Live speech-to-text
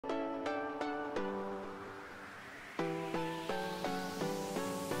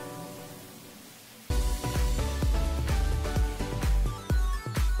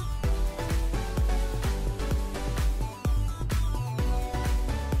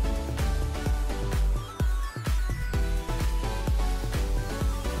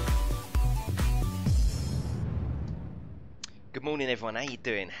Good morning, everyone. How you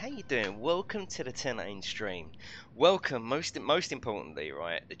doing? How you doing? Welcome to the 10 AM stream. Welcome, most importantly,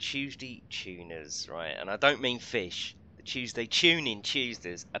 right, the Tuesday tuners, right? And I don't mean fish. The Tuesday tuning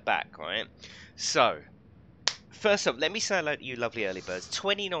Tuesdays are back, right? So, first up, let me say hello to you lovely early birds.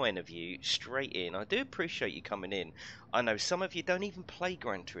 29 of you straight in. I do appreciate you coming in. I know some of you don't even play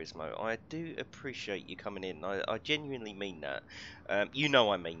Gran Turismo. I do appreciate you coming in. I genuinely mean that. You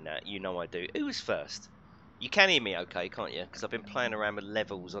know I mean that. You know I do. Who was first? You can hear me okay, can't you? Because I've been playing around with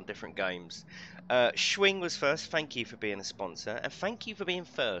levels on different games. Schwing was first. Thank you for being a sponsor. And thank you for being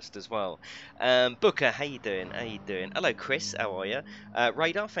first as well. Booker, how you doing? How you doing? Hello, Chris. How are you?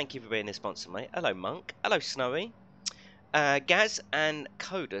 Radar, thank you for being a sponsor, mate. Hello, Monk. Hello, Snowy. Gaz and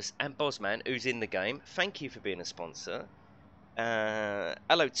Codus and Bosman, who's in the game, thank you for being a sponsor.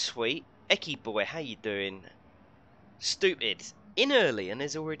 Hello, Tweet. Eki Boy, how you doing? Stupid. In early and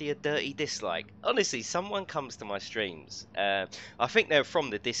there's already a dirty dislike. Honestly, someone comes to my streams. I think they're from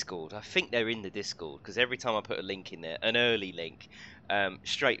the Discord. I think they're in the Discord because every time I put a link in there, an early link,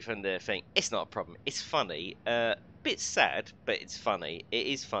 straight from the thing, it's not a problem. It's funny. Bit sad, but it's funny. It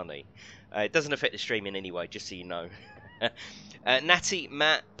is funny. It doesn't affect the stream in any way, just so you know. Natty,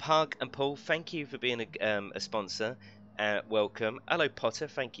 Matt, Pug, and Paul, thank you for being a sponsor. Welcome. Hello, Potter.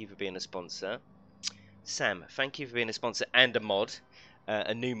 Thank you for being a sponsor. Sam, thank you for being a sponsor and a mod,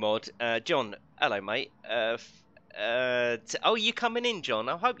 a new mod. John, hello, mate. Oh, you coming in, John?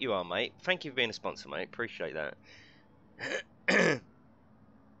 I hope you are, mate. Thank you for being a sponsor, mate. Appreciate that.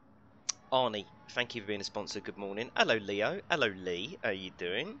 Arnie, thank you for being a sponsor. Good morning. Hello, Leo. Hello, Lee. How you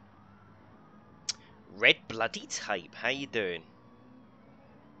doing? Red Bloody Tape. How you doing?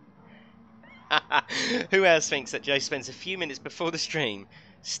 Who else thinks that Joe spends a few minutes before the stream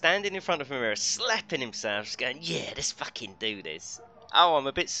standing in front of a mirror, slapping himself, just going, yeah, let's fucking do this. Oh, I'm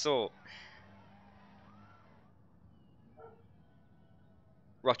a bit sore.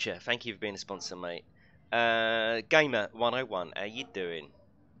 Roger, thank you for being a sponsor, mate. Gamer101, how you doing?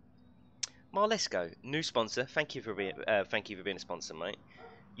 Marlesco, new sponsor. Thank you for being a sponsor, mate.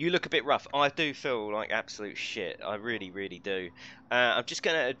 You look a bit rough. I do feel like absolute shit. I really, really do. I'm just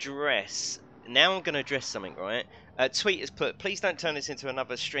going to address... Now I'm going to address something, right? Tweet has put, please don't turn this into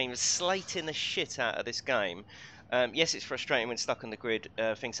another stream slating the shit out of this game. Yes, it's frustrating when stuck on the grid.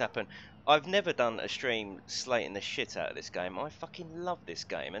 Things happen. I've never done a stream slating the shit out of this game. I fucking love this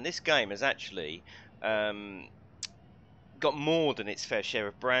game. And this game has actually got more than its fair share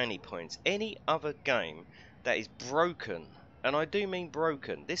of brownie points. Any other game that is broken, and I do mean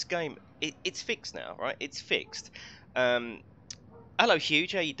broken, this game, it's fixed now, right? It's fixed. Hello,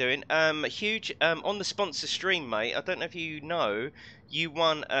 Huge. How you doing? Huge, on the sponsor stream, mate, I don't know if you know, you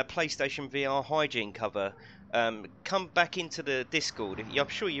won a PlayStation VR hygiene cover. Come back into the Discord. I'm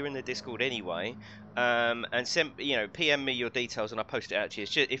sure you're in the Discord anyway. And send, PM me your details and I'll post it out to you.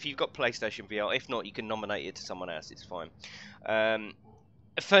 It's just, if you've got PlayStation VR, if not, you can nominate it to someone else. It's fine.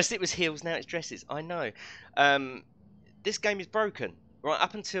 First it was heels, now it's dresses. I know. This game is broken. Right,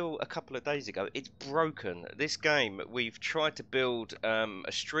 up until a couple of days ago, it's broken. This game, we've tried to build a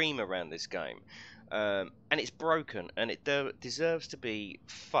stream around this game, and it's broken, and it deserves to be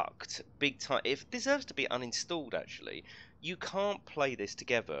fucked big time. It deserves to be uninstalled, actually. You can't play this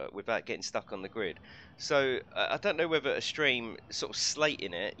together without getting stuck on the grid. So, I don't know whether a stream sort of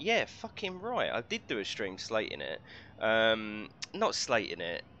slating it. Yeah, fucking right. I did do a stream slating it. Not slating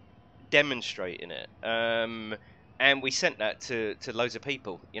it, demonstrating it. And we sent that to loads of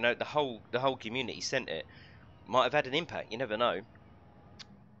people. You know, the whole community sent it. Might have had an impact. You never know.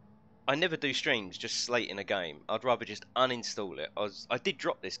 I never do streams just slating a game. I'd rather just uninstall it. I did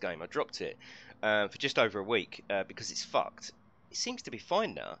drop this game. I dropped it for just over a week because it's fucked. It seems to be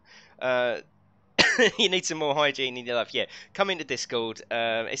fine now. You need some more hygiene in your life. Yeah, come into Discord.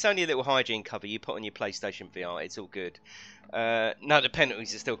 It's only a little hygiene cover you put on your PlayStation VR. It's all good. No, the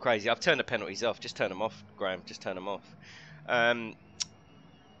penalties are still crazy. I've turned the penalties off. Just turn them off, Graham. Just turn them off.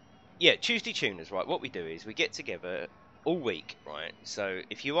 Yeah, Tuesday Tuners, right? What we do is we get together all week, right? So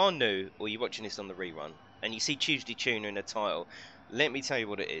if you are new or you're watching this on the rerun and you see Tuesday Tuner in the title, let me tell you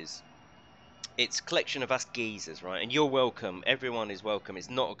what it is. It's a collection of us geezers, right? And you're welcome. Everyone is welcome. It's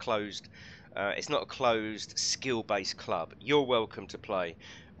not a closed skill-based club. You're welcome to play.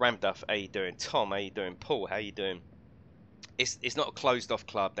 Ramduff, how you doing? Tom, how you doing? Paul, how you doing? It's not a closed-off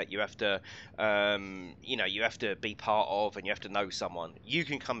club that you have to, you have to be part of and you have to know someone. You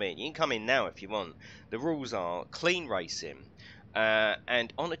can come in. You can come in now if you want. The rules are clean racing.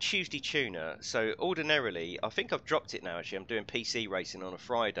 And on a Tuesday tuner, so ordinarily, I think I've dropped it now actually, I'm doing PC racing on a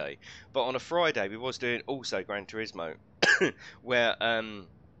Friday. But on a Friday, we was doing also Gran Turismo, where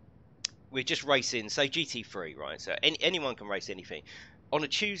we're just racing, say GT3, right? So anyone can race anything. On a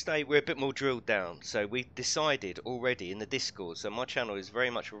Tuesday, we're a bit more drilled down. So we've decided already in the Discord. So my channel is very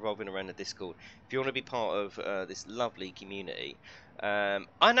much revolving around the Discord. If you want to be part of this lovely community,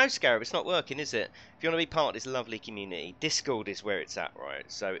 I know, Scarab, it's not working, is it? If you want to be part of this lovely community, Discord is where it's at, right?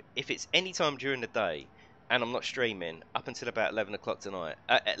 So if it's any time during the day, and I'm not streaming up until about 11 o'clock tonight,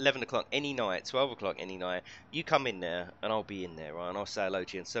 at 11 o'clock any night, 12 o'clock any night, you come in there and I'll be in there, right? And I'll say hello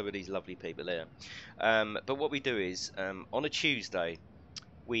to you, and so are these lovely people there. But what we do is, on a Tuesday,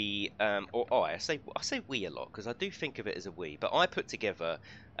 we, I say we a lot because I do think of it as a we, but I put together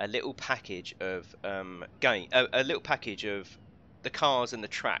a little package of a little package of the cars and the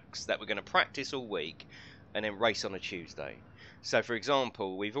tracks that we're going to practice all week and then race on a Tuesday. So, for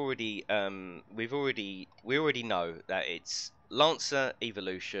example, we already know that it's Lancer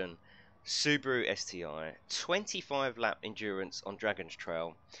Evolution, Subaru STI, 25 lap endurance on Dragon's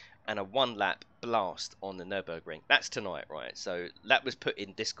Trail, and a 1 lap blast on the Nürburgring. That's tonight, right? So that was put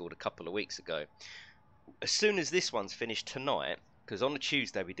in Discord a couple of weeks ago. As soon as this one's finished tonight, because on a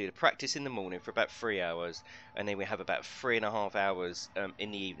Tuesday we do the practice in the morning for about 3 hours, and then we have about 3.5 hours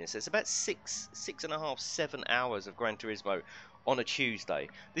in the evening. So it's about 6.5, 7 hours of Gran Turismo on a Tuesday.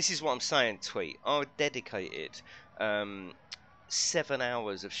 This is what I'm saying, Tweet. I dedicated 7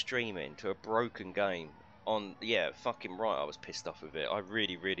 hours of streaming to a broken game. Yeah, fucking right, I was pissed off with it. I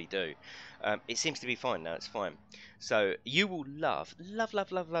really do. It seems to be fine now. It's fine. So you will love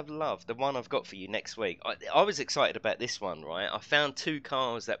the one I've got for you next week. I was excited about this one, right? I found 2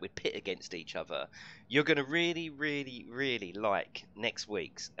 cars that would pit against each other. You're going to really like next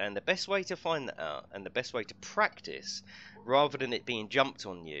week's. And the best way to find that out, and the best way to practice, rather than it being jumped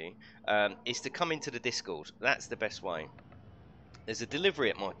on you, is to come into the Discord. That's the best way. There's a delivery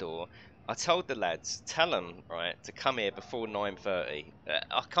at my door. I told the lads, tell them, right, to come here before 9:30.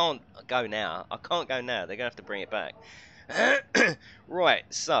 I can't go now. I can't go now. They're going to have to bring it back. Right,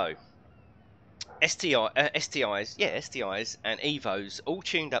 so STIs and Evos all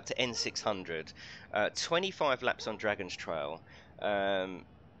tuned up to N600. 25 laps on Dragon's Trail. Yeah,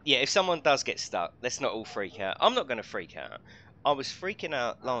 if someone does get stuck, let's not all freak out. I'm not going to freak out. I was freaking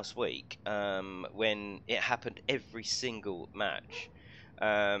out last week when it happened every single match.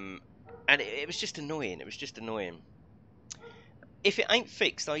 And it was just annoying. It was just annoying. If it ain't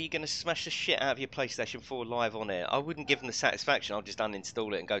fixed, are you going to smash the shit out of your PlayStation 4 live on air? I wouldn't give them the satisfaction. I'll just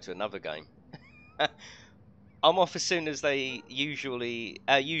uninstall it and go to another game. I'm off as soon as they usual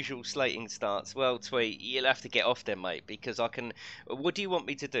slating starts. Well, Tweet, you'll have to get off then, mate, because I can... What do you want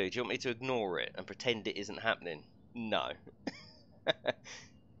me to do? Do you want me to ignore it and pretend it isn't happening? No.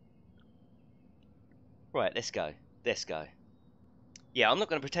 Right, let's go. Let's go. Yeah, I'm not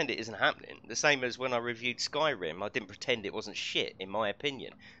going to pretend it isn't happening. The same as when I reviewed Skyrim, I didn't pretend it wasn't shit, in my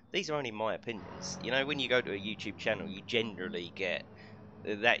opinion. These are only my opinions. You know, when you go to a YouTube channel, you generally get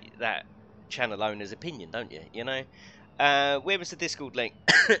that channel owner's opinion, don't you? You know? Where was the Discord link?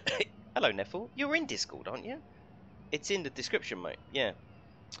 Hello, Neffel. You're in Discord, aren't you? It's in the description, mate. Yeah.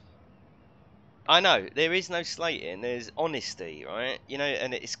 I know, there is no slating, there's honesty, right? You know,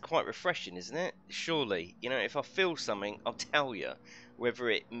 and it's quite refreshing, isn't it? Surely, you know, if I feel something, I'll tell you. Whether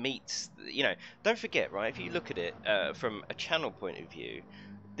it meets, you know, don't forget, right, if you look at it from a channel point of view,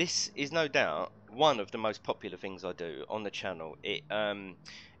 this is no doubt one of the most popular things I do on the channel. It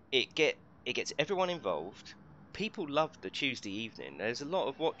gets everyone involved. People love the Tuesday evening. There's a lot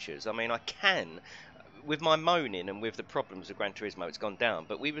of watchers. I mean, I can... With my moaning and with the problems of Gran Turismo, it's gone down.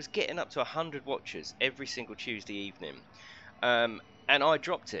 But we was getting up to 100 watchers every single Tuesday evening, and I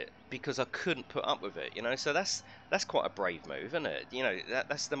dropped it because I couldn't put up with it. You know, so that's quite a brave move, isn't it? You know,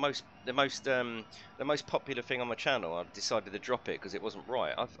 that's the most popular thing on my channel. I decided to drop it because it wasn't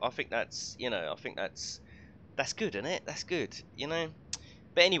right. I think that's, you know, I think that's good, isn't it? That's good, you know.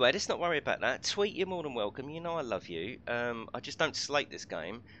 But anyway, let's not worry about that. Tweet, you're more than welcome. You know I love you. I just don't slate this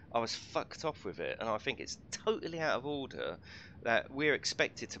game. I was fucked off with it, and I think it's totally out of order that we're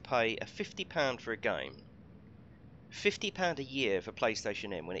expected to pay a £50 for a game, £50 a year for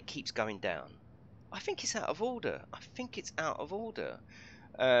PlayStation M when it keeps going down. I think it's out of order. I think it's out of order.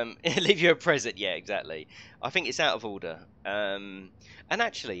 Leave you a present. Yeah, exactly. I think it's out of order. And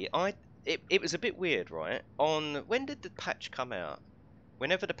actually, it was a bit weird, right? When did the patch come out?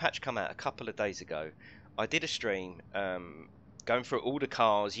 Whenever the patch come out a couple of days ago, I did a stream going through all the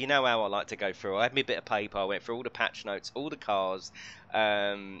cars. You know how I like to go through. I had me a bit of paper. I went through all the patch notes, all the cars.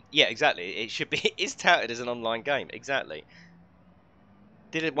 Yeah, exactly. It should be. It's touted as an online game. Exactly.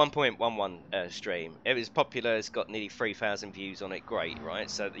 Did a 1.11 stream. It was popular. It's got nearly 3,000 views on it. Great, right?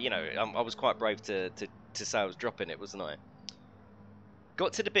 So you know, I was quite brave to say I was dropping it, wasn't I?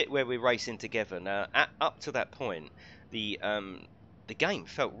 Got to the bit where we're racing together. Now, up to that point, the game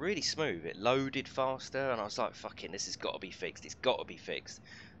felt really smooth. It loaded faster, and I was like, "Fucking, this has got to be fixed. It's got to be fixed."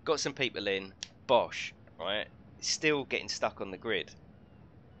 Got some people in, bosh, right? Still getting stuck on the grid.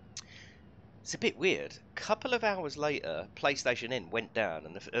 It's a bit weird. Couple of hours later, PlayStation N went down,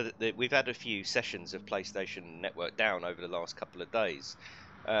 and we've had a few sessions of PlayStation Network down over the last couple of days.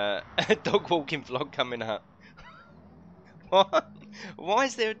 A dog walking vlog coming up. What? Why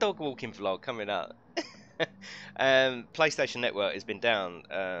is there a dog walking vlog coming up? PlayStation Network has been down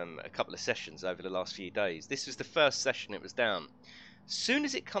a couple of sessions over the last few days. This was the first session it was down. Soon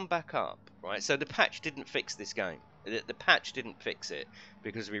as it come back up, right? So the patch didn't fix this game. The patch didn't fix it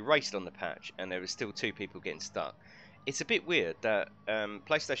because we raced on the patch and there were still 2 people getting stuck. It's a bit weird that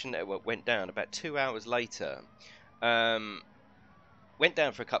PlayStation Network went down about 2 hours later. Went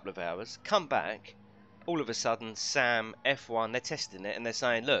down for a couple of hours, come back. All of a sudden, Sam, F1, they're testing it and they're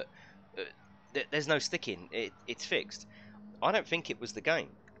saying, look, there's no sticking. It's fixed. I don't think it was the game.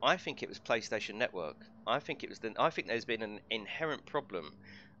 I think it was PlayStation Network. I think there's been an inherent problem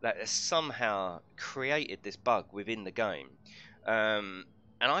that has somehow created this bug within the game, and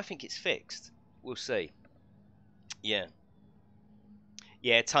I think it's fixed. We'll see. Yeah,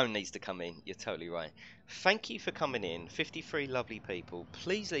 Tone needs to come in. You're totally right. Thank you for coming in. 53 lovely people.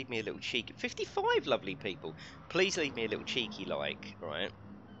 Please leave me a little cheeky. 55 lovely people. Please leave me a little cheeky like, right?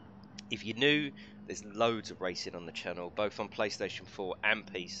 If you're new, there's loads of racing on the channel, both on PlayStation 4 and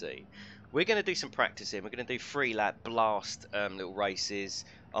PC. We're going to do some practicing. We're going to do 3-lap blast little races.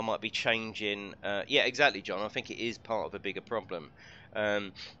 I might be changing. Yeah, exactly, John. I think it is part of a bigger problem.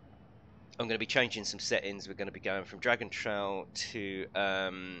 I'm going to be changing some settings. We're going to be going from Dragon Trail to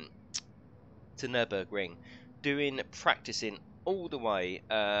Nürburgring, practicing all the way.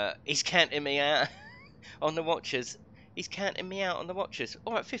 He's counting me out on the watchers. He's counting me out on the watchers.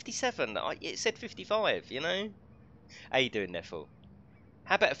 All right, 57. It said 55, you know? How you doing, Neffel?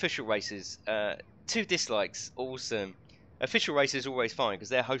 How about official races? 2 dislikes. Awesome. Official races are always fine because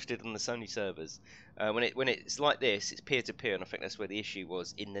they're hosted on the Sony servers. When it's like this, it's peer-to-peer, and I think that's where the issue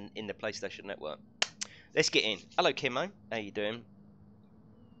was in the PlayStation Network. Let's get in. Hello, Kimmo. How you doing?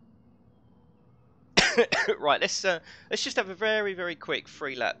 Right, let's just have a very, very quick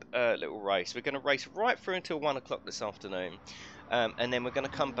 3-lap little race. We're going to race right through until 1 o'clock this afternoon, and then we're going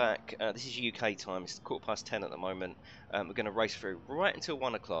to come back. This is UK time. It's 10:15 at the moment. We're going to race through right until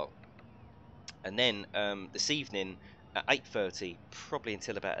 1 o'clock, and then this evening at 8:30, probably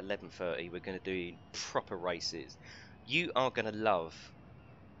until about 11:30, we're going to do proper races. You are going to love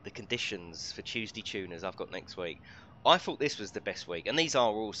the conditions for Tuesday tuners I've got next week. I thought this was the best week, and these are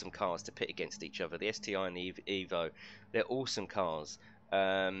awesome cars to pit against each other. The STI and the Evo, they're awesome cars.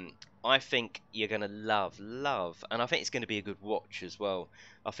 I think you're going to love, and I think it's going to be a good watch as well.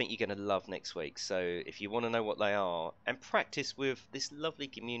 I think you're going to love next week. So if you want to know what they are and practice with this lovely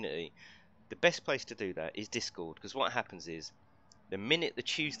community, the best place to do that is Discord, because what happens is the minute the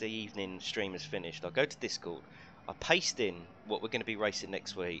Tuesday evening stream is finished, I'll go to Discord, I paste in what we're going to be racing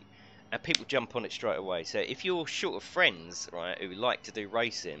next week, and people jump on it straight away. So if you're short of friends, right, who like to do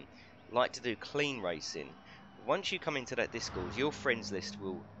racing, like to do clean racing, once you come into that Discord, your friends list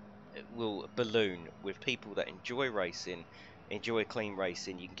will balloon with people that enjoy racing, enjoy clean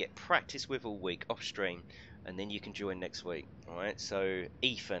racing. You can get practice with all week off stream, and then you can join next week. Alright, so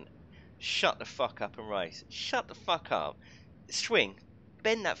Ethan, shut the fuck up and race. Shut the fuck up. Swing,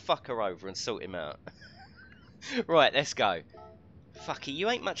 bend that fucker over and sort him out. Right, let's go. Fucky, you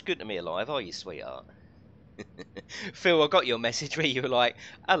ain't much good to me alive, are you, sweetheart? Phil, I got your message where you were like,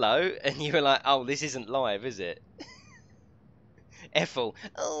 hello, and you were like, oh, this isn't live, is it? Ethel,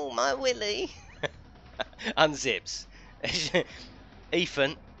 oh, my willy. Unzips.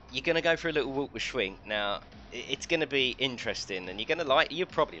 Ethan, you're going to go for a little walk with Schwing. Now, it's going to be interesting, and you'll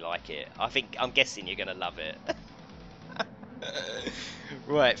probably like it. I'm guessing you're going to love it.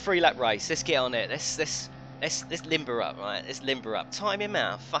 Right, 3-lap race. Let's get on it. Let's limber up, right? Let's limber up. Time him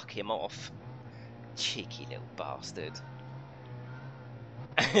out. Fuck him off. Cheeky little bastard.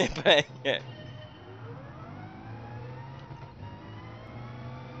 But, yeah.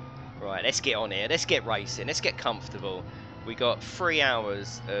 Right, let's get on here. Let's get racing. Let's get comfortable. We got 3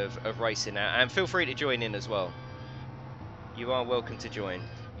 hours of racing now. And feel free to join in as well. You are welcome to join.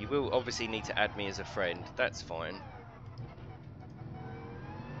 You will obviously need to add me as a friend. That's fine.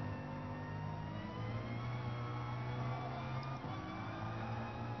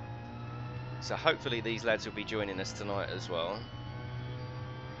 So hopefully these lads will be joining us tonight as well.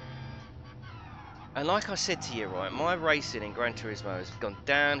 And like I said to you, right, my racing in Gran Turismo has gone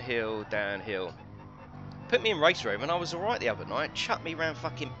downhill, downhill. Put me in race room and I was alright the other night. Chucked me around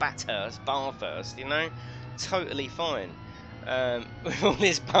fucking Bathurst, you know? Totally fine. With all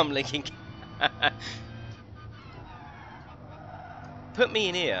this bum licking. Put me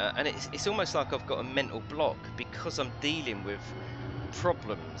in here and it's almost like I've got a mental block because I'm dealing with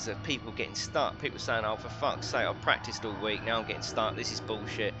problems of people getting stuck. People saying, oh, for fuck's sake, I've practiced all week, now I'm getting stuck, this is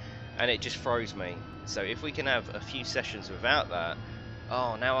bullshit. And it just throws me. So if we can have a few sessions without that,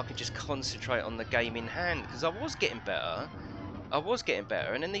 oh, now I can just concentrate on the game in hand. Because I was getting better,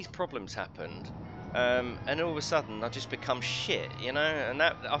 and then these problems happened. And all of a sudden, I just become shit, you know? And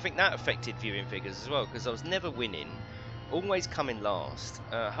that, I think that affected viewing figures as well, because I was never winning, always coming last.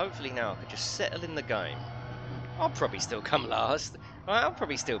 Hopefully now I could just settle in the game. I'll probably still come last. I'll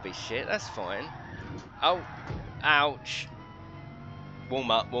probably still be shit, that's fine. Oh, ouch.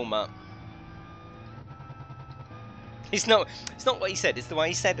 Warm up, warm up. It's not what he said, it's the way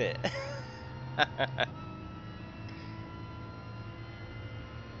he said it.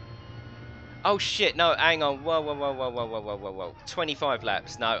 Oh shit, no, hang on. Whoa. 25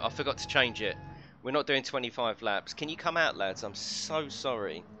 laps. No, I forgot to change it. We're not doing 25 laps. Can you come out, lads? I'm so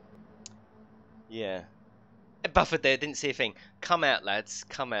sorry. Yeah. Buffered there, didn't see a thing. Come out, lads.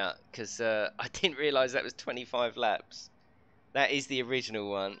 Come out. Because I didn't realise that was 25 laps. That is the original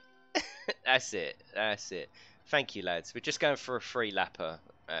one. That's it. That's it. Thank you, lads. We're just going for a free lapper.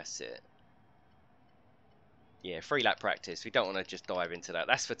 That's it. Yeah, free lap practice. We don't want to just dive into that.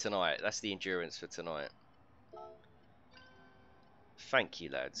 That's for tonight. That's the endurance for tonight. Thank you,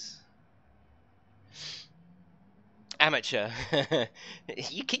 lads. Amateur.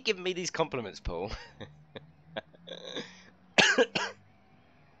 You keep giving me these compliments, Paul.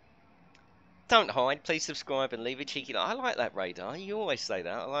 Don't hide. Please subscribe and leave a cheeky like. I like that, Radar. You always say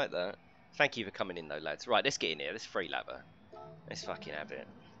that. I like that. Thank you for coming in, though, lads. Right, let's get in here. Let's free lapper. Let's fucking have it.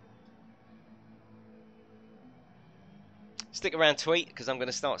 Stick around, tweet, because I'm going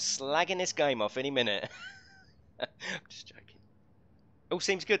to start slagging this game off any minute. I'm just joking. All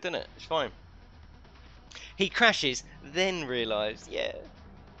seems good, doesn't it? It's fine. He crashes, then realised, yeah.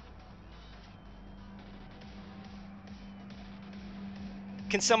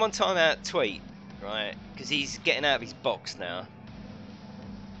 Can someone time out tweet, right? Because he's getting out of his box now.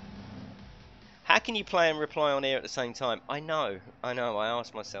 How can you play and reply on here at the same time? I know, I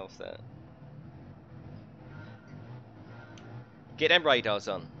asked myself that. Get them radars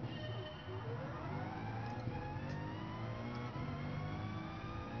on.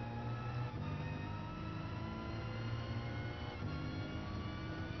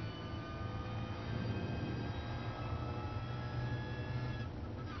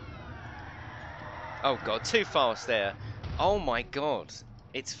 Oh god, too fast there. Oh my god.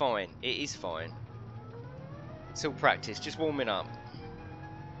 It's fine. It is fine. It's all practice, just warming up.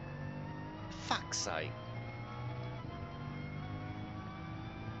 Fuck's sake.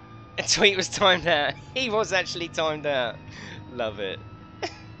 A tweet was timed out. He was actually timed out. Love it.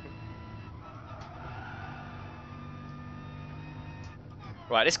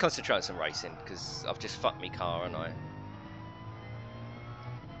 Right, let's concentrate on some racing, because I've just fucked my car, haven't I?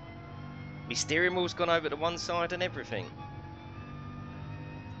 My steering wheel's gone over to one side and everything.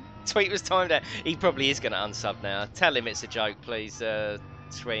 Tweet was timed out. He probably is going to unsub now. Tell him it's a joke, please,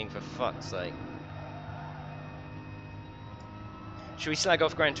 Swing, for fuck's sake. Should we slag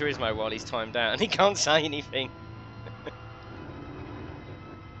off Gran Turismo while he's timed out and he can't say anything?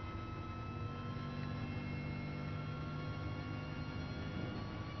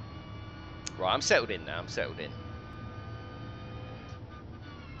 Right, I'm settled in now. I'm settled in.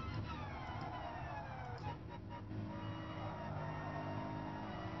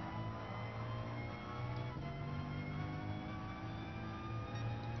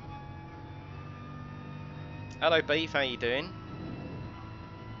 Hello, Beef. How you doing?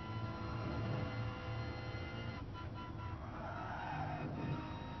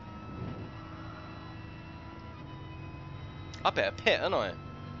 I better pit, haven't I?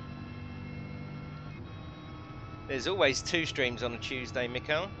 There's always 2 streams on a Tuesday,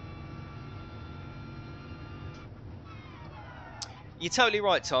 Mikhail. You're totally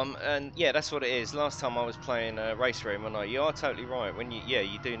right, Tom, and yeah, that's what it is. Last time I was playing Race Room, and you are totally right. When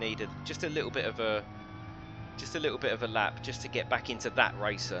you do need just a little bit of a lap just to get back into that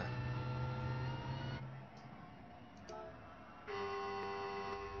racer.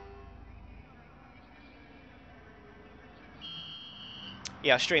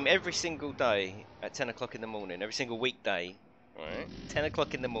 Yeah, I stream every single day at 10 o'clock in the morning, every single weekday, right? 10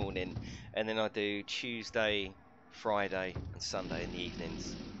 o'clock in the morning, and then I do Tuesday, Friday, and Sunday in the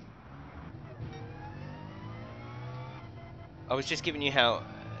evenings. I was just giving you how,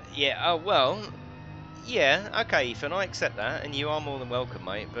 yeah, oh, well, Yeah, okay, Ethan, I accept that, and you are more than welcome,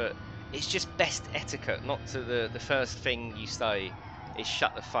 mate, but it's just best etiquette not to the first thing you say is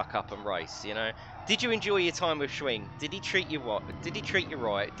shut the fuck up and race, you know? Did you enjoy your time with Schwing? Did he treat you what? Did he treat you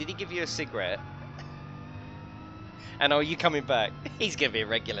right? Did he give you a cigarette? And are you coming back? He's gonna be a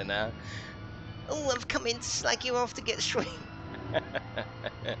regular now. Oh, I've come in to slag you off to get Schwing.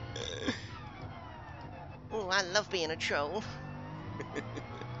 Oh, I love being a troll.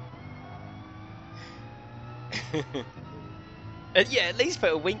 Yeah, at least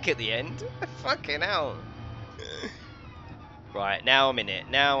put a wink at the end. Fucking hell. Right, now I'm in it.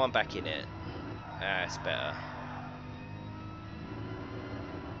 Now I'm back in it. That's better.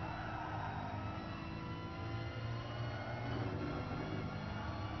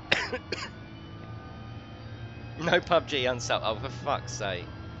 No PUBG unsub. Oh, for fuck's sake.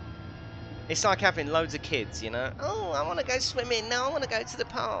 It's like having loads of kids, you know? Oh, I want to go swimming. Now I want to go to the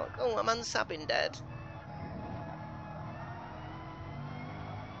park. Oh, I'm unsubbing, Dad.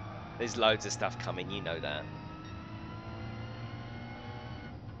 There's loads of stuff coming, you know that.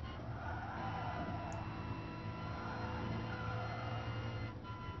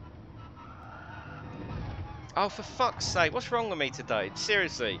 Oh, for fuck's sake, what's wrong with me today?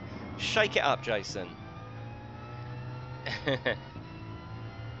 Seriously, shake it up, Jason. It's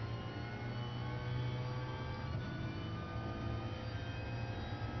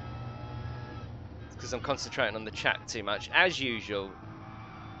because I'm concentrating on the chat too much, as usual.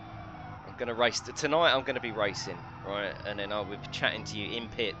 I'm going to race. Tonight I'm going to be racing, right? And then I'll be chatting to you in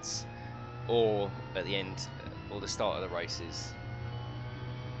pits or at the end or the start of the races.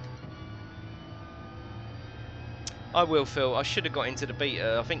 I will, Phil. I should have got into the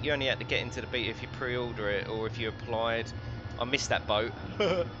beta. I think you only had to get into the beta if you pre-order it or if you applied. I missed that boat.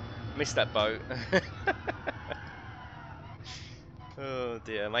 Missed that boat. Oh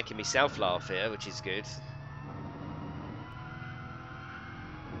dear, making myself laugh here, which is good.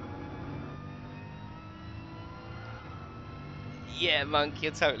 Yeah, Monk,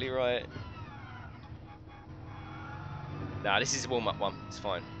 you're totally right. Nah, this is a warm-up one. It's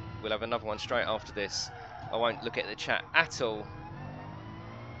fine. We'll have another one straight after this. I won't look at the chat at all.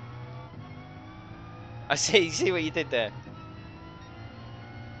 I see what you did there.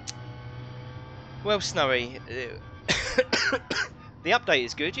 Well, Snowy, the update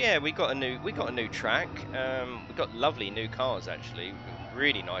is good. Yeah, we got a new track. We got lovely new cars actually,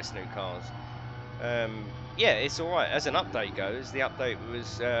 really nice new cars. Yeah, it's all right as an update goes. The update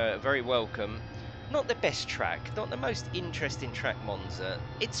was very welcome. Not the best track, not the most interesting track, Monza.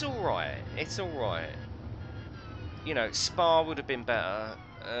 It's all right. It's all right. You know, Spa would have been better.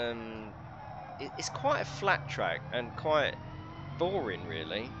 It's quite a flat track and quite boring,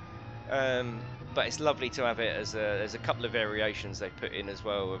 really. But it's lovely to have it as there's a couple of variations they put in as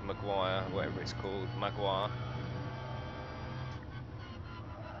well with Maguire, whatever it's called, Maguire.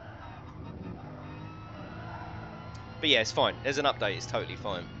 But yeah, it's fine. As an update, it's totally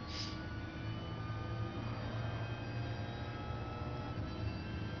fine.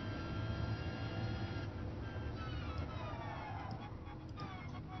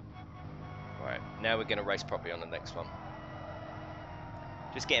 Right, now we're going to race properly on the next one.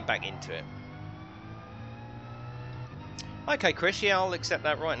 Just getting back into it. Okay, Chris, yeah, I'll accept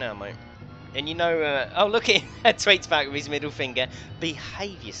that right now, mate. And you know, oh, look at him. Tweets back with his middle finger.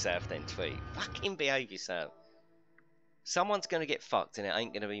 Behave yourself then, tweet. Fucking behave yourself. Someone's going to get fucked and it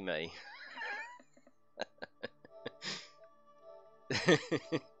ain't going to be me.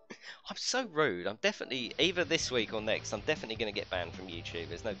 I'm so rude. I'm definitely, either this week or next, I'm definitely going to get banned from YouTube.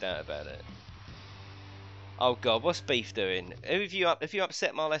 There's no doubt about it. Oh God, what's Beef doing? Who have you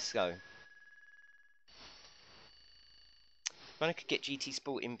upset Marlesco? If I could get GT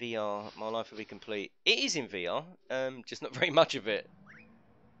Sport in VR, my life would be complete. It is in VR, just not very much of it.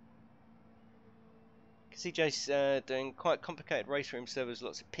 CJ's doing quite complicated race room servers,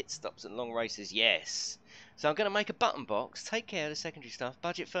 lots of pit stops and long races. Yes. So I'm going to make a button box, take care of the secondary stuff,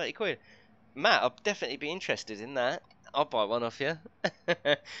 budget 30 quid. Matt, I'll definitely be interested in that. I'll buy one off you.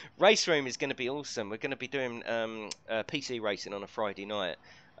 Race room is going to be awesome. We're going to be doing PC racing on a Friday night.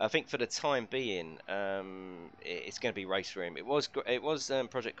 I think for the time being, it's going to be race room. It was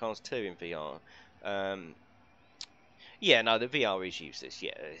Project Cars 2 in VR. Yeah, no, the VR is useless.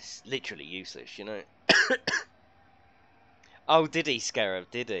 Yeah, it's literally useless, you know. Oh, did he, Scarab?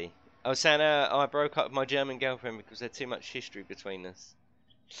 Did he? I was saying I broke up with my German girlfriend because there's too much history between us.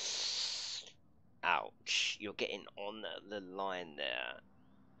 Ouch, you're getting on the line there.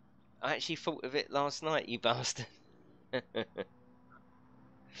 I actually thought of it last night, you bastard.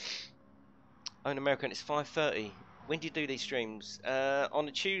 Oh, in America, it's 5:30. When do you do these streams? On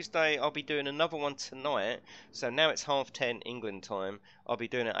a Tuesday, I'll be doing another one tonight. So now it's 10:30 England time. I'll be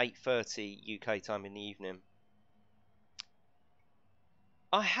doing it 8:30 UK time in the evening.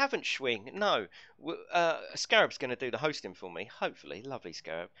 I haven't, Schwing. No. Scarab's going to do the hosting for me. Hopefully. Lovely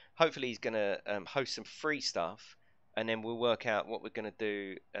Scarab. Hopefully he's going to host some free stuff. And then we'll work out what we're going to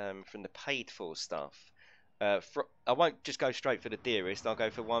do from the paid for stuff. I won't just go straight for the dearest. I'll go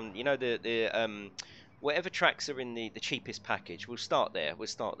for one. You know, whatever tracks are in the cheapest package. We'll start there. We'll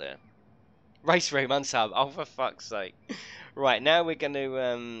start there. Race room unsub. Oh, for fuck's sake. Right, now we're going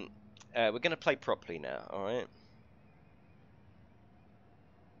to play properly now. All right.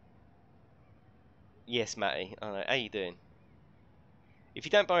 Yes, Matty. How you doing? If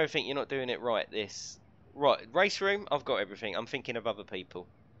you don't buy everything, you're not doing it right. Right, race room. I've got everything. I'm thinking of other people.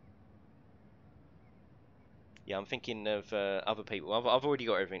 Yeah, I'm thinking of other people. I've already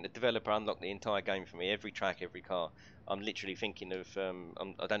got everything. The developer unlocked the entire game for me. Every track, every car. I'm literally thinking of.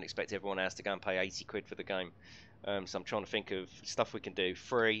 I don't expect everyone else to go and pay 80 quid for the game. So I'm trying to think of stuff we can do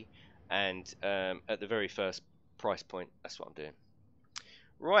free and at the very first price point. That's what I'm doing.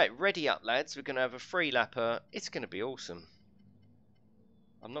 Right, ready up, lads. We're going to have a free lapper. It's going to be awesome.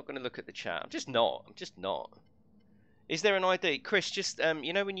 I'm not going to look at the chat. I'm just not. Is there an ID? Chris, just,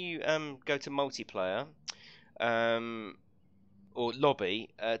 you know when you go to multiplayer or lobby,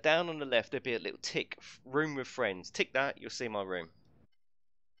 down on the left there'll be a little tick, room with friends. Tick that, you'll see my room.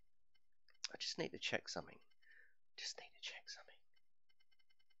 I just need to check something.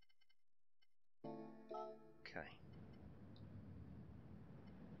 Okay.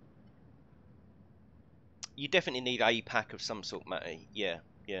 You definitely need a pack of some sort, Matty. Yeah.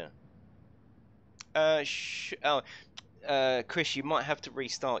 Chris, you might have to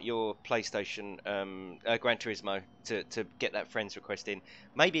restart your PlayStation Gran Turismo to get that friends request in.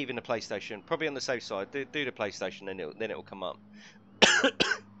 Maybe even the PlayStation. Probably on the safe side. Do the PlayStation, then it'll come up.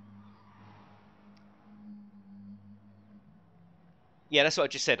 Yeah, that's what I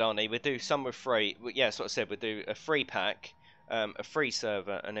just said, Arnie. We'll do some with free. Yeah, that's what I said. We'll do a free pack, a free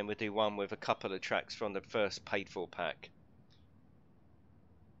server, and then we'll do one with a couple of tracks from the first paid for pack.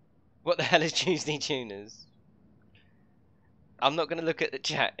 What the hell is Tuesday Tuners? I'm not going to look at the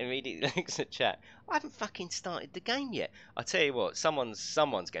chat. Immediately looks at chat. I haven't fucking started the game yet. I tell you what, someone's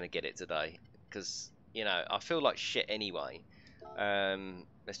going to get it today. Because, you know, I feel like shit anyway.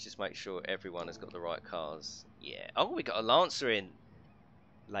 Let's just make sure everyone has got the right cars. Yeah. Oh, we got a Lancer in.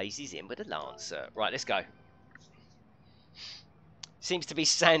 Lazy's in with a Lancer. Right, let's go. Seems to be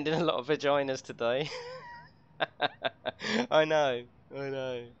sanding a lot of vaginas today. I know.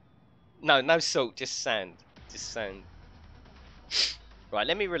 No salt, just sand. Right,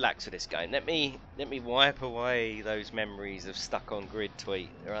 let me relax with this game. Let me wipe away those memories of stuck on grid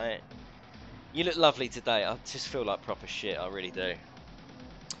tweet, right? You look lovely today. I just feel like proper shit, I really do.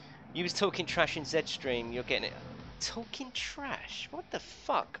 You was talking trash in Zstream, you're getting it. Talking trash? What the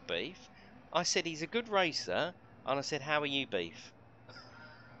fuck, Beef? I said he's a good racer, and I said, how are you, Beef?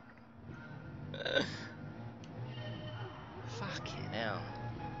 Fucking hell.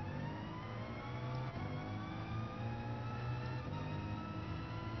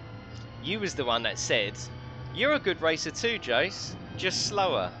 You was the one that said, you're a good racer too, Jace, just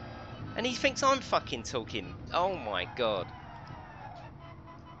slower. And he thinks I'm fucking talking. Oh my god.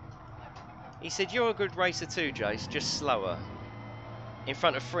 He said, you're a good racer too, Jace, just slower. In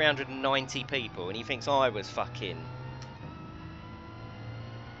front of 390 people, and he thinks I was fucking...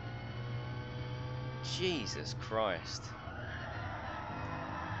 Jesus Christ.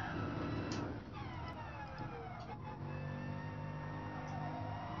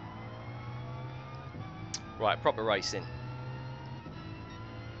 Right, proper racing.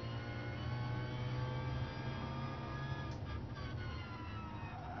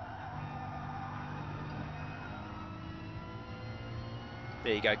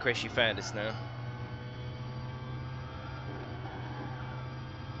 There you go, Chris, you found us now.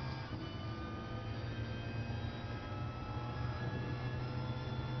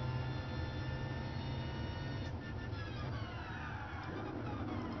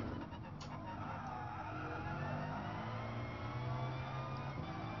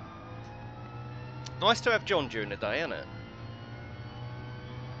 Nice to have John during the day, isn't it?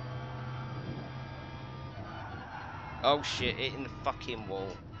 Oh shit, hitting the fucking wall.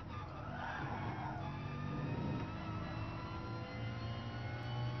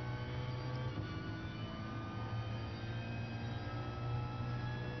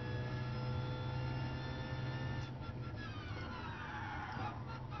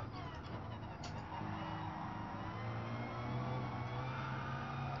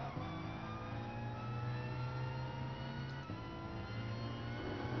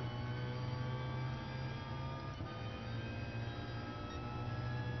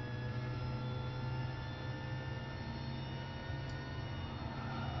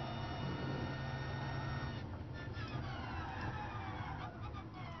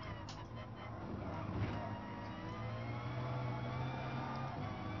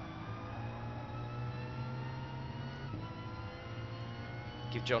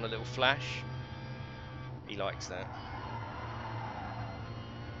 Give John a little flash. He likes that.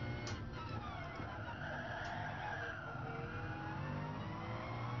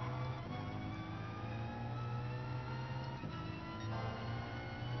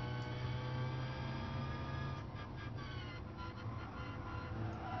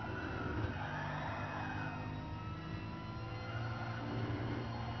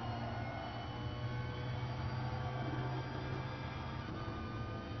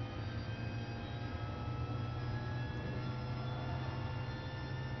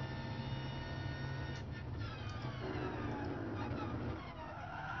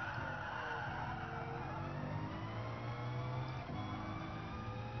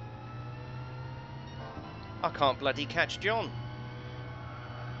 I can't bloody catch John.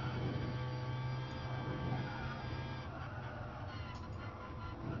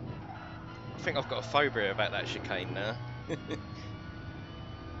 I think I've got a phobia about that chicane now.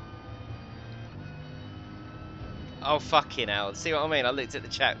 Oh, fucking hell. See what I mean? I looked at the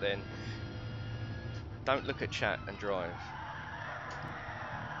chat then. Don't look at chat and drive.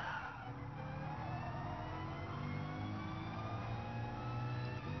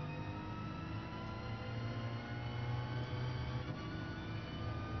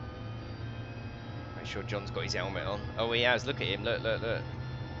 Make sure John's got his helmet on. Oh, he has. Look at him. Look, look, look.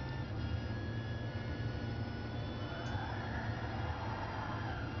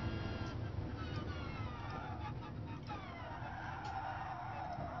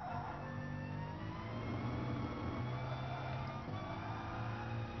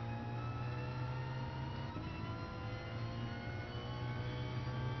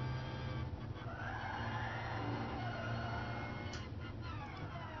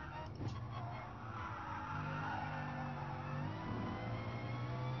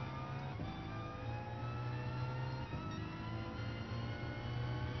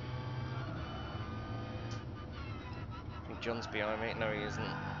 John's behind me. No, he isn't.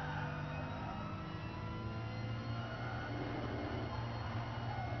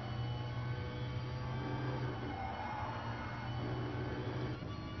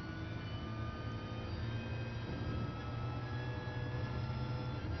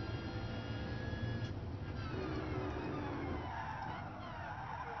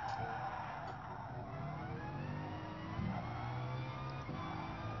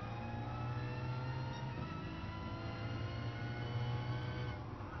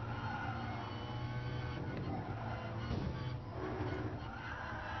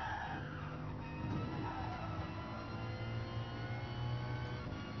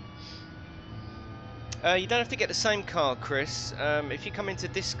 You don't have to get the same car, Chris. If you come into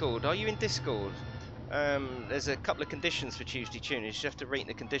Discord, are you in Discord? There's a couple of conditions for Tuesday tuning. You just have to read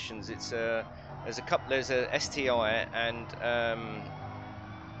the conditions. It's there's a STI and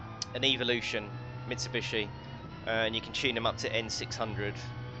an Evolution Mitsubishi, and you can tune them up to N600.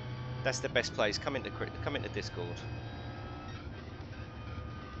 That's the best place. Come into Discord.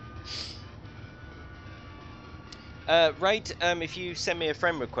 Raid, if you send me a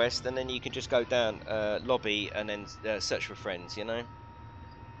friend request, and then you can just go down lobby and then search for friends, you know.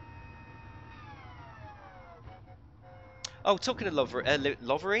 Oh, talking of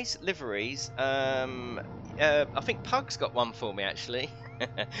liveries, I think Pug's got one for me actually.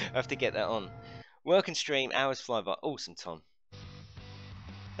 I have to get that on. Work and stream, hours fly by. Awesome, Tom.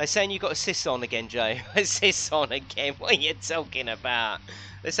 They're saying you got a sis on again, Jay. A sis on again. What are you talking about?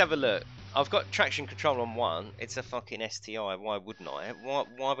 Let's have a look. I've got traction control on one. It's a fucking STI. Why wouldn't I?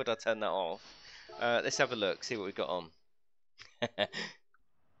 Why would I turn that off? Let's have a look. See what we've got on.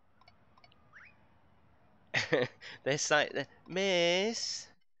 They're saying, Miss.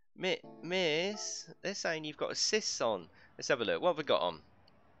 They're saying you've got a sis on. Let's have a look. What have we got on?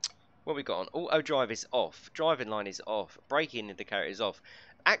 What have we got on? Auto drive is off. Driving line is off. Braking indicator is off.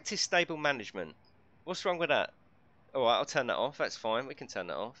 Active stable management. What's wrong with that? Alright, I'll turn that off. That's fine. We can turn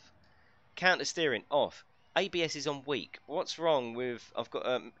that off. Counter steering off. ABS is on weak. What's wrong with? I've got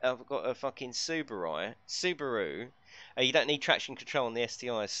a fucking Subaru. You don't need traction control on the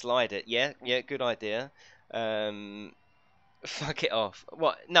STI. Slide it. Yeah, good idea. Fuck it off.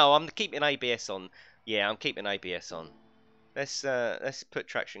 What? No, I'm keeping ABS on. Yeah, I'm keeping ABS on. Let's put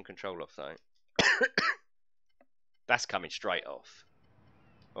traction control off though. That's coming straight off.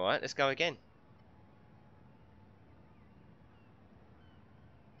 All right, let's go again.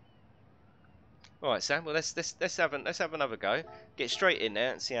 All right, Sam. Well, let's have another go. Get straight in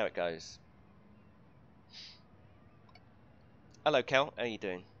there and see how it goes. Hello, Cal. How you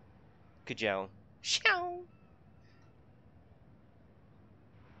doing? Kajal. Ciao.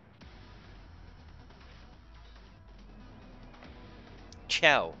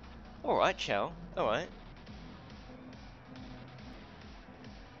 Chow. Alright, Chow. Alright.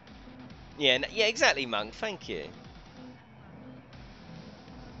 Yeah, yeah, exactly, Monk. Thank you.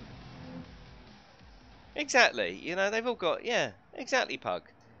 Exactly. You know, they've all got... Yeah, exactly, Pug.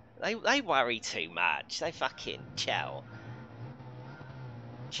 They worry too much. They fucking... Chow.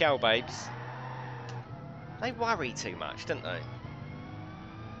 Chow, babes. They worry too much, don't they?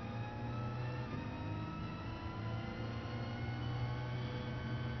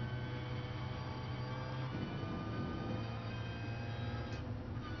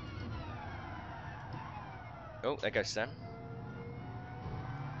 Oh, there goes Sam.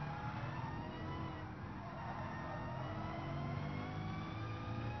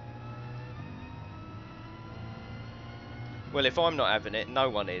 Well, if I'm not having it,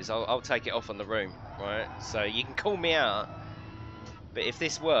 no one is. I'll take it off on the room, right? So you can call me out, but if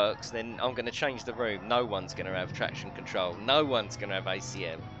this works, then I'm going to change the room. No one's going to have traction control. No one's going to have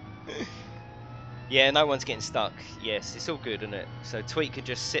ACM. Yeah, no one's getting stuck. Yes, it's all good, isn't it? So Tweet can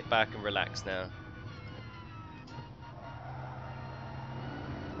just sit back and relax now.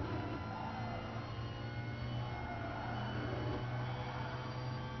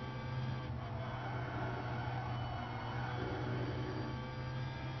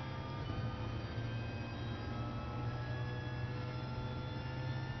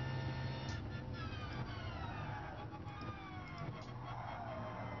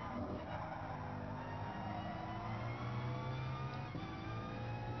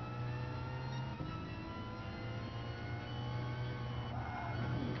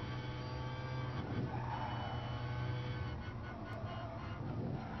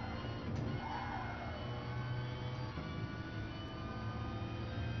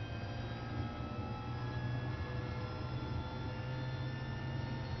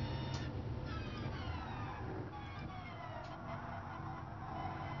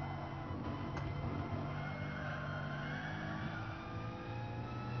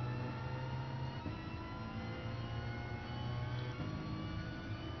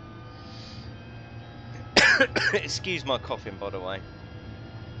 Excuse my coughing, by the way.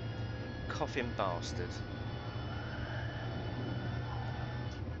 Coughing bastard.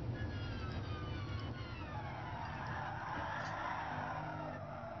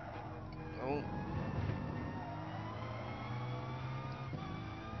 Oh.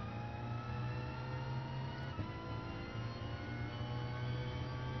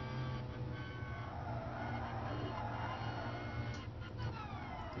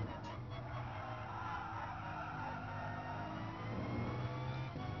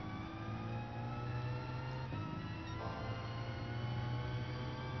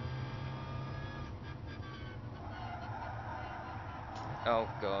 Oh,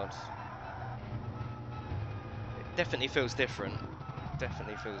 God. It definitely feels different.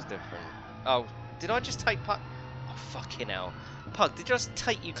 Definitely feels different. Oh, did I just take Pug? Oh, fucking hell. Pug, did I just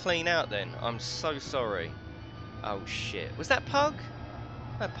take you clean out then? I'm so sorry. Oh, shit. Was that Pug?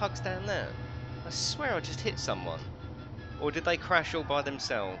 No, Pug's down there. I swear I just hit someone. Or did they crash all by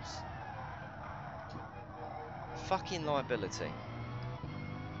themselves? Fucking liability.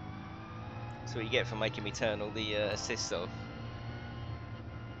 That's what you get for making me turn all the assists off.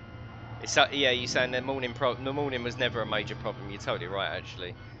 It's yeah, you're saying the morning was never a major problem. You're totally right,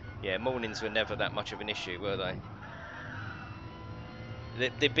 actually. Yeah, mornings were never that much of an issue, were they?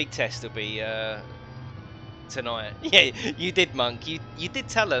 The big test will be tonight. Yeah, you did, Monk. You did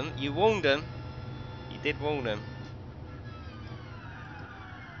tell them. You warned them. You did warn them.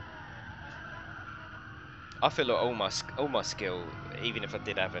 I feel like all my skill, even if I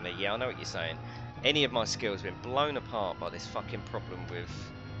did have any. Yeah, I know what you're saying. Any of my skills have been blown apart by this fucking problem with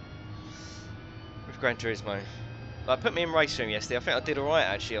Gran Turismo. Like, put me in race room yesterday. I think I did alright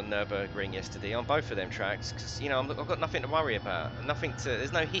actually on Nürburgring yesterday on both of them tracks because you know I've got nothing to worry about. Nothing to.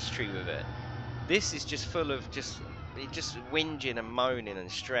 There's no history with it. This is just full of just whinging and moaning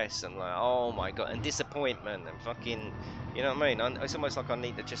and stress and like, oh my god, and disappointment and fucking, you know what I mean? It's almost like I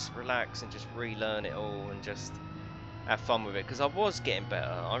need to just relax and just relearn it all and just have fun with it because I was getting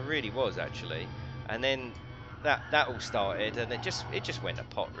better. I really was actually, and then that all started and it just went to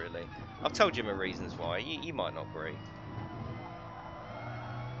pot really. I've told you my reasons why. You might not agree.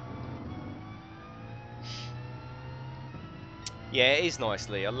 Yeah, it is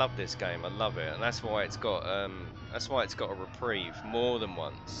nicely. I love this game. I love it, and that's why it's got a reprieve more than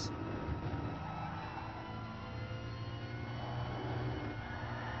once.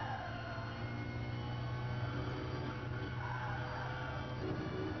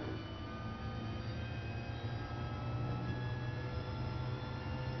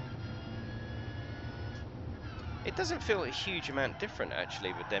 It doesn't feel a huge amount different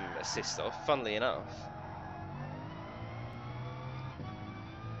actually with them assist off, funnily enough.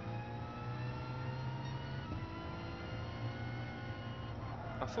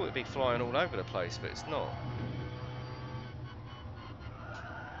 I thought it'd be flying all over the place, but it's not.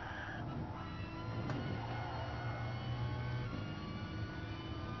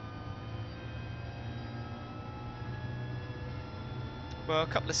 Well, a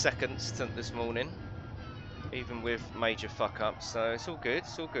couple of seconds this morning, even with major fuck-ups, so it's all good,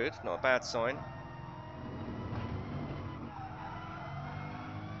 it's all good, not a bad sign.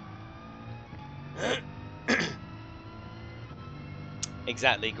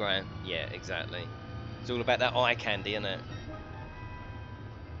 Exactly, Graham. Yeah, exactly. It's all about that eye candy, isn't it?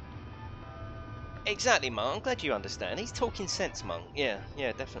 Exactly, Monk. I'm glad you understand. He's talking sense, Monk. Yeah,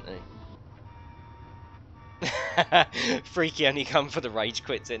 yeah, definitely. Freaky only come for the rage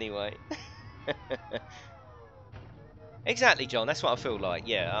quits anyway. Exactly, John. That's what I feel like.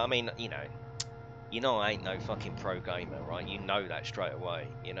 Yeah, I mean, you know I ain't no fucking pro gamer, right? You know that straight away.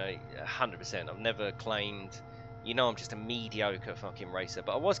 You know, 100%. I've never claimed. You know, I'm just a mediocre fucking racer,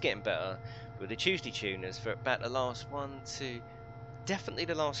 but I was getting better with the Tuesday tuners for about the last one, two, definitely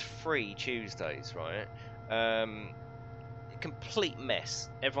the last 3 Tuesdays, right? Complete mess.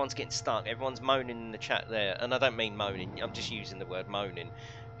 Everyone's getting stuck. Everyone's moaning in the chat there, and I don't mean moaning. I'm just using the word moaning.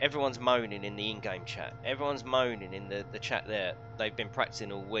 Everyone's moaning in the in-game chat. Everyone's moaning in the chat there. They've been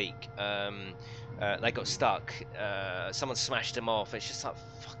practicing all week. They got stuck. Someone smashed them off. It's just like,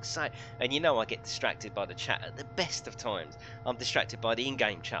 fuck's sake. And you know I get distracted by the chat at the best of times. I'm distracted by the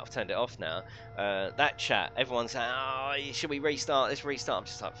in-game chat. I've turned it off now. That chat, everyone's saying, oh, should we restart? Let's restart. I'm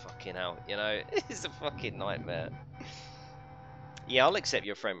just like, fucking hell, you know? It's a fucking nightmare. Yeah, I'll accept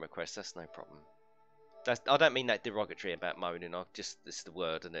your friend request. That's no problem. I don't mean that derogatory about moaning. It's the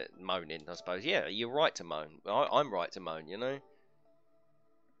word, and it moaning, I suppose. Yeah, you're right to moan. I'm right to moan. You know.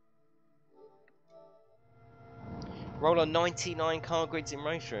 Roll on 99 car grids in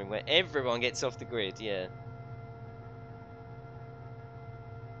race room where everyone gets off the grid. Yeah.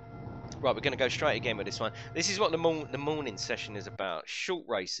 Right, we're going to go straight again with this one. This is what the morning session is about. Short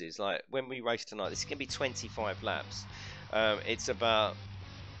races, like when we race tonight. This is going to be 25 laps. It's about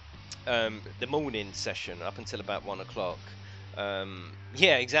the morning session up until about 1 o'clock.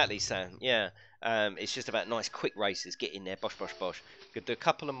 Yeah, exactly, Sam. Yeah, it's just about nice quick races. Get in there, bosh, bosh, bosh. Could do a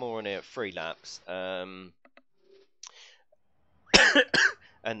couple of more on here at 3 laps. And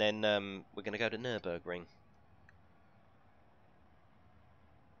then we're going to go to Nürburgring.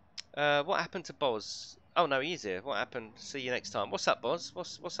 What happened to Boz? Oh no, he's here. What happened? See you next time. What's up, Boz?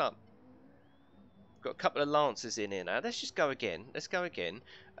 What's up? Got a couple of lancers in here now. Let's just go again. Let's go again.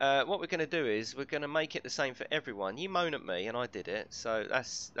 What we're going to do is we're going to make it the same for everyone. You moan at me, and I did it. So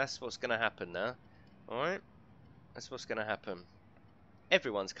that's what's going to happen now. All right. That's what's going to happen.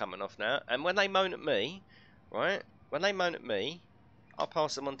 Everyone's coming off now, and when they moan at me, right? When they moan at me, I'll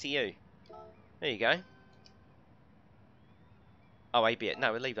pass them on to you. There you go. Oh, ABS.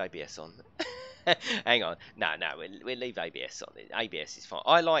 No, we'll leave ABS on. Hang on. No, we'll leave ABS on. ABS is fine.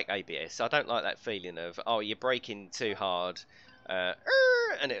 I like ABS. I don't like that feeling of, oh, you're braking too hard,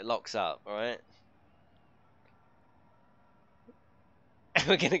 and it locks up, alright?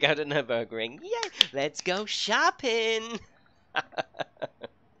 We're going to go to Nürburgring. Yay! Let's go shopping!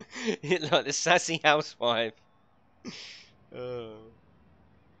 Like the sassy housewife. Oh.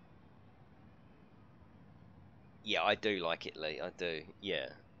 Yeah, I do like it, Lee. I do. Yeah.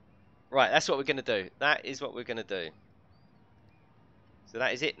 Right, that's what we're going to do. That is what we're going to do. So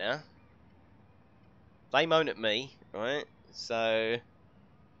that is it now. They moan at me, right? So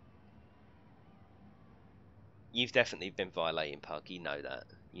you've definitely been violating, Pug. You know that.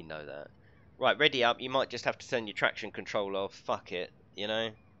 You know that. Right, ready up. You might just have to turn your traction control off. Fuck it, you know?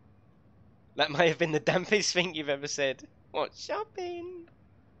 That may have been the dampest thing you've ever said. What, shopping?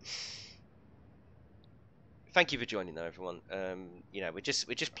 Thank you for joining, though, everyone. You know, we're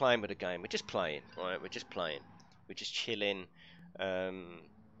just playing with a game. We're just playing, right? We're just playing. We're just chilling. Turn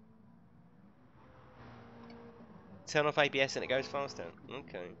off ABS and it goes faster.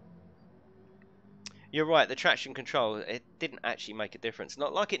 Okay. You're right, the traction control, it didn't actually make a difference.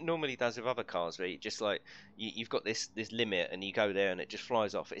 Not like it normally does with other cars, where you just like, you've got this limit and you go there and it just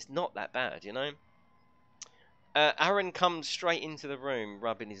flies off. It's not that bad, you know? Aaron comes straight into the room,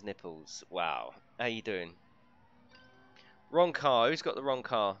 rubbing his nipples. Wow. How you doing? Wrong car. Who's got the wrong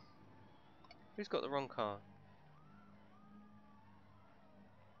car? Who's got the wrong car?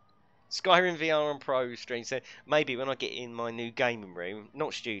 Skyrim VR and Pro stream. So maybe when I get in my new gaming room,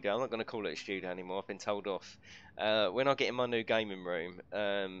 not studio, I'm not going to call it a studio anymore. I've been told off. When I get in my new gaming room,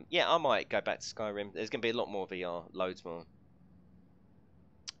 yeah, I might go back to Skyrim. There's going to be a lot more VR, loads more.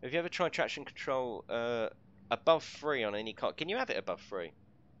 Have you ever tried traction control above 3 on any car? Can you have it above 3?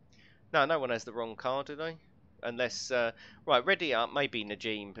 No, no one has the wrong car, do they? Unless, right, ready up. Maybe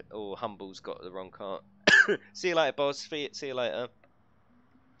Najim or Humble's got the wrong car. See you later, boss. See you later.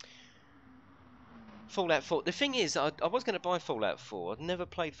 Fallout 4. The thing is, I was going to buy Fallout 4. I'd never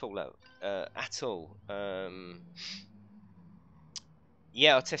played Fallout at all.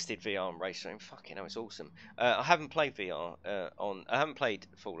 Yeah, I tested VR on Race Stream. Fucking hell, it's awesome. I haven't played VR I haven't played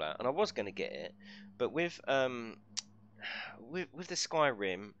Fallout, and I was going to get it, but with the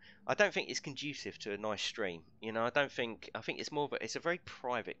Skyrim, I don't think it's conducive to a nice stream. You know, I think it's more of it's a very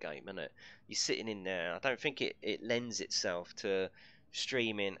private game, isn't it? You're sitting in there. I don't think it lends itself to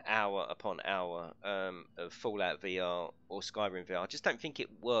streaming hour upon hour of Fallout VR or Skyrim VR. I just don't think it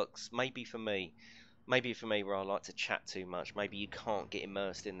works. Maybe for me where I like to chat too much. Maybe you can't get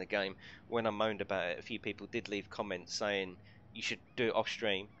immersed in the game. When I moaned about it, a few people did leave comments saying you should do it off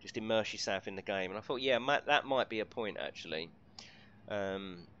stream, just immerse yourself in the game. And I thought, yeah, that might be a point actually.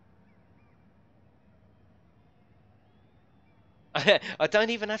 I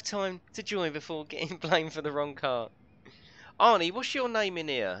don't even have time to join before getting blamed for the wrong car. Arnie, what's your name in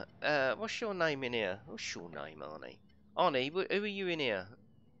here? What's your name in here? What's your name, Arnie? Arnie, who are you in here?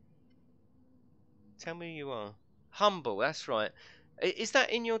 Tell me who you are. Humble, that's right. Is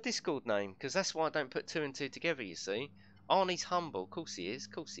that in your Discord name? Because that's why I don't put 2 and 2 together, you see. Arnie's humble. Of course he is.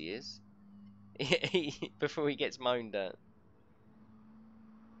 Of course he is. Before he gets moaned at.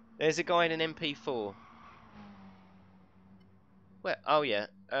 There's a guy in an MP4. Where? Oh, yeah.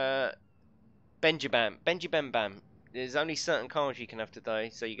 Benjibam. Benjibam Bam. There's only certain cars you can have today,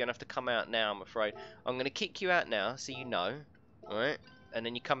 so you're going to have to come out now, I'm afraid. I'm going to kick you out now, so you know. Alright? And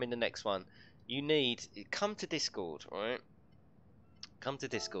then you come in the next one. You need... Come to Discord, alright? Come to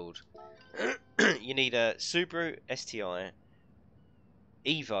Discord. You need a Subaru STI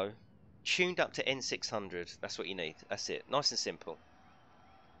Evo tuned up to N600. That's what you need. That's it. Nice and simple.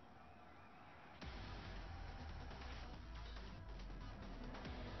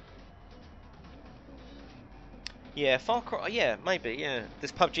 Yeah, Far Cry. Yeah, maybe. Yeah,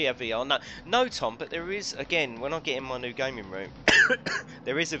 does PUBG have VR? No, no, Tom. But there is, again, when I get in my new gaming room,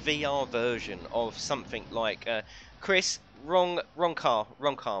 there is a VR version of something like. Chris, wrong car,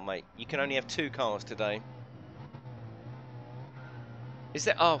 mate. You can only have 2 cars today. Is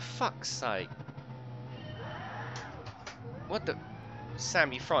there? Oh, fuck's sake! What the?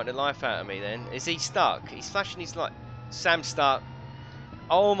 Sam, you frightened the life out of me. Then is he stuck? He's flashing his light. Sam's stuck.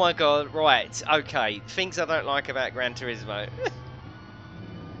 Oh my god, right, okay. Things I don't like about Gran Turismo.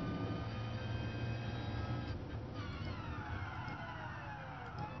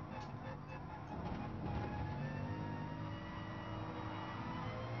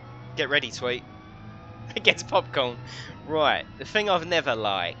 Get ready, Sweet. It gets popcorn. Right, the thing I've never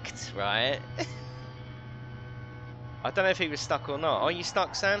liked, right? I don't know if he was stuck or not. Are you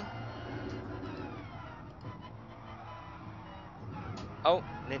stuck, Sam? Oh,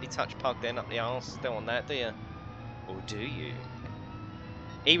 nearly touched Pug then up the arse. Don't want that, do you? Or do you?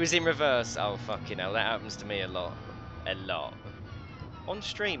 He was in reverse. Oh, fucking hell. That happens to me a lot. A lot. On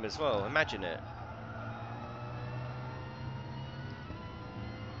stream as well. Imagine it.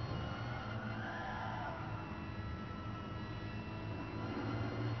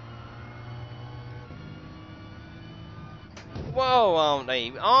 Whoa,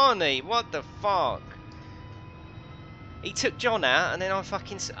 Arnie, what the fuck? He took John out, and then I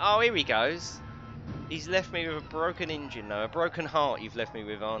fucking... Oh, here he goes. He's left me with a broken engine, though. A broken heart you've left me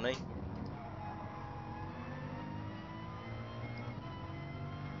with, Arnie.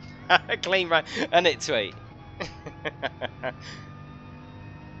 Clean run. And it, Tweet.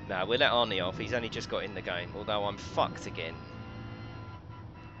 Nah, we'll let Arnie off. He's only just got in the game. Although I'm fucked again.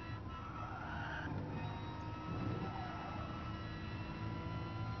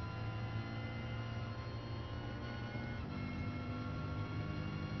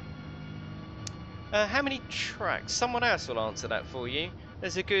 How many tracks? Someone else will answer that for you.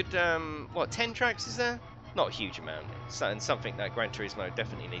 There's a good, what, 10 tracks is there? Not a huge amount. And something that Gran Turismo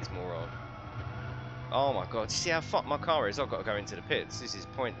definitely needs more of. Oh my god, you see how fucked my car is? I've got to go into the pits. This is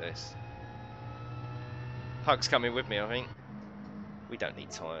pointless. Pug's coming with me, I think. We don't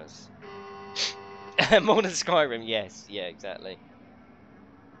need tyres. More than Skyrim, yes. Yeah, exactly.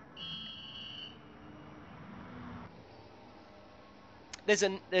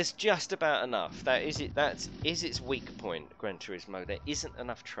 there's just about enough. That is it. That is its weak point. Gran Turismo. There isn't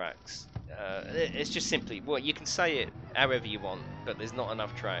enough tracks. It's just simply, well, you can say it however you want, but there's not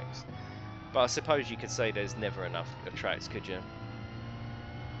enough tracks. But I suppose you could say there's never enough tracks, could you?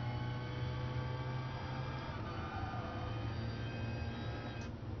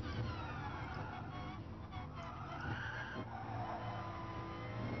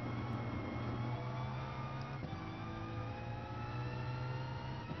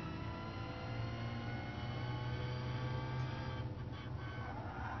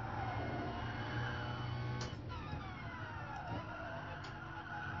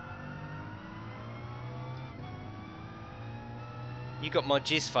 You got my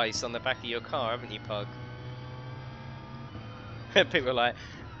jizz face on the back of your car, haven't you, Pug? People are like,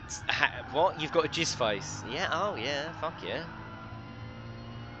 what? You've got a jizz face? Yeah, oh yeah, fuck yeah.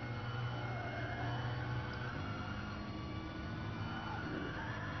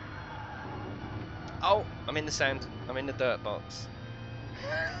 Oh, I'm in the sand. I'm in the dirt box.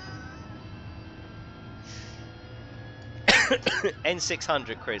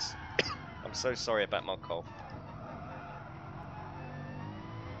 N600, Chris. I'm so sorry about my cough.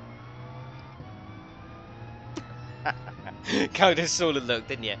 Coda saw the look,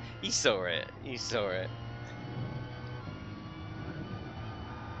 didn't you? You saw it. You saw it.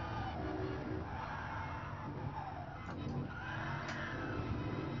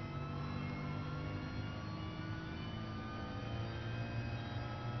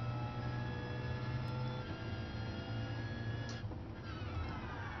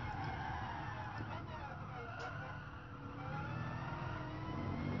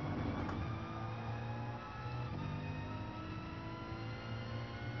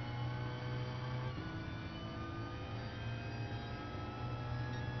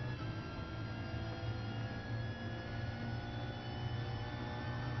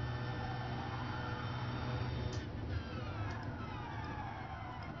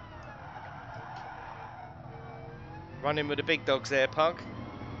 Running with the big dogs there, Pug.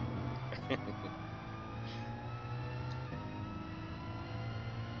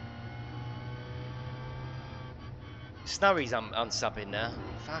 Snowy's unsubbing now.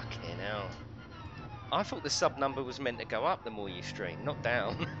 Fucking hell. I thought the sub number was meant to go up the more you stream, not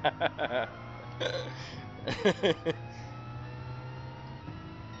down.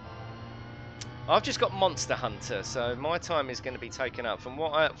 I've just got Monster Hunter, so my time is going to be taken up. From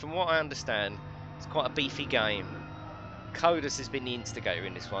what I understand, it's quite a beefy game. Codus has been the instigator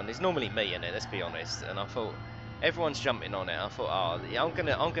in this one. It's normally me in it, let's be honest. And I thought everyone's jumping on it. I thought, oh, yeah,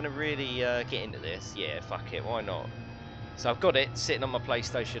 I'm gonna really get into this. Yeah, fuck it, why not? So I've got it sitting on my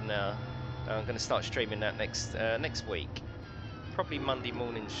PlayStation now. I'm gonna start streaming that next week. Probably Monday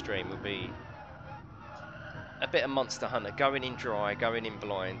morning stream will be a bit of Monster Hunter, going in dry, going in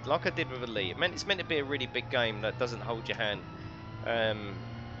blind, like I did with Elite. It's meant to be a really big game that doesn't hold your hand.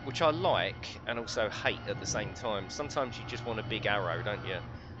 Which I like and also hate at the same time. Sometimes you just want a big arrow, don't you?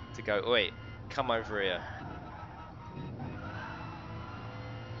 To go, wait, come over here.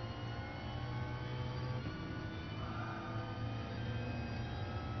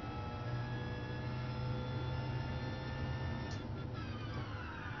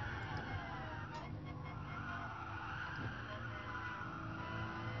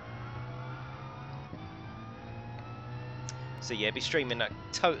 So yeah, be streaming that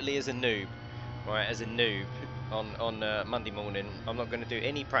totally as a noob, right? As a noob on Monday morning. I'm not going to do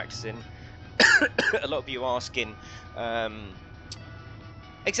any practicing. A lot of you asking,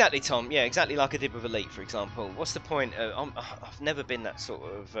 exactly, Tom. Yeah, exactly like I did with Elite, for example. What's the point? I've never been that sort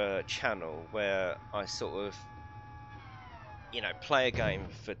of channel where I sort of, you know, play a game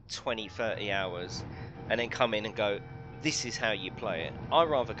for 20, 30 hours and then come in and go, this is how you play it. I'd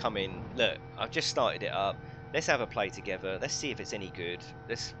rather come in, look, I've just started it up. Let's have a play together. Let's see if it's any good.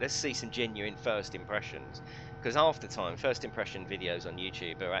 Let's see some genuine first impressions. Because half the time, first impression videos on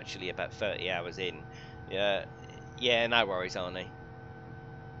YouTube are actually about 30 hours in. Yeah, no worries, Arnie.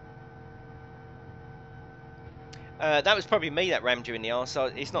 That was probably me that rammed you in the arse. So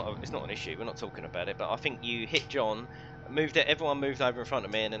it's not an issue. We're not talking about it. But I think you hit John, everyone moved over in front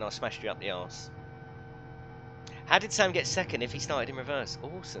of me, and then I smashed you up the arse. How did Sam get second if he started in reverse?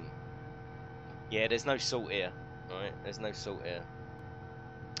 Awesome. Yeah, there's no salt here. Right, there's no salt here.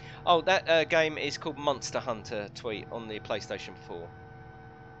 Oh, that game is called Monster Hunter. Tweet on the PlayStation 4.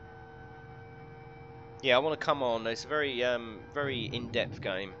 Yeah, I want to come on. It's a very very in-depth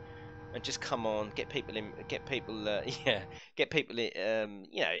game, and just come on, get people in, get people you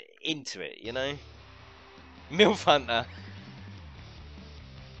know, into it. You know, MILF Hunter.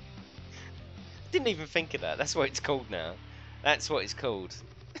 Didn't even think of that. That's what it's called now. That's what it's called.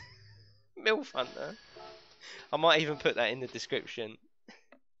 MILF Hunter. I might even put that in the description.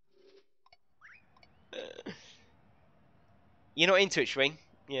 You're not into it, Shwing?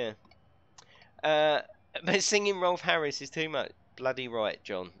 Yeah. But singing Rolf Harris is too much. Bloody right,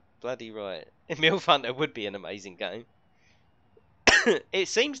 John. Bloody right. MILF Hunter would be an amazing game. It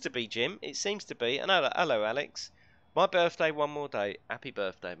seems to be, Jim. It seems to be. And hello, Alex. My birthday, one more day. Happy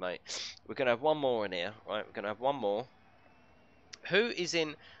birthday, mate. We're going to have one more in here, right? We're going to have one more. Who is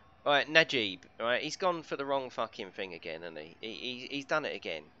in... Right, Najib, right? He's gone for the wrong fucking thing again, hasn't he? He's done it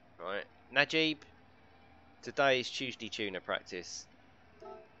again, right? Najib, today is Tuesday tuner practice.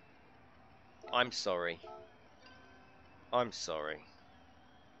 I'm sorry. I'm sorry.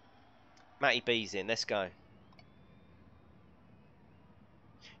 Matty B's in. Let's go.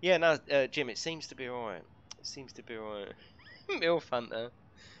 Yeah, no, Jim, it seems to be alright. It seems to be alright. MILF Hunter.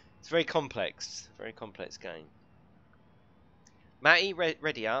 It's very complex. Very complex game. Matty,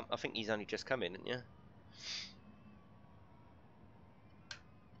 ready up. I think he's only just come in, isn't you?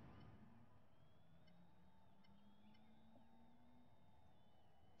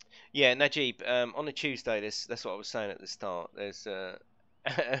 Yeah, Najib, on a Tuesday, that's what I was saying at the start. There's,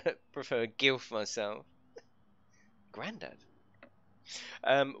 prefer gilf myself. Grandad.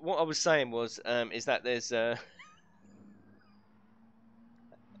 What I was saying was, is that there's,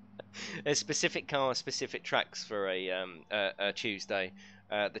 there's specific cars, specific tracks for a Tuesday.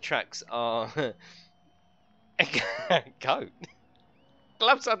 The tracks are goat.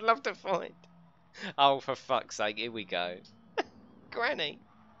 Gloves I'd love to find. Oh, for fuck's sake, here we go. Granny.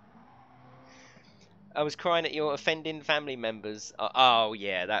 I was crying at your offending family members. Oh,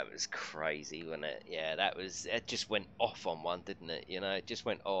 yeah, that was crazy, wasn't it? Yeah, it just went off on one, didn't it? You know, it just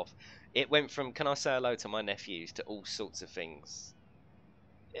went off. It went from, can I say hello to my nephews, to all sorts of things.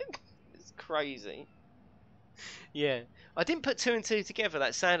 It's crazy. Yeah. I didn't put two and two together.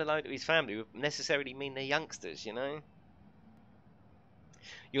 That saying hello to his family would necessarily mean they're youngsters, you know?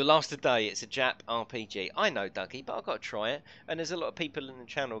 You'll last a day. It's a Jap RPG. I know, Dougie, but I've got to try it. And there's a lot of people in the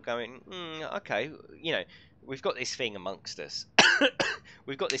channel going, okay, you know, we've got this thing amongst us.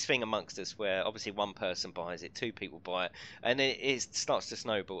 We've got this thing amongst us where obviously one person buys it, two people buy it, and it starts to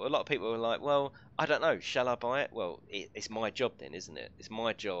snowball. A lot of people are like, well, I don't know, shall I buy it? Well, it's my job then, isn't it? It's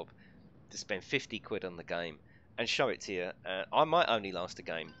my job to spend 50 quid on the game and show it to you. I might only last a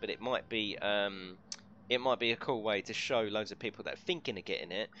game, but it might be a cool way to show loads of people that are thinking of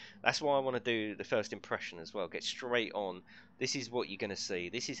getting it. That's why I want to do the first impression as well. Get straight on. This is what you're going to see.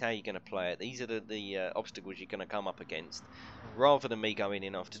 This is how you're going to play it. These are the obstacles you're going to come up against. Rather than me going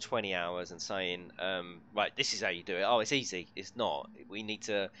in after 20 hours and saying, right, this is how you do it. Oh, it's easy. It's not. We need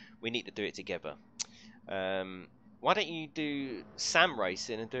to do it together. Why don't you do Sam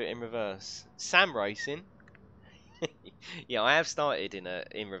racing and do it in reverse? Sam racing. Yeah, I have started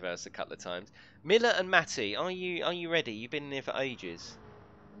in reverse a couple of times. Miller and Matty, are you ready? You've been in here for ages.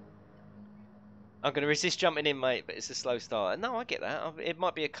 I'm going to resist jumping in, mate, but it's a slow start. No, I get that. It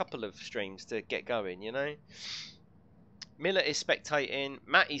might be a couple of streams to get going, you know? Miller is spectating.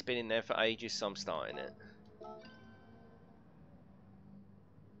 Matty's been in there for ages, so I'm starting it.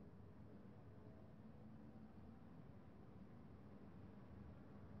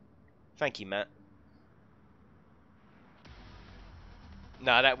 Thank you, Matt.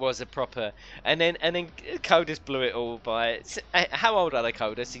 No, that was a proper. And then Codus blew it all by. How old are they,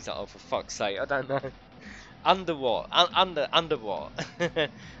 Codus? He's like, oh, for fuck's sake, I don't know. Under what? Under what?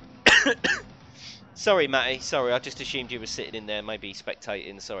 Sorry, Matty. Sorry, I just assumed you were sitting in there, maybe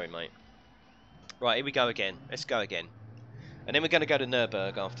spectating. Sorry, mate. Right, here we go again. Let's go again. And then we're going to go to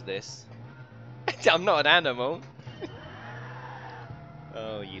Nürburg after this. I'm not an animal.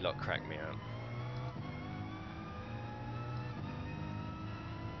 Oh, you lot crack me out.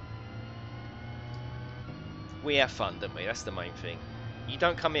 We have fun, don't we? That's the main thing. You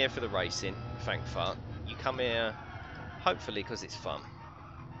don't come here for the racing, thank fuck. You come here, hopefully, because it's fun.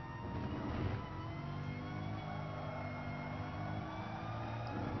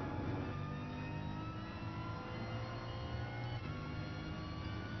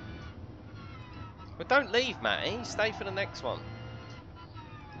 But don't leave, Matty. Stay for the next one.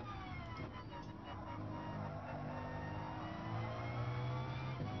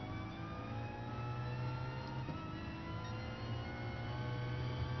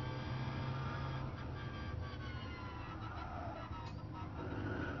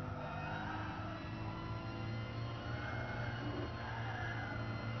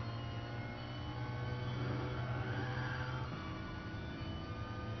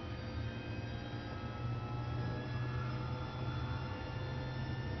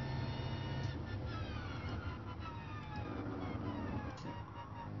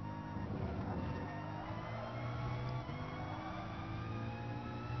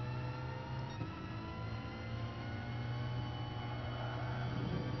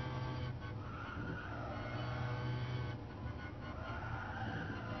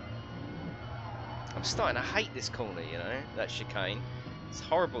 I'm starting to hate this corner, you know, that chicane. It's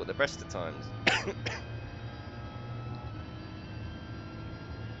horrible at the best of times.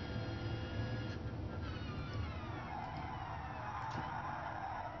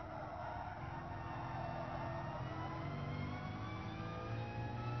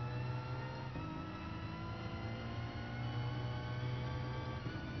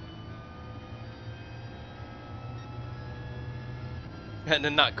 And the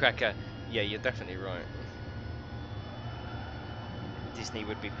Nutcracker. Yeah, you're definitely right. Disney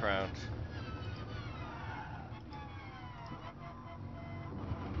would be proud.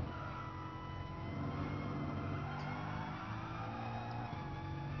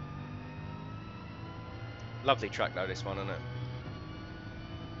 Lovely track though, this one, isn't it?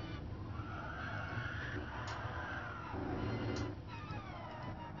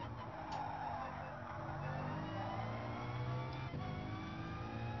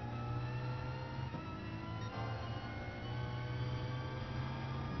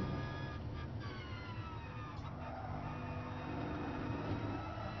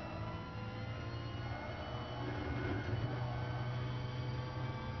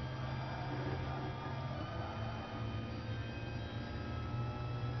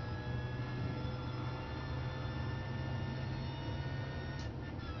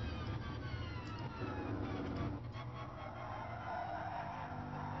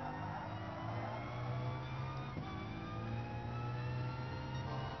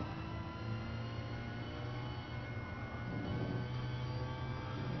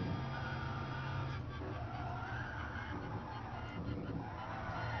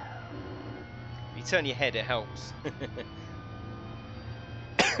 If you turn your head, it helps.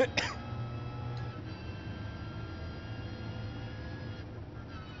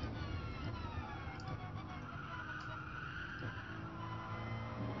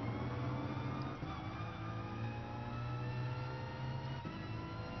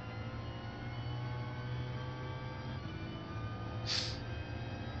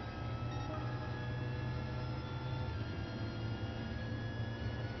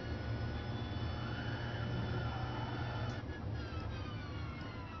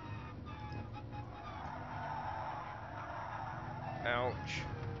 Ouch.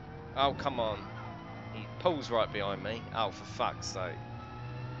 Oh, come on. He pulls right behind me. Oh, for fuck's sake.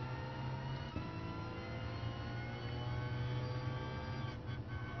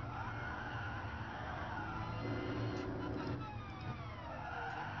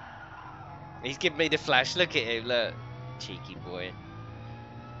 He's giving me the flash. Look at him, look. Cheeky boy.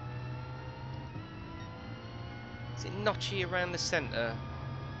 Is it notchy around the centre?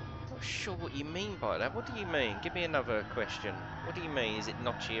 Not sure what you mean by that. What do you mean? Give me another question. What do you mean? Is it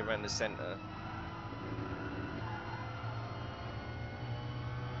notchy around the centre?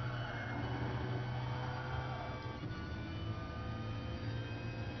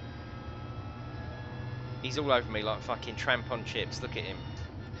 He's all over me like fucking tramp on chips. Look at him.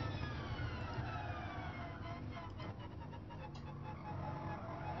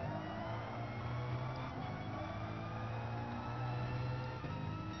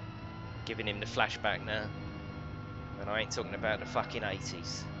 Giving him the flashback now. And I ain't talking about the fucking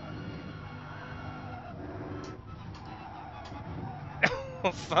 80s.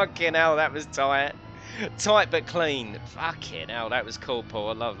 Oh, fucking hell, that was tight. Tight but clean. Fucking hell, that was cool, Paul.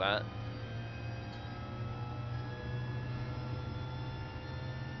 I love that.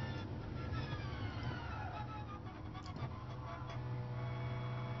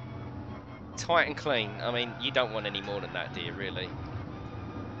 Tight and clean. I mean, you don't want any more than that, do you, really?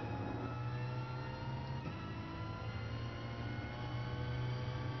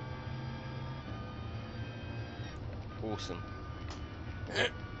 Awesome.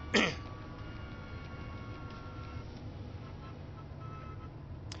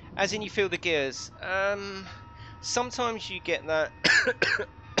 As in, you feel the gears. Sometimes you get that.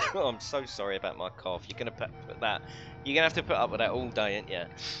 Oh, I'm so sorry about my cough. You're gonna put that. You're gonna have to put up with that all day, ain't you?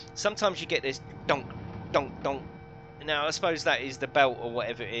 Sometimes you get this donk, donk, donk. Now, I suppose that is the belt or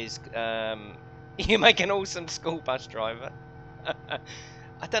whatever it is. You make an awesome school bus driver.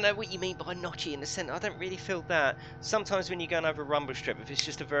 I don't know what you mean by notchy in the centre. I don't really feel that. Sometimes when you're going over a rumble strip, if it's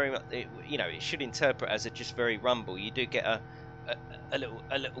just a very, you know, it should interpret as a just very rumble. You do get a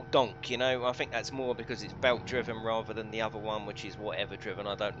little donk, you know. I think that's more because it's belt driven rather than the other one, which is whatever driven.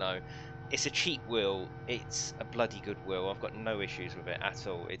 I don't know. It's a cheap wheel. It's a bloody good wheel. I've got no issues with it at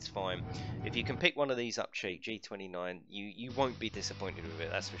all. It's fine. If you can pick one of these up cheap, G29, you won't be disappointed with it.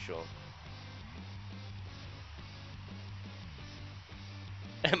 That's for sure.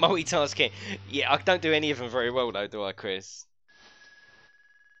 Multitasking. Yeah, I don't do any of them very well though, do I, Chris?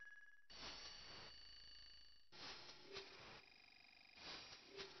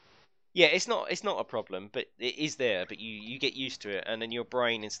 Yeah, it's not a problem, but it is there. But you get used to it, and then your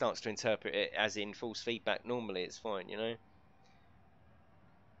brain starts to interpret it as in false feedback. Normally, it's fine, you know.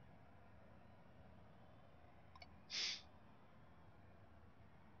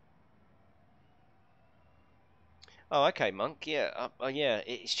 Oh, okay, Monk. Yeah, yeah,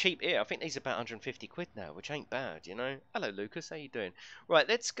 it's cheap here. I think these are about 150 quid now, which ain't bad, you know. Hello, Lucas. How you doing? Right,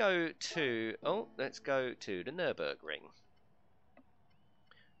 let's go to the Nürburgring,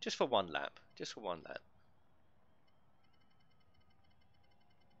 just for one lap, just for one lap.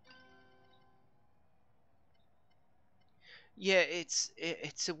 Yeah, it's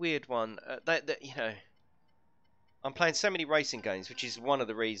a weird one. That you know, I'm playing so many racing games, which is one of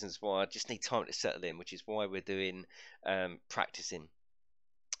the reasons why I just need time to settle in, which is why we're doing practicing.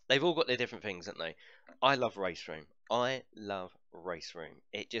 They've all got their different things, haven't they? I love Race Room. I love Race Room.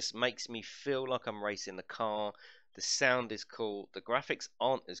 It just makes me feel like I'm racing the car. The sound is cool. The graphics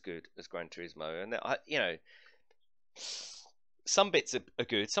aren't as good as Gran Turismo, and you know, some bits are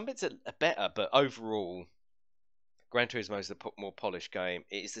good, some bits are better, but overall, Gran Turismo is the more polished game.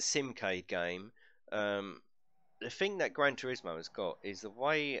 It is the Simcade game. Um, the thing that Gran Turismo has got is the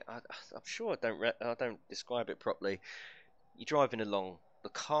way I'm sure I don't describe it properly. You're driving along, the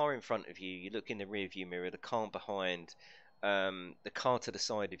car in front of you, you look in the rear view mirror, the car behind, the car to the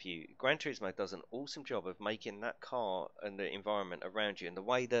side of you. Gran Turismo does an awesome job of making that car and the environment around you, and the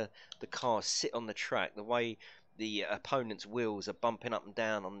way the cars sit on the track, the way the opponent's wheels are bumping up and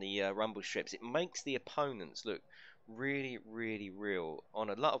down on the rumble strips, it makes the opponents look really, really real. On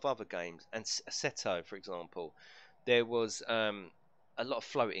a lot of other games, and Assetto, for example, there was a lot of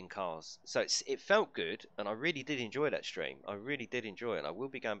floating cars. So it felt good, and I really did enjoy that stream. I really did enjoy it, and I will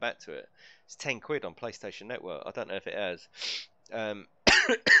be going back to it. It's 10 quid on PlayStation Network. I don't know if it has. Um,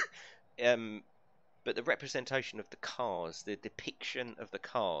 um, but the representation of the cars, the depiction of the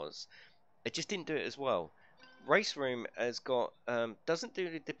cars, it just didn't do it as well. Race Room has got doesn't do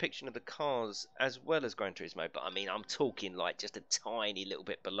the depiction of the cars as well as Gran Turismo, but I mean I'm talking like just a tiny little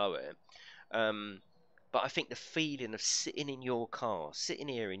bit below it. Um, but I think the feeling of sitting in your car, sitting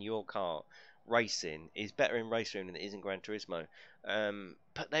here in your car, racing is better in Race Room than it is in Gran Turismo.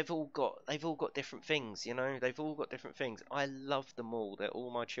 But they've all got different things, you know. They've all got different things. I love them all. They're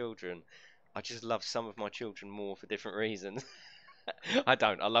all my children. I just love some of my children more for different reasons. I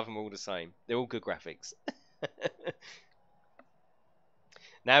don't. I love them all the same. They're all good graphics.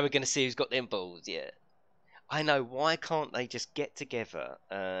 Now we're gonna see who's got them balls. Yeah. I know. Why can't they just get together?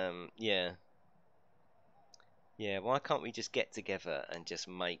 Yeah. Yeah, why can't we just get together and just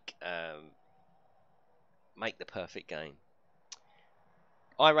make the perfect game?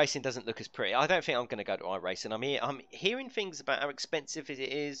 iRacing doesn't look as pretty. I don't think I'm going to go to iRacing. I'm hearing things about how expensive it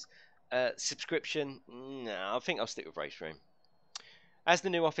is. Subscription, no, I think I'll stick with Race Room. As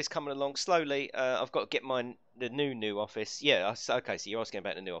the new office coming along slowly, I've got to get the new office. Yeah, okay. So you're asking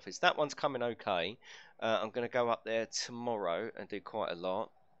about the new office. That one's coming okay. I'm going to go up there tomorrow and do quite a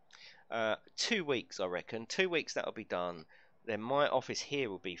lot. 2 weeks, I reckon. 2 weeks that'll be done. Then my office here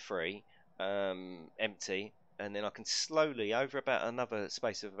will be free, empty, and then I can slowly, over about another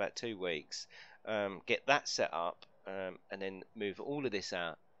space of about 2 weeks, get that set up, and then move all of this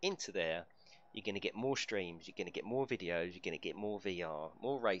out into there. You're going to get more streams, you're going to get more videos, you're going to get more VR,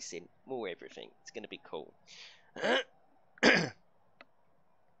 more racing, more everything. It's going to be cool.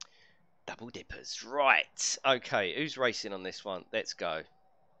 Double dippers. Right. Okay, who's racing on this one? Let's go.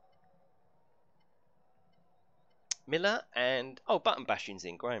 Miller and button bashing's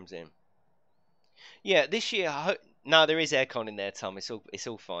in. Graham's in. Yeah, this year. No, there is aircon in there, Tom. It's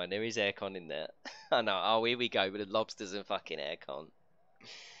all fine. There is aircon in there. I know. Oh, here we go with the lobsters and fucking aircon.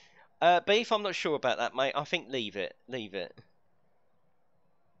 Beef, I'm not sure about that, mate. I think leave it. Leave it.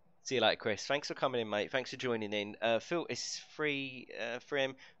 See you later, Chris. Thanks for coming in, mate. Thanks for joining in. Phil, it's free for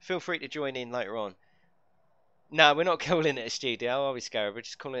him. Feel free to join in later on. No, we're not calling it a studio, are we, Scarab? We're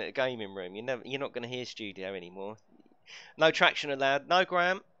just calling it a gaming room. You're not going to hear studio anymore. No traction allowed. No,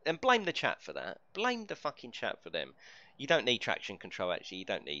 Graham. And blame the chat for that. Blame the fucking chat for them. You don't need traction control, actually. You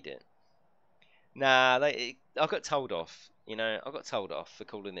don't need it. Nah, I got told off. You know, I got told off for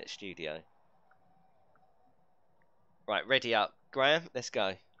calling it studio. Right, ready up. Graham, let's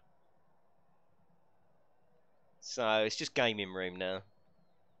go. So, it's just gaming room now.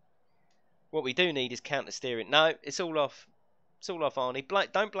 What we do need is counter steering. No, it's all off. It's all off,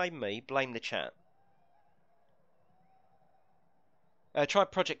 Arnie. Don't blame me. Blame the chat.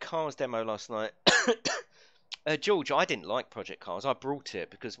 Tried Project Cars demo last night. George, I didn't like Project Cars. I brought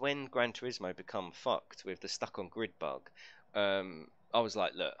it because when Gran Turismo become fucked with the stuck on grid bug, I was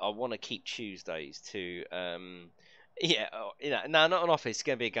like, look, I want to keep Tuesdays to Yeah, no, not an office. It's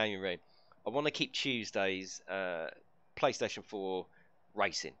going to be a gaming room. I want to keep Tuesdays PlayStation 4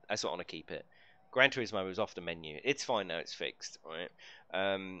 racing. That's what I want to keep it. Gran Turismo was off the menu. It's fine now. It's fixed,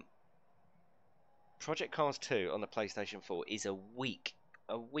 right? Project Cars 2 on the PlayStation 4 is a weak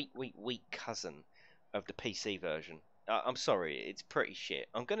cousin of the PC version. I'm sorry, it's pretty shit.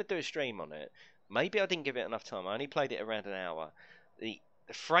 I'm going to do a stream on it. Maybe I didn't give it enough time. I only played it around an hour. The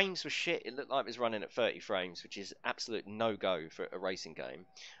frames were shit. It looked like it was running at 30 frames, which is absolute no-go for a racing game.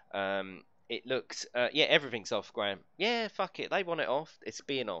 It looked, yeah, everything's off, Graham. Yeah, fuck it. They want it off. It's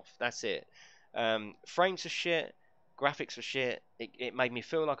being off. That's it. Frames are shit. Graphics were shit. It made me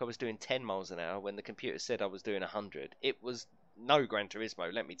feel like I was doing 10 miles an hour when the computer said I was doing 100. It was no Gran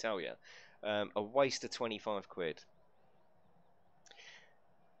Turismo, let me tell you. A waste of 25 quid.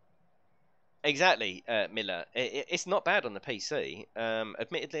 Exactly, Miller. It's not bad on the PC.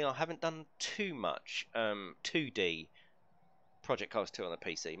 Admittedly, I haven't done too much 2D Project Cars 2 on the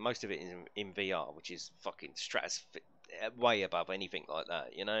PC. Most of it is in VR, which is fucking way above anything like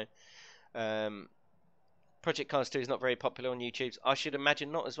that, you know? Project Cars 2 is not very popular on YouTube. I should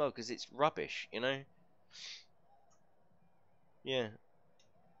imagine not as well, because it's rubbish, you know? Yeah.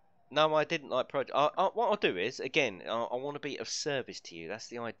 No, I didn't like Project. What I'll do is, again, I want to be of service to you. That's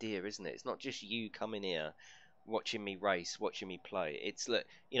the idea, isn't it? It's not just you coming here, watching me race, watching me play. It's like,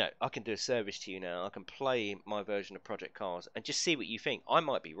 you know, I can do a service to you now. I can play my version of Project Cars and just see what you think. I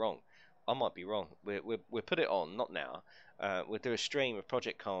might be wrong. I might be wrong. We'll put it on, not now. We'll do a stream of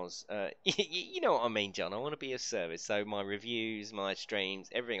Project Cars. You know what I mean, John. I want to be of service. So my reviews, my streams,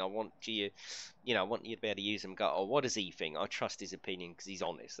 everything. I want you, you know, I want you to be able to use them. And go, oh, what does he think? I trust his opinion because he's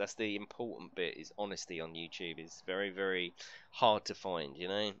honest. That's the important bit. Is honesty on YouTube. It's very, very hard to find. You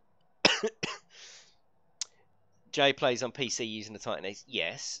know. Jay plays on PC using the Titan Ace.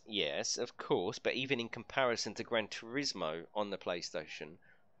 Yes, yes, of course. But even in comparison to Gran Turismo on the PlayStation,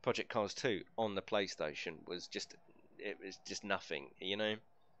 Project Cars 2 on the PlayStation was just nothing, you know.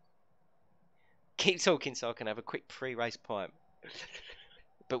 Keep talking so I can have a quick pre-race pipe.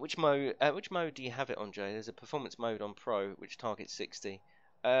 But which mode do you have it on, Jay? There's a performance mode on Pro which targets 60.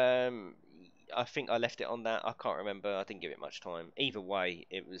 I think I left it on that. I can't remember. I didn't give it much time. Either way,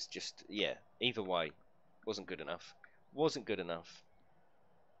 it was just, yeah. Either way, wasn't good enough. Wasn't good enough.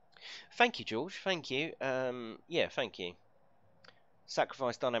 Thank you, George. Thank you. Yeah, thank you.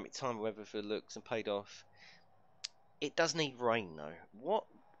 Sacrifice dynamic time, weather for looks, and paid off. It does need rain though. What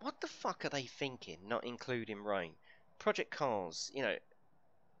the fuck are they thinking? Not including rain. Project Cars, you know,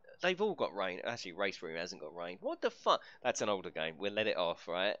 they've all got rain. Actually, Race Room hasn't got rain. What the fuck? That's an older game. We'll let it off,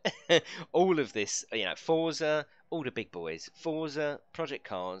 right? All of this, you know, Forza, all the big boys. Forza, Project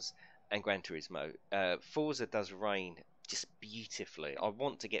Cars, and Gran Turismo. Forza does rain just beautifully. I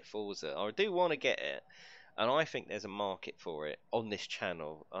want to get Forza. I do want to get it. And I think there's a market for it on this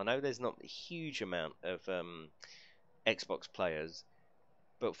channel. I know there's not a huge amount of Xbox players,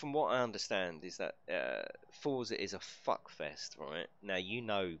 but from what I understand is that Forza is a fuckfest, right? Now you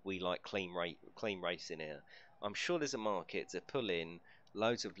know we like clean racing here. I'm sure there's a market to pull in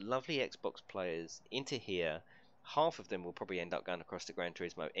loads of lovely Xbox players into here. Half of them will probably end up going across to Gran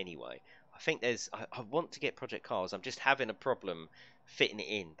Turismo anyway. I think there's. I want to get Project Cars. I'm just having a problem fitting it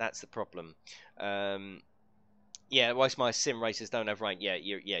in. That's the problem. Yeah, whilst my sim racers don't have rain. Yeah,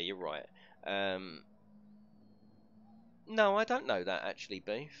 you're right. No, I don't know that actually,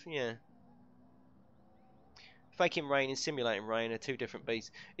 Beef. Yeah. Faking rain and simulating rain are two different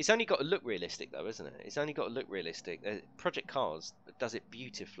beasts. It's only got to look realistic though, isn't it? It's only got to look realistic. Project Cars does it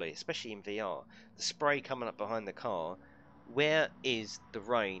beautifully, especially in VR. The spray coming up behind the car. Where is the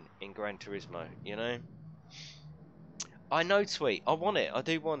rain in Gran Turismo, you know? I know, Tweet. I want it. I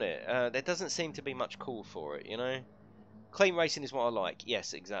do want it. There doesn't seem to be much call for it, you know? Clean racing is what I like.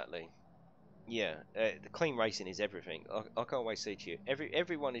 Yes, exactly. Yeah, the clean racing is everything. I can't wait to see to you.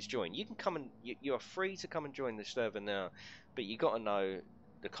 Everyone is joined. You can come and you are free to come and join the server now, but you got to know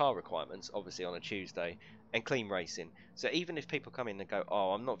the car requirements, obviously on a Tuesday, and clean racing. So even if people come in and go,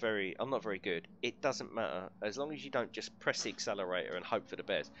 oh, I'm not very good, it doesn't matter as long as you don't just press the accelerator and hope for the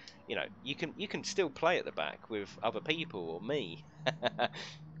best. You know, you can still play at the back with other people or me.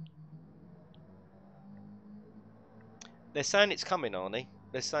 They're saying it's coming, Arnie.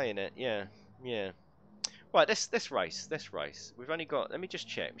 They're saying it. Yeah, yeah. Right, let's race. Let's race. We've only got. Let me just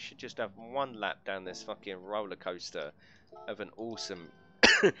check. We should just have one lap down this fucking roller coaster of an awesome.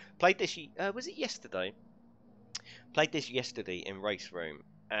 Played this. Was it yesterday? Played this yesterday in Race Room,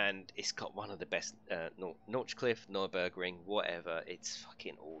 and it's got one of the best. Notchcliffe, Nürburgring, whatever. It's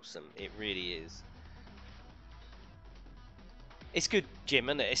fucking awesome. It really is. It's good, Jim,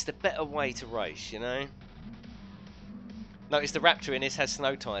 isn't it? It's the better way to race, you know. Notice the Raptor in this has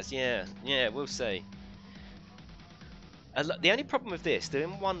snow tyres. Yeah, yeah, we'll see. The only problem with this,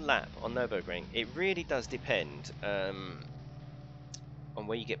 doing one lap on Nürburgring, it really does depend on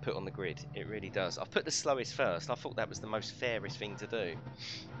where you get put on the grid. It really does. I've put the slowest first. I thought that was the most fairest thing to do.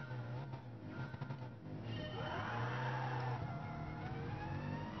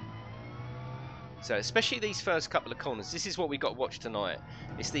 So especially these first couple of corners, this is what we got to watch tonight.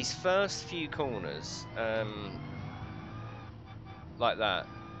 It's these first few corners, like that.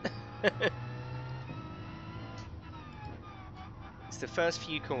 It's the first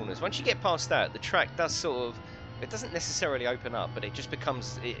few corners. Once you get past that, the track does sort of, it doesn't necessarily open up, but it just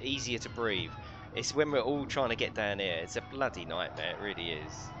becomes easier to breathe. It's when we're all trying to get down here. It's a bloody nightmare, it really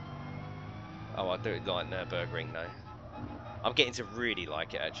is. Oh, I do like Nürburgring though. I'm getting to really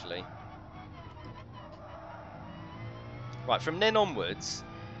like it actually. Right, from then onwards,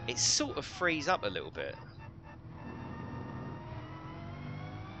 it sort of frees up a little bit.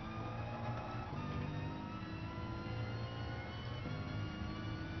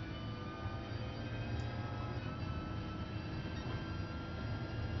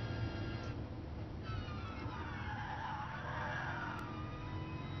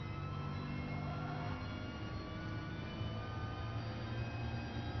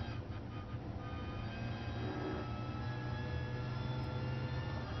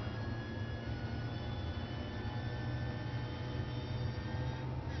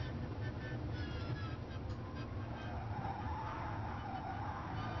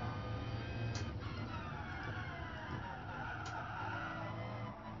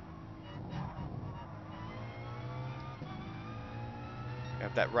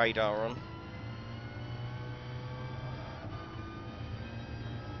 Have that radar on.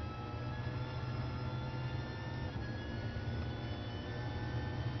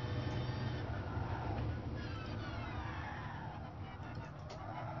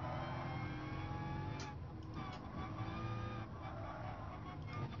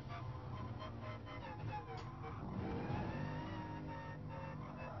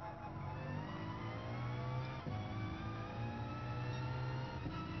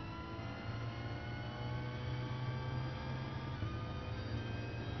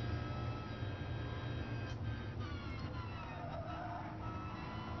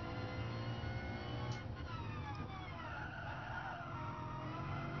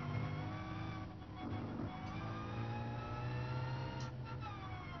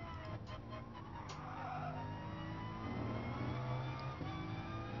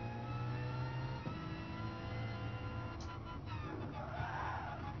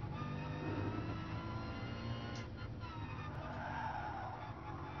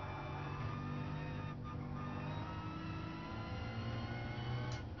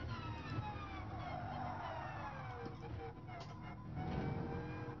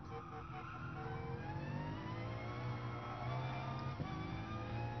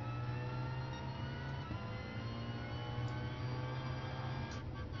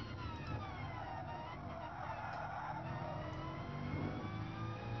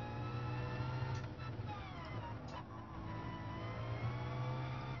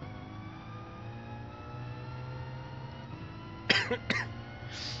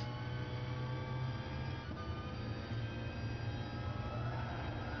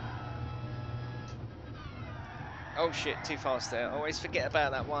 Oh shit, too fast there. Always forget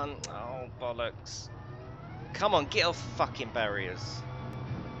about that one. Oh, bollocks. Come on, get off fucking barriers.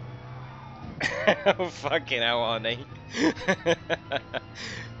 Oh, fucking hell, Arnie.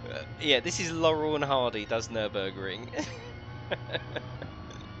 Yeah, this is Laurel and Hardy does Nürburgring.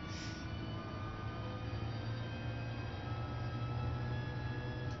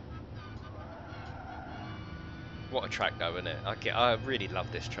 What a track though, isn't it? I really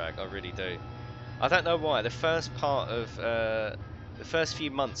love this track, I really do. I don't know why, the first part of, the first few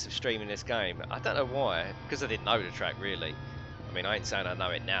months of streaming this game, I don't know why, because I didn't know the track really. I mean, I ain't saying I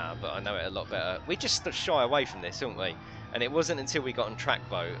know it now, but I know it a lot better. We just shy away from this, don't we? And it wasn't until we got on Track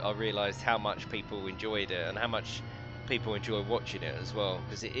Vote I realised how much people enjoyed it and how much people enjoy watching it as well,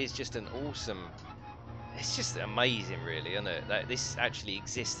 because it is just an awesome, it's just amazing really, isn't it? That this actually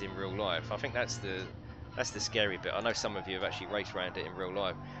exists in real life. I think that's the scary bit. I know some of you have actually raced around it in real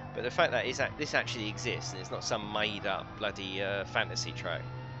life, but the fact that this actually exists and it's not some made up bloody fantasy track,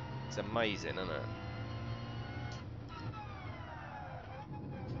 it's amazing, isn't it?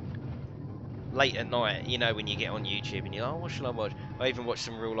 Late at night, you know, when you get on YouTube and you're like, oh, what shall I watch? I even watched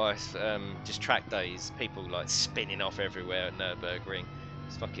some real life just track days, people like spinning off everywhere at Nürburgring.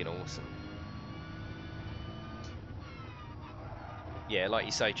 It's fucking awesome. yeah, like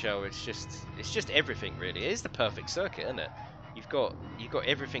you say, Joe, it's just everything really. It is the perfect circuit, isn't it? You've got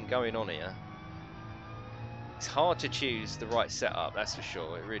everything going on here. It's hard to choose the right setup, that's for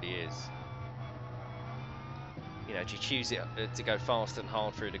sure. It really is. You know, do you choose it to go fast and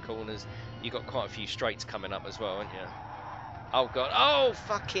hard through the corners? You've got quite a few straights coming up as well, haven't you? Oh god! Oh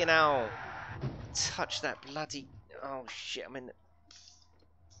fucking hell! Touch that bloody! Oh shit! I'm in.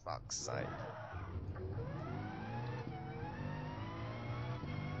 Fuck's sake!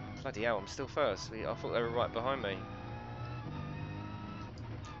 Bloody hell! I'm still first. I thought they were right behind me.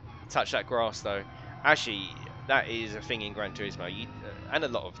 Touch that grass though. Actually, that is a thing in Gran Turismo. And a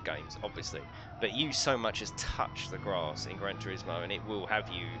lot of games, obviously. But you so much as touch the grass in Gran Turismo, and it will have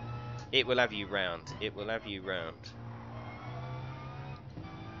you. It will have you round. It will have you round.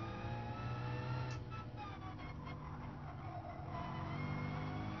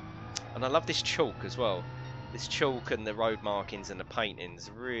 And I love this chalk as well. This chalk and the road markings and the paintings.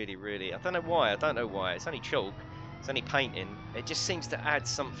 Really, really. I don't know why. I don't know why. It's only chalk. It's only painting. It just seems to add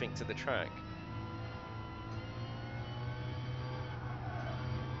something to the track.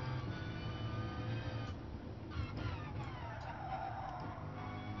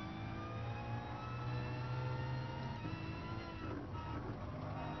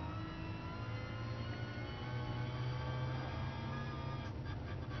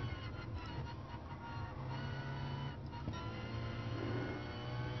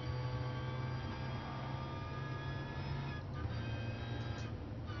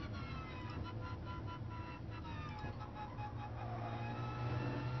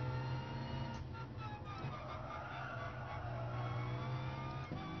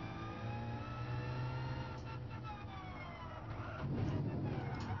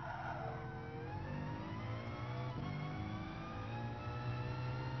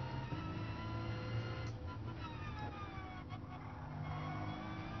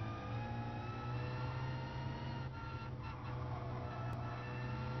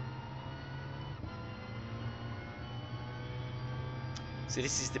 So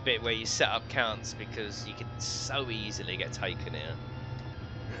this is the bit where you set up counts because you can so easily get taken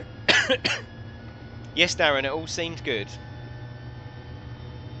here. Yes, Darren, it all seemed good.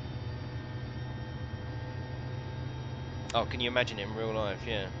 Oh, can you imagine it in real life?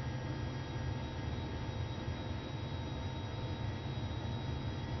 Yeah.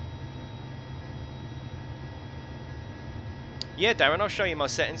 Yeah, Darren, I'll show you my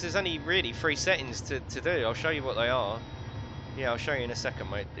settings. There's only really 3 settings to do. I'll show you what they are. Yeah, I'll show you in a second,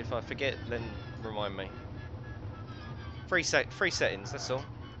 mate. If I forget, then remind me. 3 settings, that's all.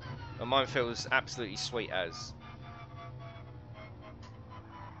 And mine feels absolutely sweet as.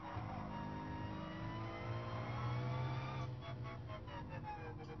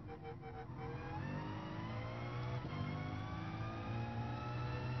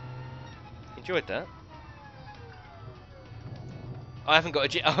 Enjoyed that. I haven't got a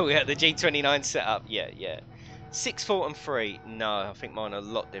G. Oh yeah, the G29 setup. Yeah, yeah. 6, 4, and 3. No, I think mine are a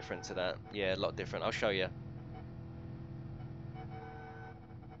lot different to that. Yeah, a lot different. I'll show you.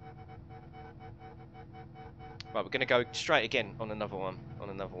 Right, we're gonna go straight again on another one. On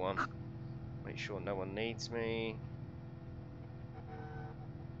another one. Make sure no one needs me.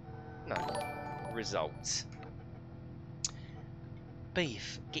 No. Results.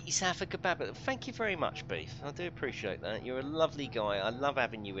 Beef, get yourself a kebab. Thank you very much, Beef. I do appreciate that. You're a lovely guy. I love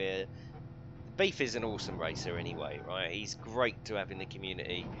having you here. Beef is an awesome racer anyway, right? He's great to have in the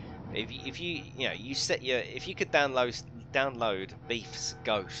community. If you know you set your if you could download Beef's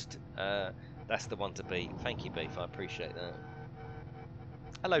Ghost, that's the one to beat. Thank you, Beef. I appreciate that.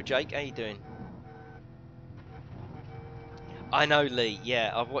 Hello, Jake. How you doing? I know, Lee.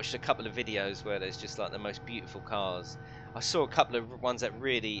 Yeah, I've watched a couple of videos where there's just like the most beautiful cars. I saw a couple of ones that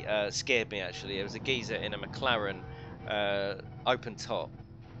really scared me, actually. There was a geezer in a McLaren open top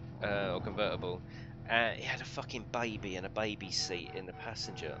or convertible. He had a fucking baby and a baby seat in the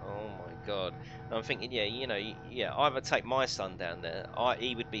passenger. Oh my god! And I'm thinking, yeah, you know, yeah, either take my son down there,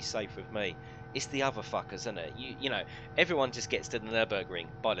 he would be safe with me. It's the other fuckers, isn't it? You know, everyone just gets to the Nürburgring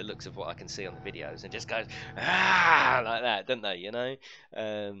by the looks of what I can see on the videos and just goes ah like that, don't they? You know,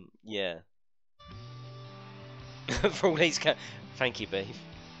 yeah. For all these, thank you, Beef.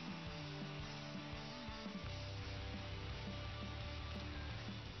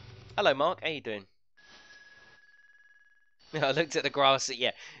 Hello, Mark. How you doing? I looked at the grass.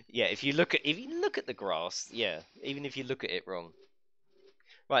 Yeah, yeah. If you look at the grass, yeah. Even if you look at it wrong.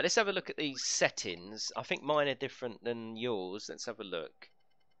 Right. Let's have a look at these settings. I think mine are different than yours. Let's have a look.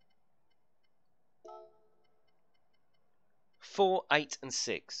 4, 8, and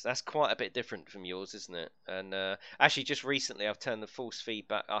 6. That's quite a bit different from yours, isn't it? And actually, just recently, I've turned the force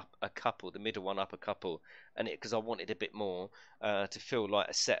feedback up a couple, the middle one up a couple, and because I wanted a bit more to feel like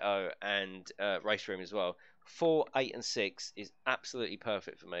a Seto and race room as well. 4, 8, and 6 is absolutely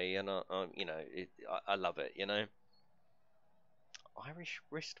perfect for me, and you know, I love it. You know, Irish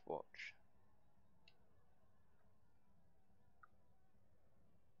wristwatch.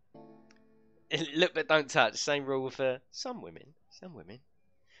 Look but don't touch. Same rule for some women. Some women.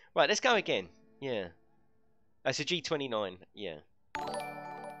 Right, let's go again. Yeah. That's a G29. Yeah.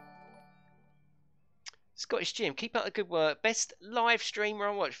 Scottish Jim, keep up the good work. Best live streamer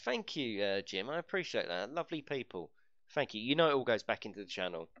I watch. Thank you, Jim. I appreciate that. Lovely people. Thank you. You know it all goes back into the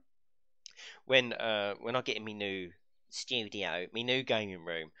channel. When I get in my new studio, my new gaming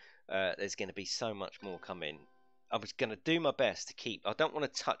room, there's going to be so much more coming. I was going to do my best to keep. I don't want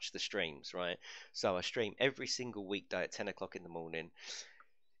to touch the streams, right? So I stream every single weekday at 10 o'clock in the morning.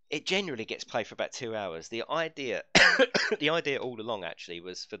 It generally gets played for about 2 hours. The idea, the idea all along actually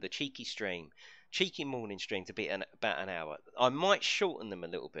was for the cheeky morning stream to be about an hour. I might shorten them a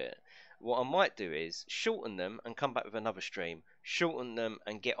little bit. What I might do is shorten them and come back with another stream. Shorten them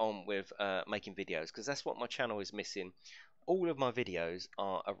and get on with making videos, because that's what my channel is missing. All of my videos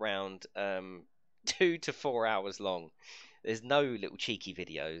are around 2 to 4 hours long. There's no little cheeky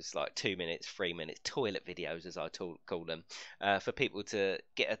videos like 2 minutes, 3 minutes, toilet videos as I call them, for people to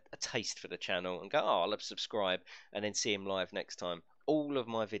get a taste for the channel and go, oh, I'll subscribe, and then see him live next time. All of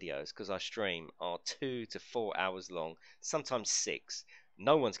my videos, because I stream, are 2 to 4 hours long, sometimes 6.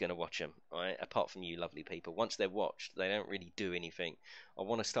 No one's going to watch them, right? Apart from you lovely people. Once they're watched, they don't really do anything. I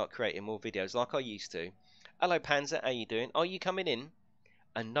want to start creating more videos like I used to. Hello, Panzer. How you doing? Are you coming in?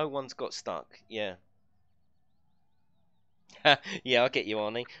 And no one's got stuck. Yeah. Yeah, I get you,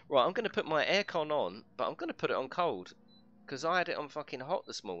 Arnie. Right, I'm going to put my aircon on, but I'm going to put it on cold, because I had it on fucking hot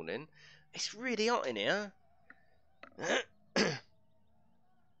this morning. It's really hot in here.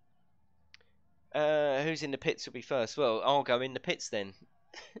 Who's in the pits will be first? Well, I'll go in the pits then.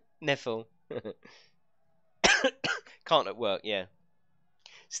 Neville. Can't at work, yeah.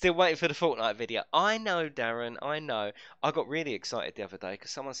 Still waiting for the Fortnite video. I know, Darren, I know. I got really excited the other day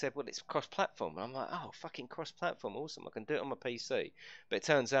because someone said, well, it's cross-platform. I'm like, oh, fucking cross-platform. Awesome. I can do it on my PC. But it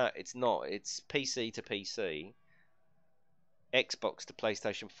turns out it's not. It's PC to PC, Xbox to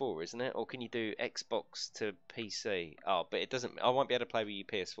PlayStation 4, isn't it? Or can you do Xbox to PC? Oh, but it doesn't. I won't be able to play with you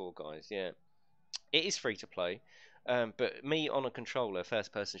PS4 guys, yeah. It is free to play. But me on a controller,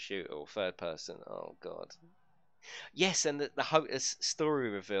 first-person shooter or third-person, oh, God. Yes, and the HOTAS story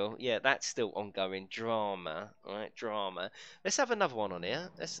reveal, yeah, that's still ongoing drama, right? Drama. Let's have another one on here.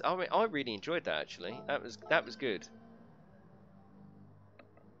 I really enjoyed that actually. That was good.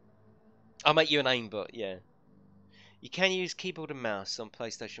 I'll make you an aimbot, yeah. You can use keyboard and mouse on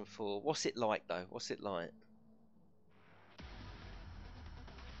PlayStation 4. What's it like though? What's it like?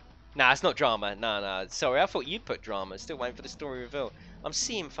 Nah, it's not drama. No. Sorry, I thought you'd put drama. Still waiting for the story reveal. I'm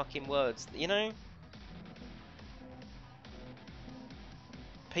seeing fucking words, you know?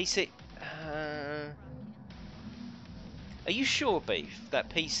 PC. Are you sure, Beef, that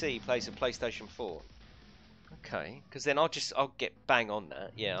PC plays a PlayStation 4? Okay, because then I'll get bang on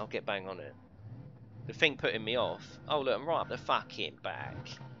that. Yeah, I'll get bang on it. The thing putting me off. Oh look, I'm right up the fucking back.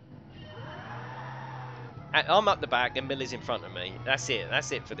 I'm up the back and Miller's in front of me. That's it.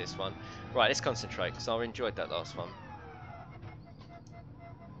 That's it for this one. Right, let's concentrate because I enjoyed that last one.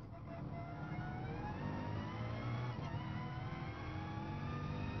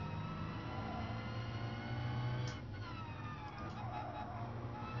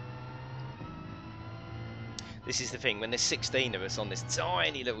 This is the thing, when there's 16 of us on this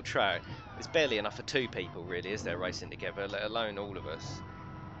tiny little track, there's barely enough for 2 people really, is there, racing together, let alone all of us.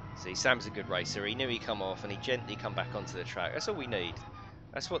 See, Sam's a good racer. He knew he'd come off and he gently come back onto the track. That's all we need.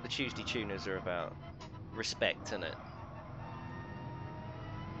 That's what the Tuesday tuners are about. Respect, isn't it?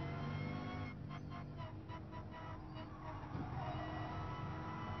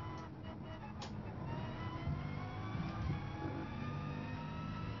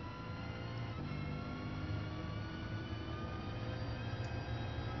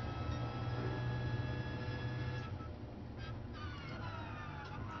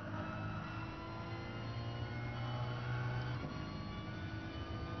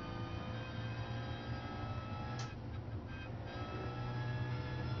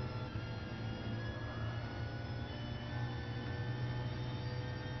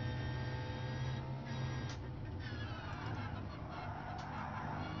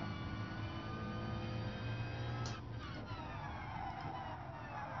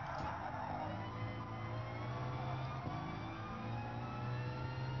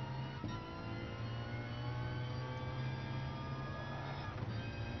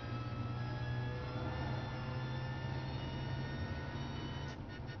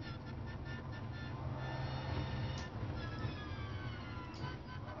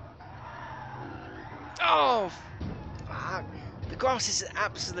 Oh, fuck. The grass is an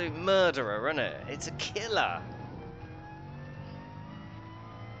absolute murderer, isn't it? It's a killer.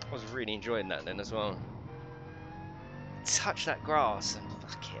 I was really enjoying that then as well. Touch that grass and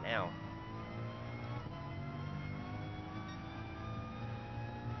fucking hell.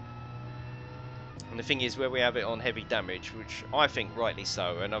 And the thing is, where we have it on heavy damage, which I think rightly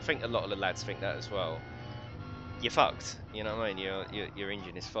so, and I think a lot of the lads think that as well, you're fucked. You know what I mean? Your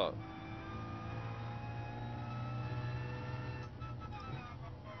engine is fucked.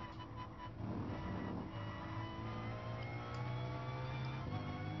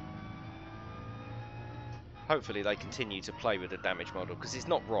 Hopefully they continue to play with the damage model, because it's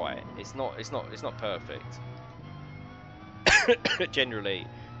not right. It's not perfect. Generally,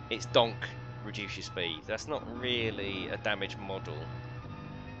 it's donk, reduce your speed. That's not really a damage model.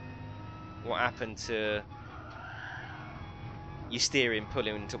 What happened to your steering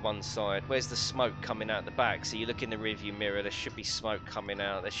pulling to one side? Where's the smoke coming out the back? So you look in the rearview mirror, there should be smoke coming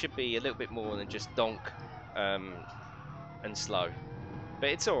out. There should be a little bit more than just donk and slow. But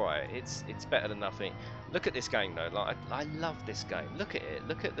it's alright, it's better than nothing. Look at this game though, like I love this game. Look at it,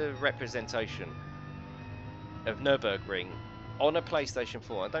 look at the representation of Nürburgring on a PlayStation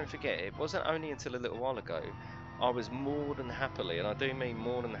 4. And don't forget, it wasn't only until a little while ago I was more than happily, and I do mean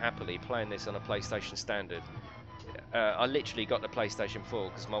more than happily, playing this on a PlayStation Standard. I literally got the PlayStation 4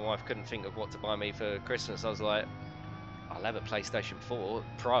 because my wife couldn't think of what to buy me for Christmas. I was like, I'll have a PlayStation 4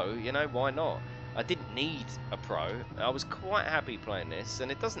 Pro, you know, why not? I didn't need a Pro. I was quite happy playing this, and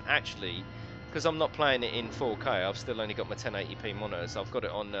it doesn't actually, because I'm not playing it in 4K, I've still only got my 1080p monitor, so I've got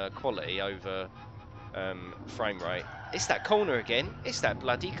it on quality over frame rate. It's that corner again. It's that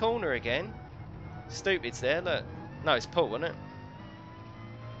bloody corner again. Stupid's there, look. No, it's Paul, isn't it?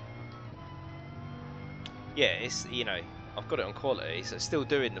 Yeah, it's, you know, I've got it on quality, so it's still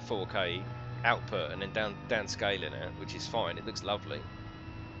doing the 4K output and then downscaling it, which is fine. It looks lovely.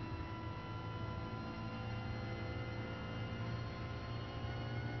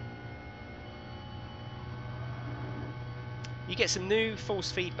 You get some new force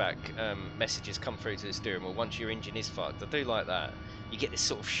feedback messages come through to the steering wheel once your engine is fucked. I do like that. You get this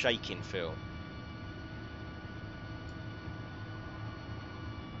sort of shaking feel.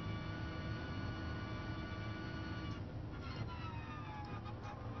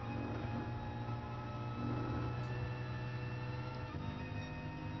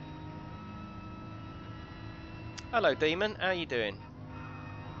 Hello, Demon. How you doing?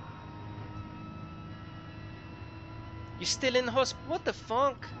 You're still in the hospital? What the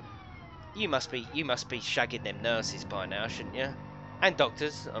fuck? You must be shagging them nurses by now, shouldn't you? And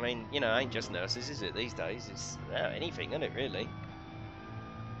doctors. I mean, you know, ain't just nurses, is it, these days? It's anything, isn't it, really?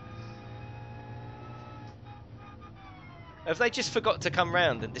 Have they just forgot to come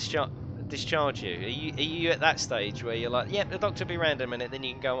round and discharge you? Are you at that stage where you're like, yep, the doctor will be round in a minute, then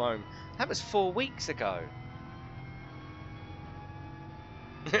you can go home? That was 4 weeks ago.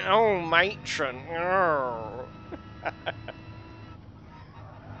 Oh, matron. Oh.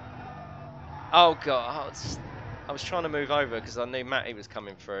 Oh god, I was trying to move over because I knew Matty was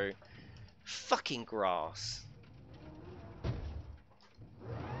coming through. Fucking grass.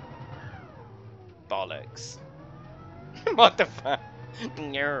 Bollocks. What the fuck?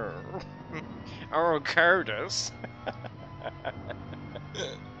 No. Oh, Curtis.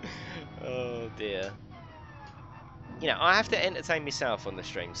 Oh dear. You know, I have to entertain myself on the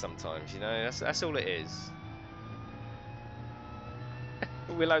stream sometimes, you know, that's all it is.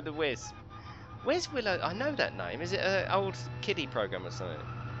 Willow the Wisp. Where's Willow? I know that name. Is it an old kiddie program or something?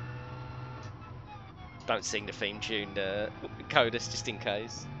 Don't sing the theme tune, Codus, just in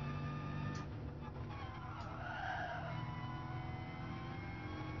case.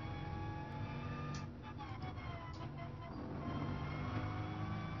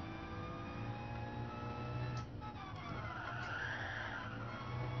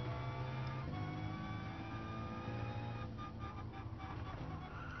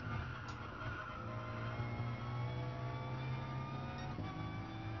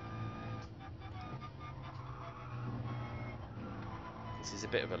 This is a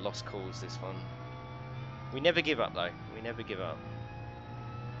bit of a lost cause, this one. We never give up, though. We never give up.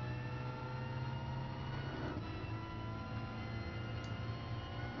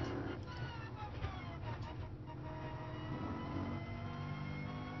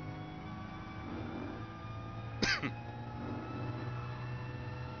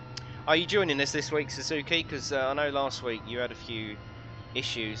 Are you joining us this week, Suzuki? Because I know last week you had a few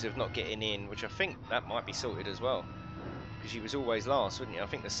issues of not getting in, which I think that might be sorted as well. Because you was always last, wouldn't you? I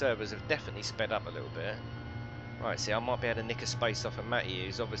think the servers have definitely sped up a little bit. Right, see, I might be able to nick a space off of Matty,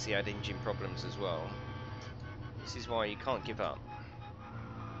 who's obviously had engine problems as well. This is why you can't give up.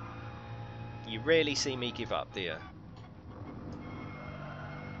 You rarely see me give up, do you?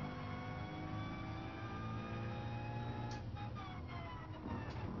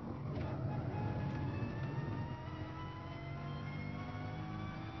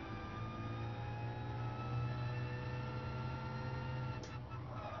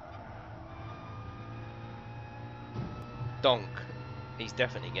 Donk. He's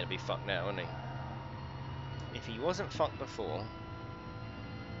definitely going to be fucked now, isn't he? If he wasn't fucked before...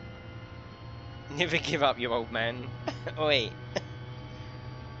 Never give up, you old man. Oi.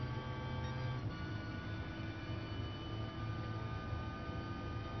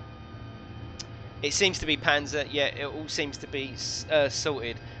 It seems to be Panzer. Yeah, it all seems to be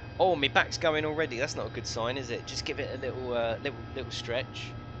sorted. Oh, my back's going already. That's not a good sign, is it? Just give it a little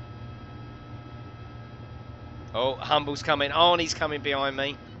stretch. Oh, Humble's coming. Oh, and he's coming behind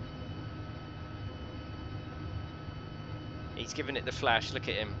me. He's giving it the flash. Look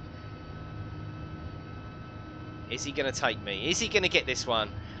at him. Is he going to take me? Is he going to get this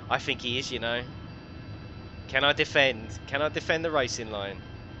one? I think he is, you know. Can I defend? Can I defend the racing line?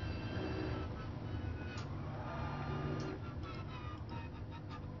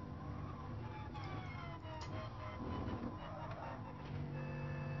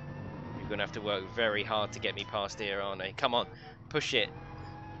 You're going to have to work very hard to get me past here, aren't you? Come on. Push it.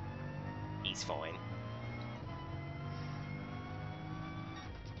 He's fine.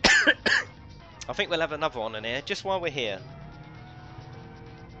 I think we'll have another one in here, just while we're here.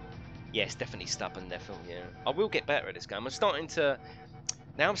 Yes, definitely stubborn, Neville, yeah. I will get better at this game. I'm starting to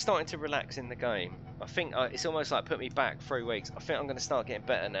relax in the game. I think it's almost like put me back 3 weeks. I think I'm going to start getting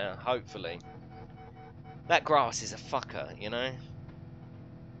better now, hopefully. That grass is a fucker, you know?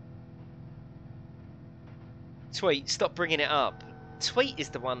 Tweet, stop bringing it up. Tweet is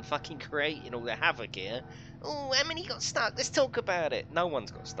the one fucking creating all the havoc here. Oh, how many got stuck? Let's talk about it. No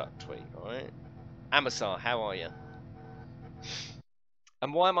one's got stuck, Tweet, alright? Amasar, how are you?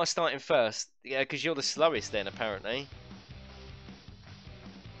 And why am I starting first? Yeah, because you're the slowest then, apparently.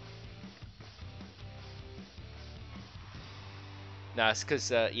 No, it's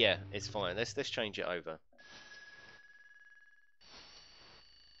because, yeah, it's fine. Let's change it over.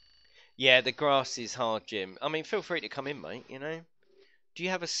 Yeah, the grass is hard, Jim. I mean, feel free to come in, mate, you know? Do you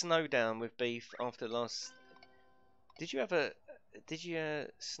have a snow down with beef after last... Did you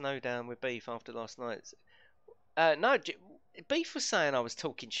snow down with beef after last night's... No, Beef was saying I was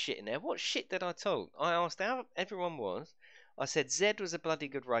talking shit in there. What shit did I talk? I asked how everyone was. I said Zed was a bloody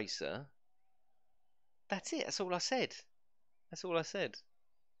good racer. That's it. That's all I said. That's all I said.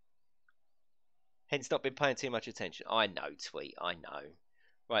 Hence not been paying too much attention. I know, Tweet. I know.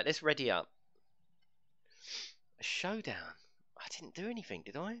 Right, let's ready up. A showdown. I didn't do anything,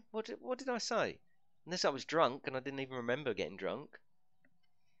 did I? What did I say? Unless I was drunk and I didn't even remember getting drunk.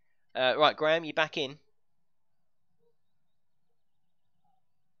 Right, Graham, you back in?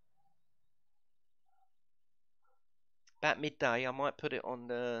 About midday, I might put it on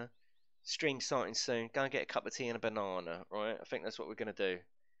the stream starting soon. Go and get a cup of tea and a banana, right? I think that's what we're going to do.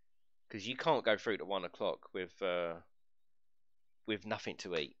 Because you can't go through to 1 o'clock with nothing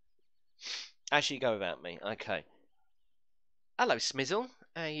to eat. Actually, go without me. Okay. Hello, Smizzle.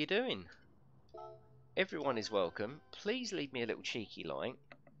 How you doing? Everyone is welcome. Please leave me a little cheeky like.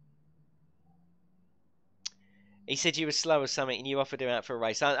 He said you were slow or something and you offered him out for a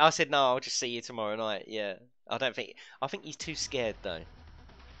race. I said, no, I'll just see you tomorrow night. Yeah. I think he's too scared, though.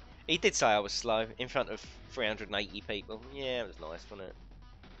 He did say I was slow in front of 380 people. Yeah, it was nice, wasn't it?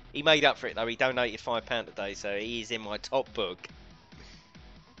 He made up for it, though. He donated £5 today, so he is in my top book.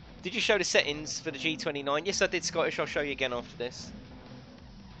 Did you show the settings for the G29? Yes, I did, Scottish. I'll show you again after this.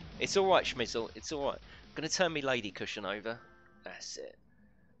 It's alright, Schmizzle. It's alright. I'm going to turn my lady cushion over. That's it.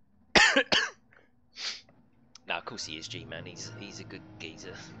 No, of course he is, G-Man. He's a good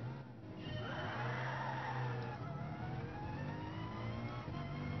geezer.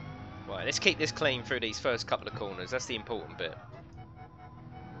 Right, let's keep this clean through these first couple of corners. That's the important bit.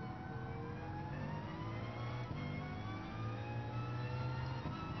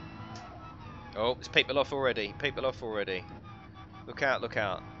 Oh, there's people off already. People off already. Look out, look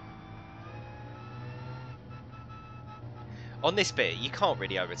out. On this bit, you can't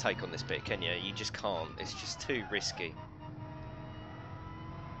really overtake on this bit, can you? You just can't. It's just too risky.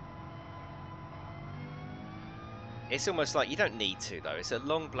 It's almost like you don't need to, though. It's a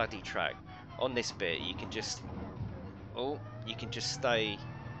long bloody track. On this bit, you can just... Oh, you can just stay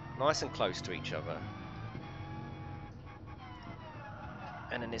nice and close to each other.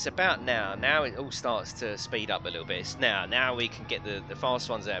 And then it's about now. Now it all starts to speed up a little bit. It's now we can get the fast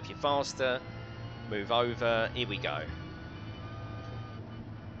ones out of you faster. Move over. Here we go.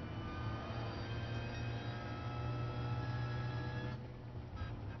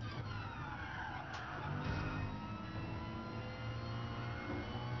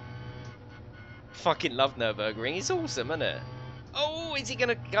 Fucking love Nürburgring. It's awesome, isn't it? Oh, is he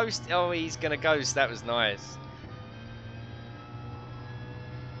gonna ghost? Oh, he's gonna ghost. That was nice.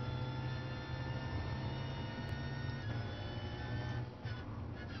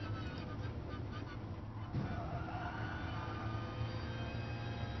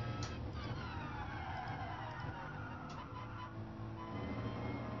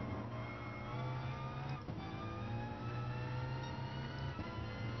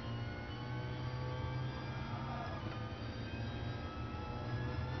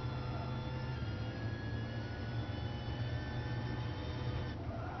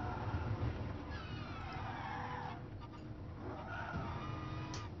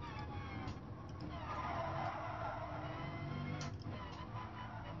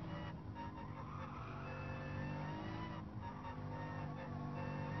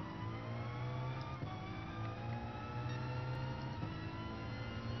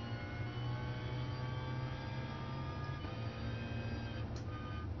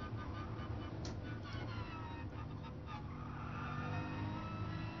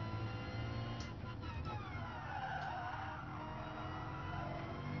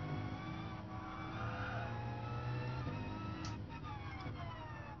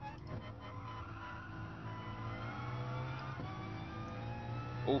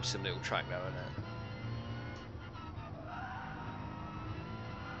 Awesome little track though, isn't it?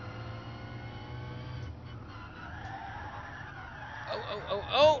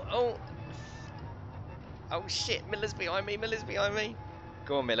 Oh! Oh shit, Miller's behind me, Miller's behind me.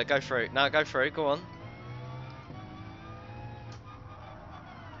 Go on, Miller, go through. No, go through, go on.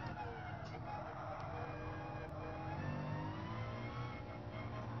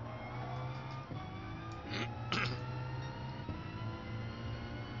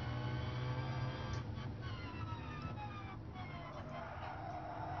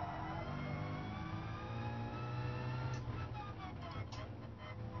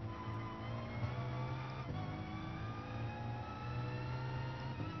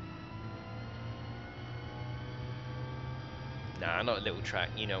 Nah, not a little track,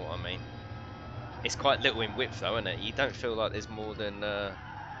 you know what I mean. It's quite little in width though, isn't it? You don't feel like there's more than the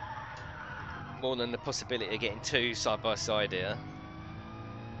possibility of getting two side by side here.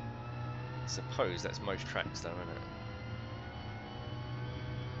 I suppose that's most tracks though, isn't it?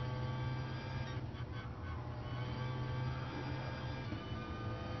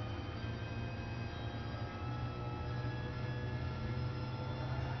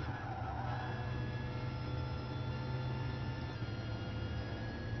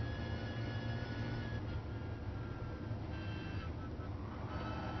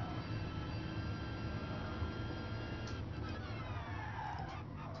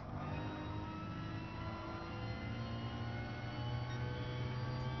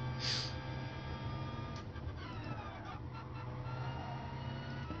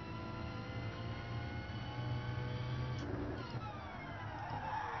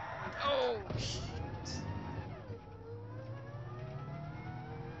 Oh, shit.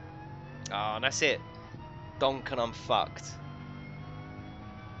 Oh, and that's it. Donk and I'm fucked.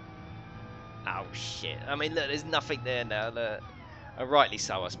 Oh, shit. I mean, look, there's nothing there now. Look. And rightly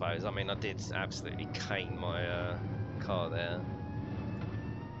so, I suppose. I mean, I did absolutely cane my car there.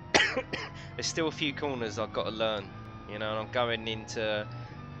 There's still a few corners I've got to learn. You know, and I'm going into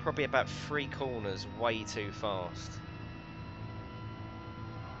probably about 3 corners way too fast.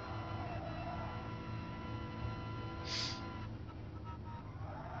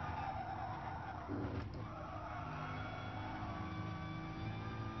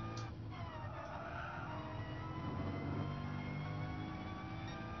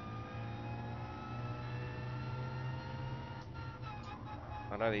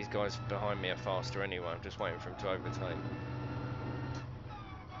 I know these guys behind me are faster anyway, I'm just waiting for them to overtake.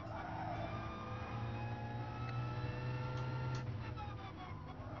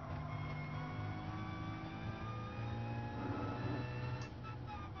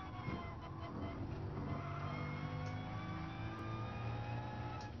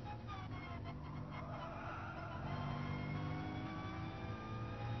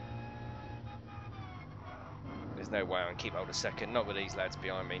 There's no way I can keep hold of second, not with these lads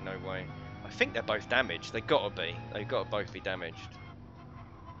behind me, no way. I think they're both damaged, they've got to be. They've got to both be damaged.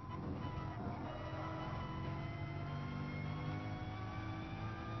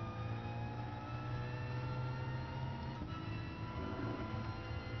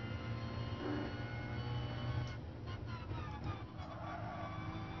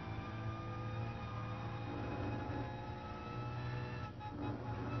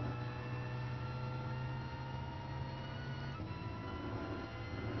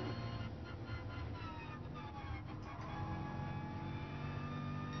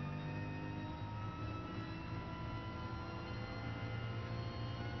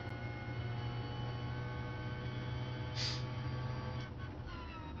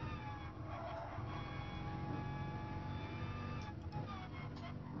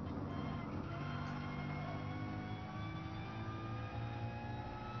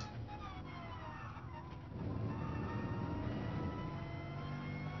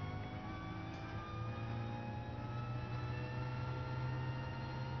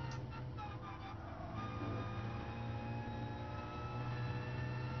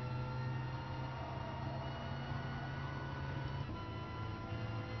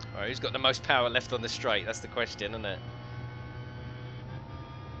 Alright, who's got the most power left on the straight? That's the question, isn't it?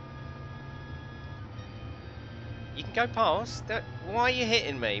 You can go past. Why are you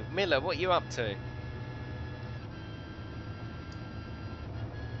hitting me? Miller, what are you up to?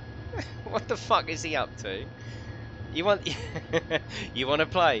 What the fuck is he up to? You want... you want to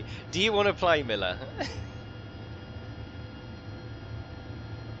play? Do you want to play, Miller?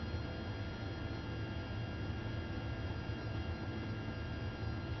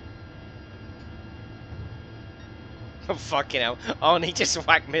 Oh, fucking hell. Oh, and he just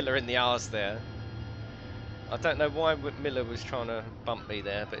whacked Miller in the arse there. I don't know why Miller was trying to bump me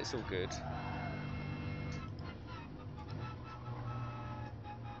there, but it's all good.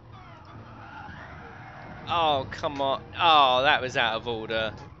 Oh, come on. Oh, that was out of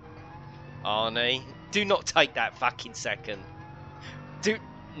order. Arnie, do not take that fucking second.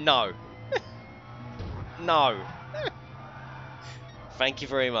 No. No. Thank you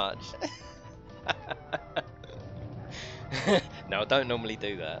very much. No, I don't normally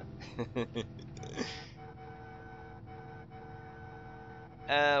do that.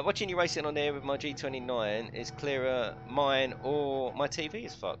 Watching you racing on there with my G29 is clearer. Mine or my TV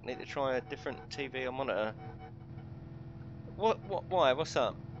is fucked. Need to try a different TV or monitor. What? Why? What's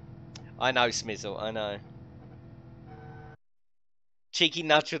up? I know, Smizzle. I know. Cheeky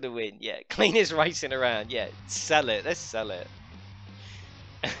nudge for the win. Yeah. Cleaners racing around. Yeah. Sell it. Let's sell it.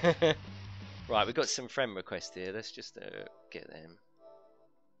 Right. We've got some friend requests here. Let's just get them.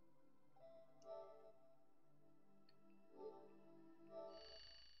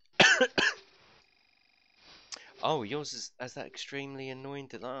 Oh, yours has that extremely annoying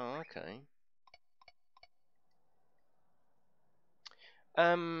delay. Oh, okay.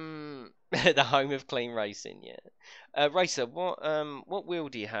 The home of clean racing, yeah. Racer, what wheel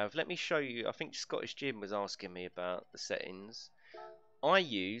do you have? Let me show you. I think Scottish Jim was asking me about the settings. I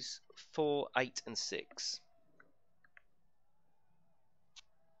use 4, 8, and 6.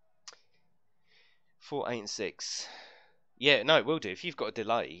 4, 8, and 6. Yeah, no, it will do. If you've got a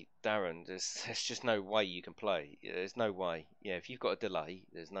delay, Darren, there's just no way you can play. There's no way. Yeah, if you've got a delay,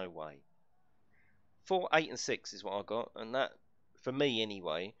 there's no way. 4, 8, and 6 is what I got, and that, for me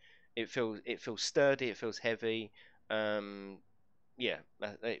anyway, it feels sturdy. It feels heavy. Yeah,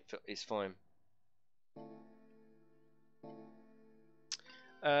 it's fine.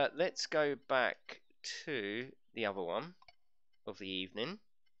 Let's go back to the other one of the evening,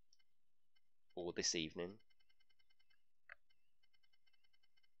 or this evening.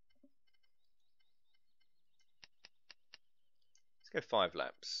 Let's go 5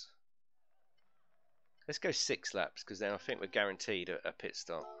 laps. Let's go 6 laps, because then I think we're guaranteed a pit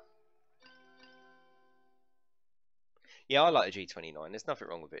stop. Yeah, I like the G29. There's nothing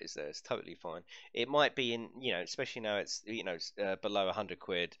wrong with it, is there? It's totally fine. It might be in, you know, especially now it's, you know, below 100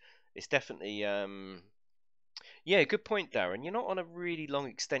 quid. It's definitely, yeah, good point, Darren. You're not on a really long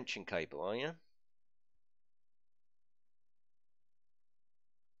extension cable, are you?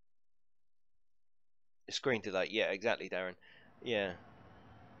 Screen delay. Yeah, exactly, Darren. Yeah.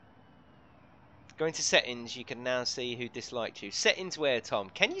 Going to settings, you can now see who disliked you. Settings where, Tom?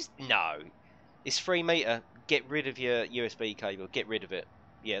 Can you... No. It's 3 meter. Get rid of your USB cable. Get rid of it.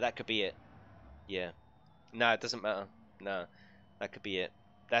 Yeah, that could be it. Yeah. No, it doesn't matter. No. That could be it.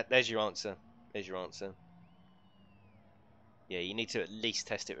 There's your answer. There's your answer. Yeah, you need to at least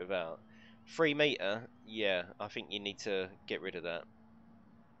test it without. 3 meter? Yeah, I think you need to get rid of that.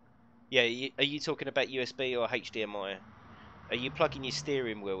 Yeah, are you talking about USB or HDMI? Are you plugging your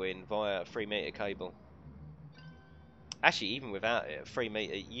steering wheel in via a 3 meter cable? Actually, even without it, 3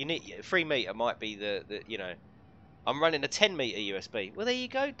 meter, you need 3 meter might be the you know. I'm running a 10 meter USB. Well, there you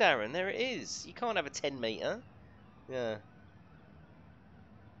go, Darren. There it is. You can't have a 10 meter. Yeah.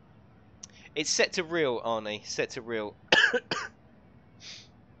 It's set to real, Arnie. Set to real.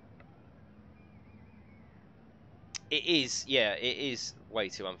 It is, yeah, it is way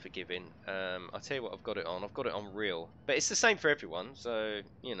too unforgiving. I'll tell you what I've got it on. I've got it on real. But it's the same for everyone, so,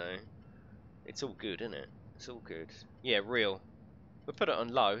 you know, it's all good, isn't it? It's all good. Yeah, real. We'll put it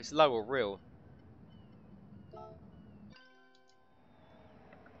on low. It's low or real.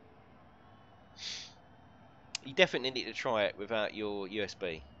 You definitely need to try it without your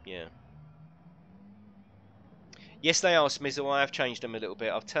USB, yeah. Yes, they are, Smizzle. I have changed them a little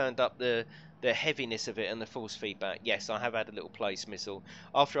bit. I've turned up the heaviness of it and the force feedback. Yes, I have had a little play, Smizzle.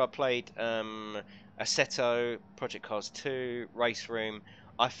 After I played Assetto, Project Cars 2, Race Room,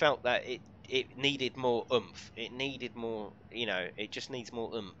 I felt that it needed more oomph. It needed more, you know, it just needs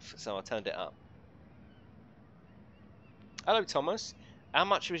more oomph. So I turned it up. Hello, Thomas. How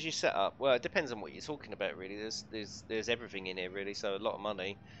much was your setup? Well, it depends on what you're talking about, really. There's everything in here, really. So a lot of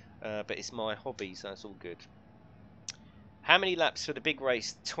money, but it's my hobby, so it's all good. How many laps for the big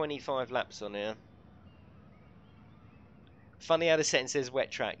race? 25 laps on here. Funny how the setting says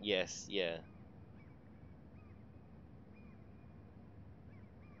wet track. Yes, yeah.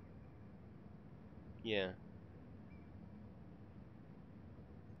 Yeah.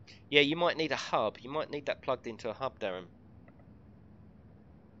 Yeah, you might need a hub. You might need that plugged into a hub, Darren.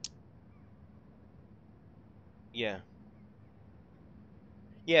 Yeah.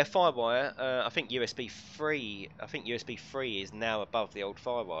 Yeah, Firewire. I think USB 3. I think USB 3 is now above the old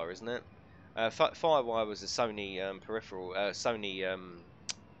Firewire, isn't it? Firewire was a Sony peripheral, a Sony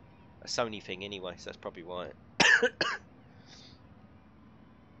thing anyway, so that's probably why.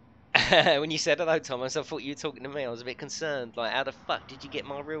 When you said hello, Thomas, I thought you were talking to me. I was a bit concerned. Like, how the fuck did you get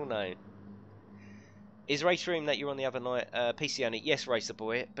my real name? Is Race Room that you're on the other night PC only? Yes, Racer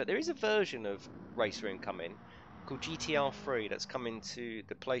Boy. But there is a version of Race Room coming called GTR 3 that's coming to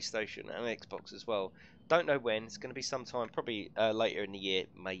the PlayStation and Xbox as well. Don't know when. It's going to be sometime, probably later in the year,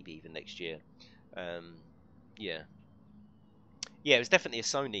 maybe even next year. Yeah. Yeah, it was definitely a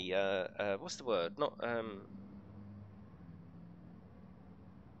Sony. What's the word? Not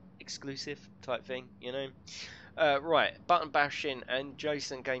exclusive type thing, you know? Right, Button Bashing and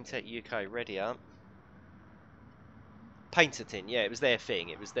Jason GameTechUK, ready up. Painter Tin, yeah, it was their thing.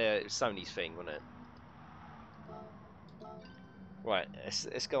 It was Sony's thing, wasn't it? Right,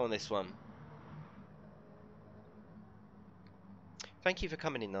 let's go on this one. Thank you for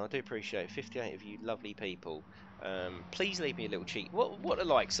coming in, though. I do appreciate it. 58 of you lovely people. Please leave me a little cheat. What are the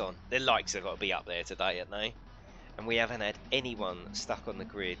likes on? The likes have got to be up there today, haven't they? And we haven't had anyone stuck on the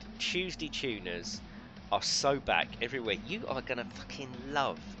grid. Tuesday tuners are so back every week. You are going to fucking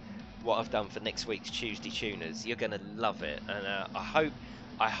love what I've done for next week's Tuesday tuners. You're going to love it. And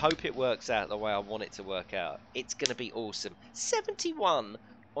I hope it works out the way I want it to work out. It's going to be awesome. 71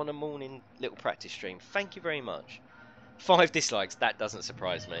 on a morning little practice stream. Thank you very much. 5 dislikes. That doesn't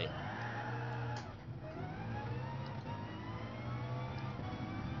surprise me.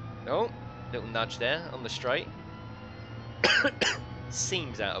 Oh, little nudge there on the straight.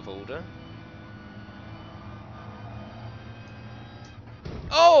 Seems out of order.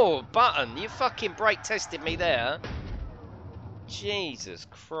 Oh, Button, you fucking brake tested me there. Jesus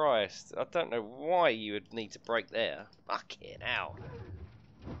Christ. I don't know why you would need to brake there. Fucking hell.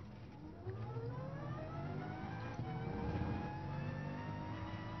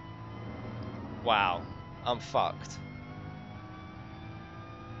 Wow. I'm fucked.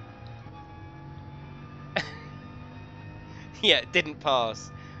 Yeah, it didn't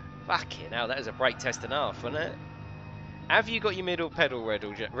pass. Fucking hell, that was a brake test and a half, wasn't it? Have you got your middle pedal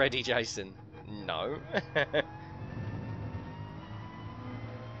ready, Jason? No.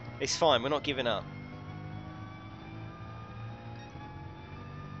 It's fine, we're not giving up.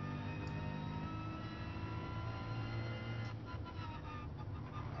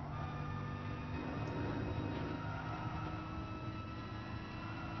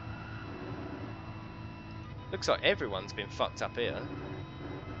 Looks like everyone's been fucked up here.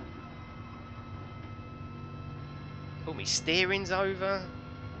 Oh, my steering's over.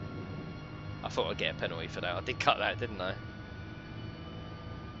 I thought I'd get a penalty for that. I did cut that, didn't I?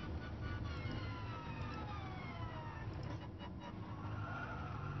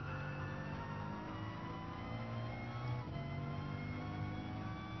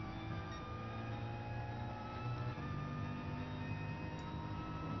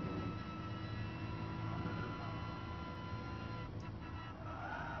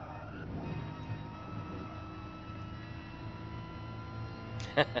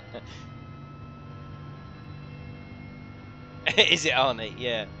 Is it Arnie?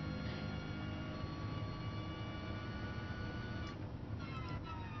 Yeah.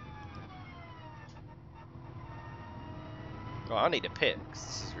 Right, I need a pit, 'cause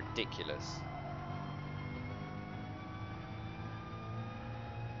this is ridiculous.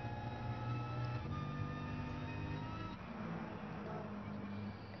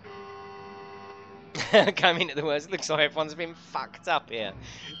 Coming at the worst. Looks like everyone's been fucked up here.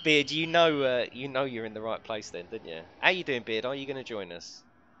 Beard, you know you're in the right place then, didn't you? How you doing, Beard? Are you going to join us?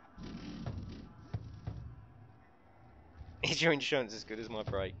 Is your insurance as good as my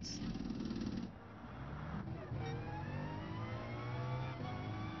brakes?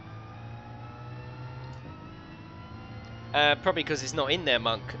 Probably because it's not in there,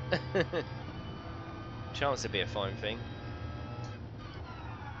 Monk. Chance to be a fine thing.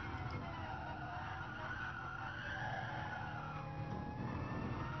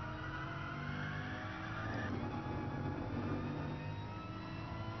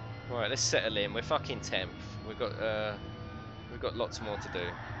 Right, let's settle in. We're fucking 10th. We've got lots more to do.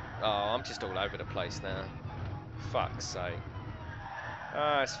 Oh, I'm just all over the place now. Fuck's sake.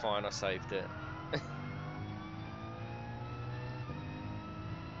 Ah, it's fine. I saved it.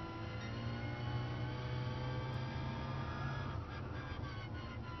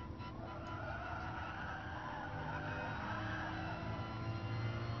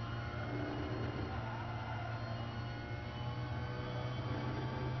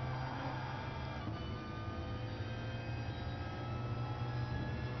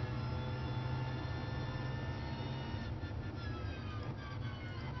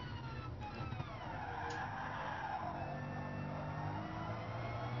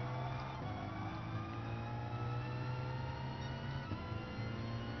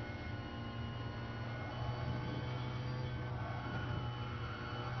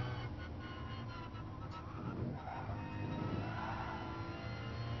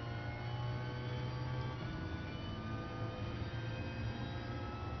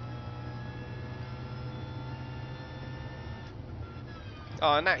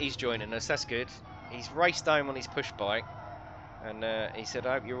 Oh, and Natty's joining us. That's good. He's raced home on his push bike, and he said,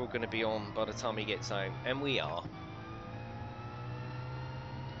 "I hope you're all going to be on by the time he gets home," and we are.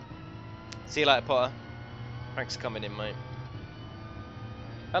 See you later, Potter. Thanks for coming in, mate.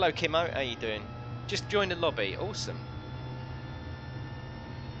 Hello, Kimmo. How you doing? Just joined the lobby. Awesome.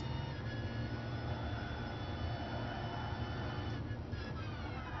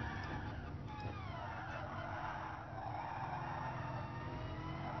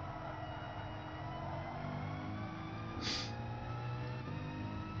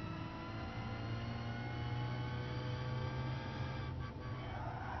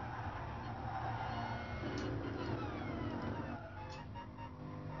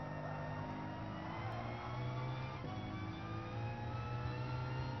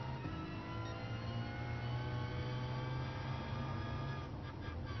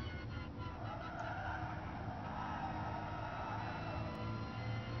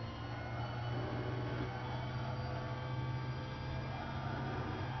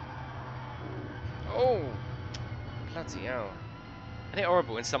 Oh, bloody hell. Isn't it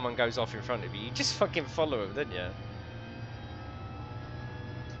horrible when someone goes off in front of you? You just fucking follow them, don't you?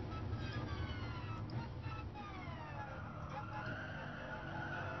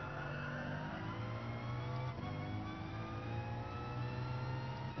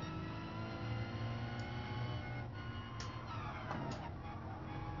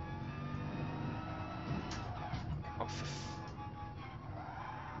 Oh,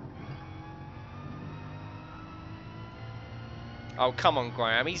 oh, come on,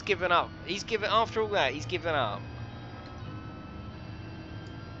 Graham. He's given up. He's given, after all that, he's given up.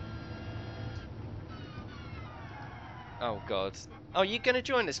 Oh, God. Oh, you're going to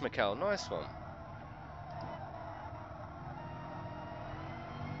join us, Mikkel. Nice one.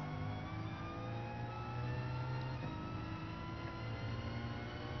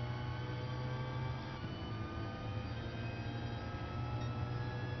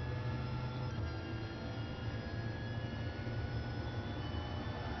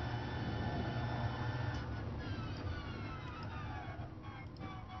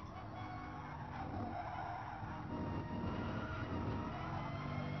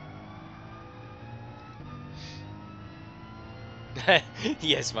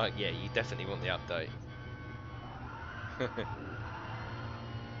 Yes, Mike. Yeah, you definitely want the update.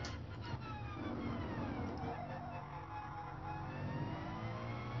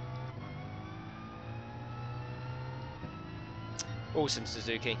 Awesome,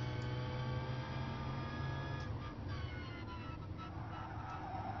 Suzuki.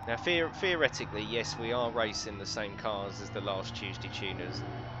 Now, theoretically, yes, we are racing the same cars as the last Tuesday tuners.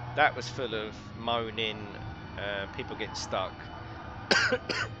 That was full of moaning, people getting stuck.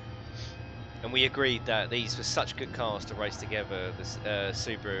 And we agreed that these were such good cars to race together, the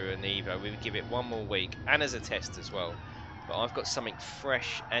Subaru and the Evo. We would give it one more week, and as a test as well. But I've got something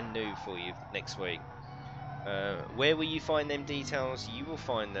fresh and new for you next week. Where will you find them details? You will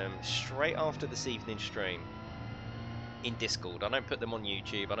find them straight after this evening's stream in Discord. I don't put them on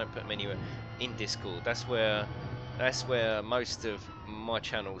YouTube. I don't put them anywhere. In Discord. That's where most of my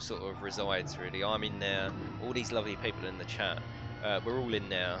channel sort of resides, really. I'm in there. All these lovely people in the chat. We're all in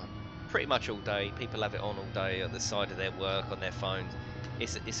there pretty much all day. People have it on all day at the side of their work, on their phones.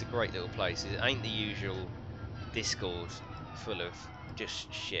 It's a great little place. It ain't the usual Discord full of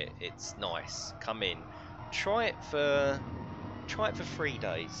just shit. It's nice. Come in. Try it for 3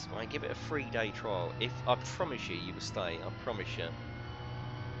 days. Right? Give it a 3-day trial. If I promise you will stay. I promise you.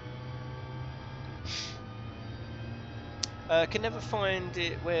 Can never find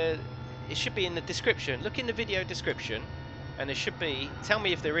it where it should be in the description. Look in the video description, and there should be. Tell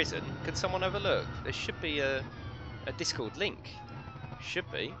me if there isn't. Can someone have a look? There should be a Discord link.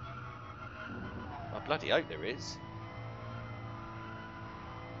 Should be. I bloody hope there is.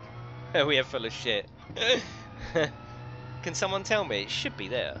 We are full of shit. Can someone tell me? It should be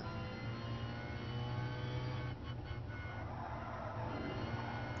there.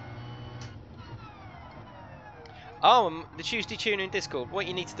 Oh, the Tuesday Tuning Discord. What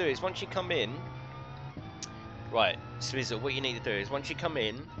you need to do is once you come in, right, Swizzle. What you need to do is once you come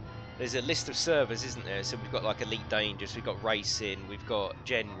in, there's a list of servers, isn't there? So we've got like Elite Dangerous, we've got Racing, we've got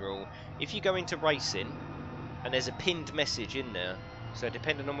General. If you go into Racing, and there's a pinned message in there. So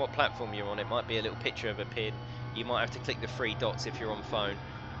depending on what platform you're on, it might be a little picture of a pin. You might have to click the 3 dots if you're on phone.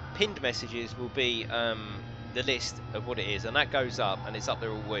 Pinned messages will be the list of what it is, and that goes up, and it's up there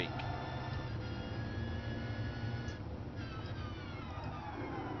all week.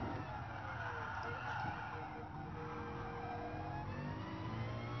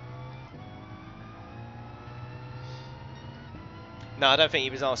 No, I don't think he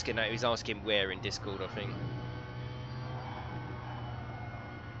was asking that. He was asking where in Discord, I think.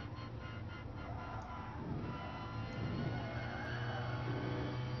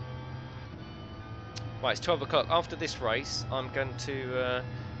 Right, it's 12 o'clock. After this race, I'm going to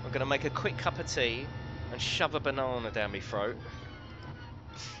make a quick cup of tea and shove a banana down my throat.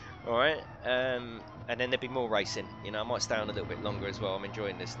 All right, and then there'll be more racing. You know, I might stay on a little bit longer as well. I'm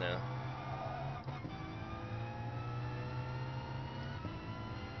enjoying this now.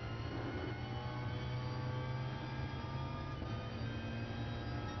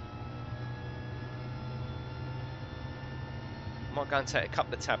 Might go and take a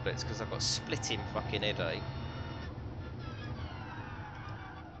couple of tablets because I've got a splitting fucking headache.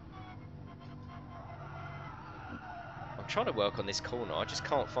 I'm trying to work on this corner. I just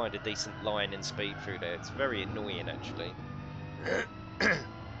can't find a decent line and speed through there. It's very annoying, actually.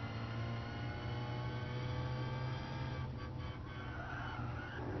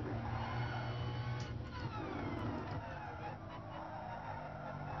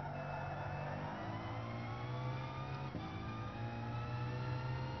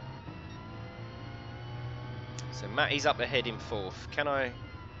 So Matty's up ahead in 4th. Can I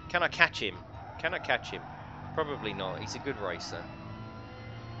catch him? Can I catch him? Probably not. He's a good racer.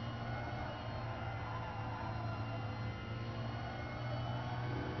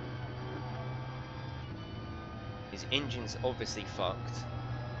 His engine's obviously fucked.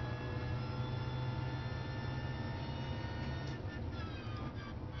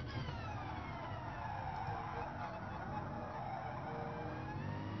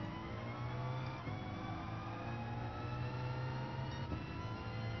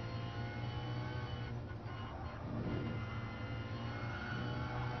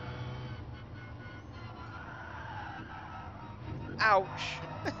 Ouch!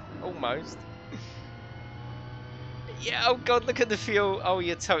 Almost. Yeah, oh god, look at the fuel. Oh,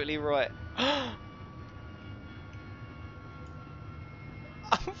 you're totally right. Oh,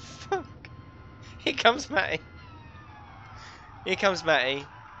 fuck. Here comes Matty. Here comes Matty.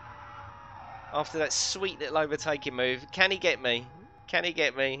 After that sweet little overtaking move. Can he get me? Can he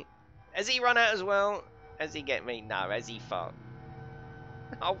get me? Has he run out as well? Has he get me? No, has he fucked?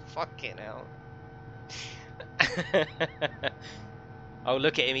 Oh, fucking hell. Oh,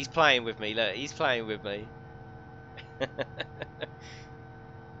 look at him. He's playing with me. Look, he's playing with me.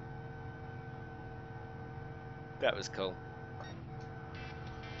 That was cool.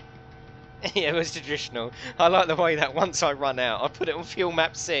 Yeah, it was traditional. I like the way that once I run out, I put it on fuel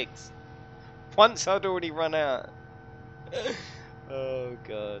map 6. Once I'd already run out. Oh,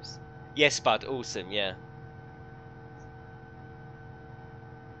 God. Yes, bud. Awesome, yeah.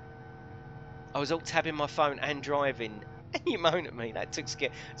 I was alt tabbing my phone and driving. And you moan at me. That took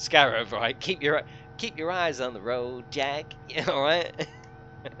Scarab, right? Keep your eyes on the road, Jack. Yeah, all right.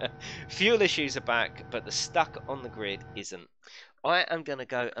 Fuel issues are back, but the stuck on the grid isn't. I am gonna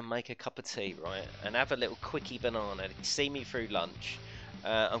go and make a cup of tea, right, and have a little quickie banana to see me through lunch.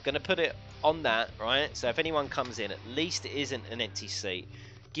 I'm gonna put it on that, right. So if anyone comes in, at least it isn't an empty seat.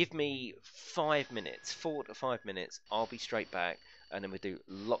 Give me 5 minutes, 4 to 5 minutes. I'll be straight back, and then we'll do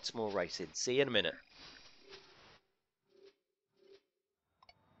lots more racing. See you in a minute.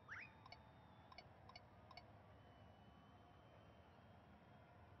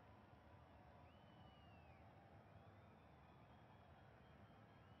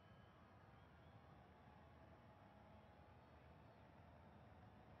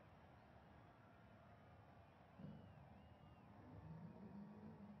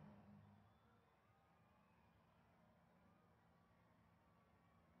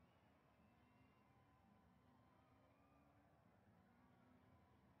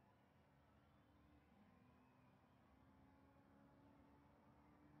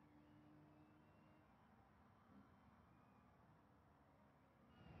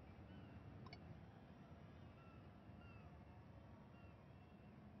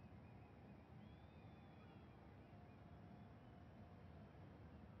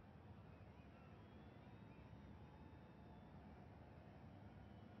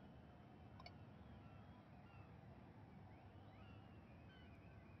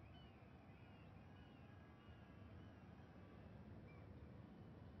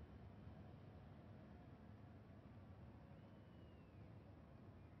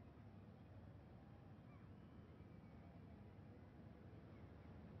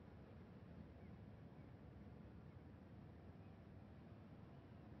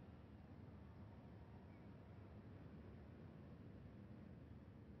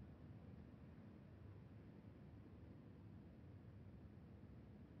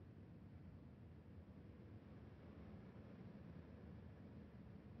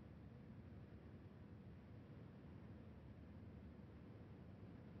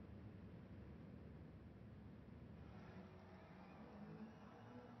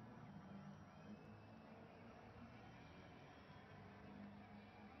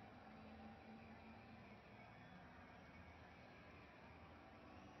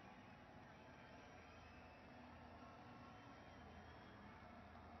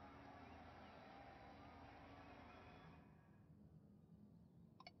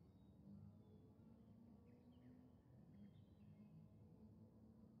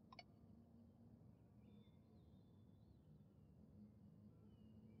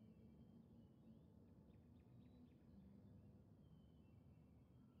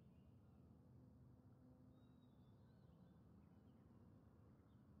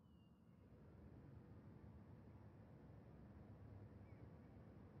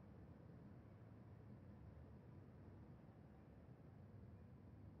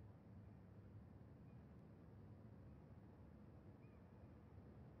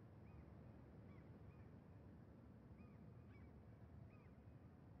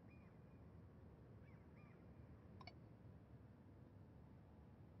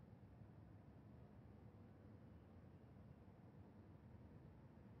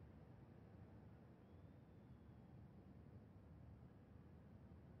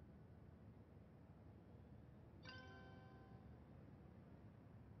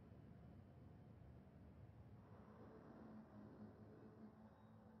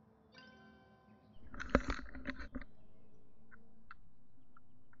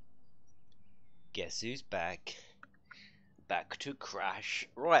 Guess who's back? Back to crash.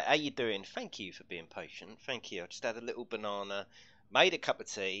 Right, how you doing? Thank you for being patient. Thank you. I just had a little banana, made a cup of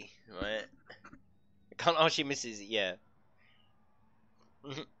tea. Right. I can't ask you, Mrs. Yeah.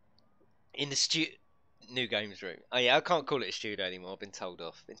 In the new games room. Oh yeah, I can't call it a studio anymore. I've been told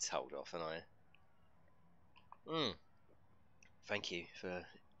off. Been told off, and I. Thank you for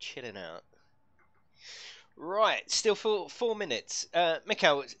chilling out. Right, still for 4 minutes.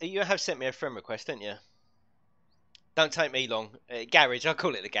 Mikhail, you have sent me a friend request, didn't you? Don't take me long. Garage, I'll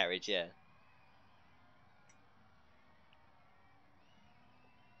call it the garage, yeah.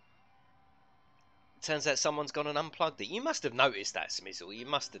 Turns out someone's gone and unplugged it. You must have noticed that, Smizzle. You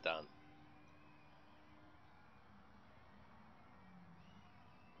must have done.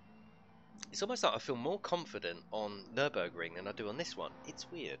 It's almost like I feel more confident on Nürburgring than I do on this one. It's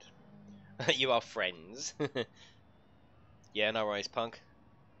weird. You are friends. Yeah, no worries, punk.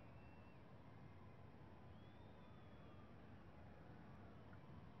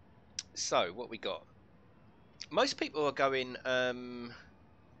 So, what we got? Most people are going,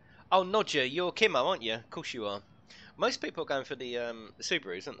 Oh, Nodger, you're Kimmo, aren't you? Of course you are. Most people are going for the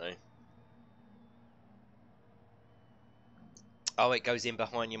Subarus, aren't they? Oh, it goes in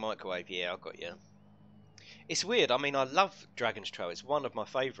behind your microwave. Yeah, I got you. It's weird. I mean, I love Dragon's Trail. It's one of my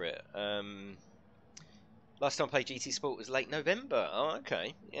favourite. Last time I played GT Sport was late November. Oh,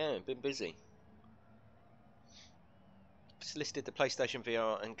 okay. Yeah, been busy. Just listed the PlayStation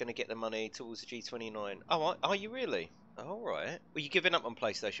VR and going to get the money towards the G29. Oh, are you really? All right. Were you giving up on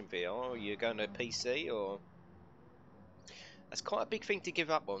PlayStation VR, or are you going to PC, or? That's quite a big thing to give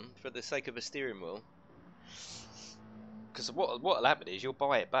up on for the sake of a steering wheel. Because what'll happen is you'll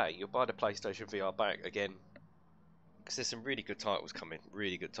buy it back. You'll buy the PlayStation VR back again. Because there's some really good titles coming.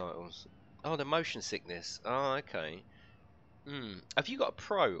 Really good titles. Oh, the motion sickness. Oh, okay. Have you got a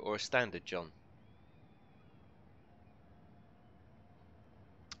Pro or a Standard, John?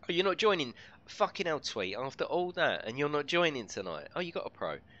 Oh, you're not joining? Fucking hell, Tweet. After all that, and you're not joining tonight? Oh, you got a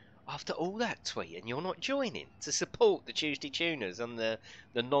Pro. After all that, Tweet, and you're not joining to support the Tuesday Tuners and the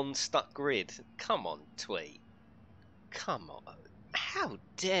non-stuck grid? Come on, Tweet. Come on. How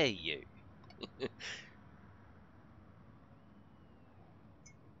dare you?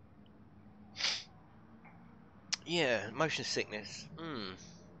 Yeah, motion sickness.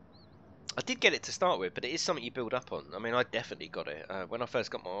 I did get it to start with, but it is something you build up on. I mean, I definitely got it. When I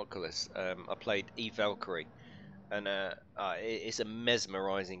first got my Oculus, I played Valkyrie, and it's a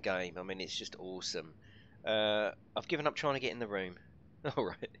mesmerising game. I mean, it's just awesome. I've given up trying to get in the room. All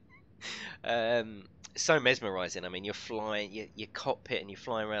right. So mesmerising. I mean, you're flying, your cockpit, and you're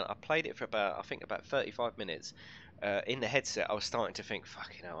flying around. I played it for I think about 35 minutes. In the headset, I was starting to think,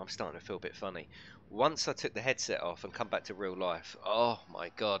 fucking hell, I'm starting to feel a bit funny. Once I took the headset off and come back to real life, oh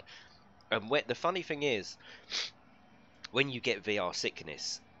my god. And the funny thing is, when you get VR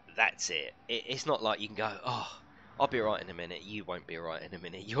sickness, that's it. It's not like you can go, oh, I'll be alright in a minute. You won't be alright in a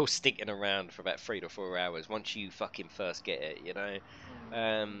minute. You're sticking around for about 3 to 4 hours once you fucking first get it, you know?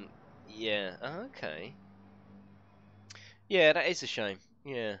 Yeah, okay. Yeah, that is a shame.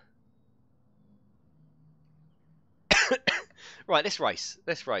 Yeah. Right, let's race.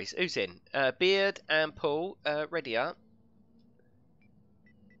 Let's race. Who's in? Beard and Paul, ready up.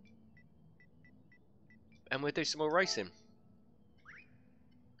 And we'll do some more racing.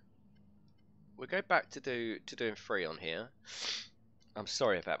 We'll go back to doing 3 on here. I'm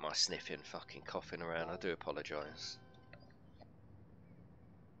sorry about my sniffing, fucking coughing around. I do apologise.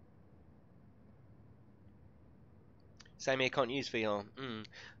 Same here, can't use VR.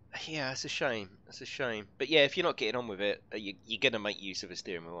 Yeah, it's a shame. It's a shame. But yeah, if you're not getting on with it, you're going to make use of a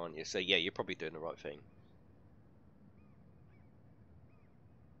steering wheel, aren't you? So yeah, you're probably doing the right thing.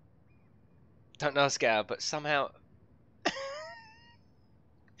 Don't ask how, but somehow...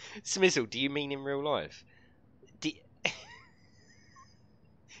 Smizzle, do you mean in real life? Do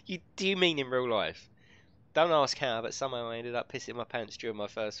you mean in real life? Don't ask how, but somehow I ended up pissing my pants during my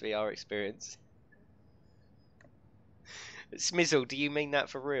first VR experience. Smizzle, do you mean that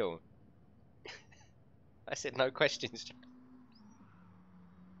for real? I said no questions.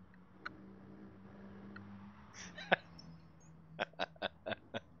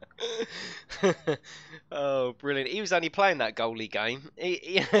 Oh, brilliant! He was only playing that goalie game.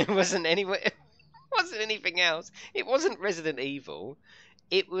 It wasn't anywhere. Wasn't anything else. It wasn't Resident Evil.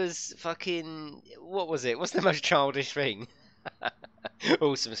 It was fucking. What was it? What's the most childish thing?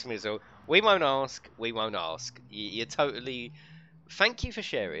 Awesome, Smizzle. We won't ask. We won't ask. You're totally. Thank you for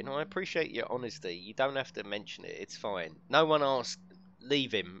sharing. I appreciate your honesty. You don't have to mention it. It's fine. No one asked.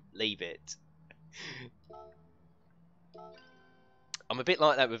 Leave him. Leave it. I'm a bit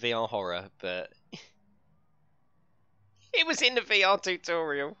like that with VR horror, but it was in the VR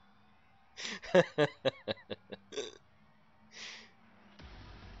tutorial.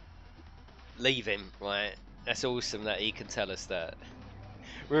 Leave him, right? That's awesome that he can tell us that.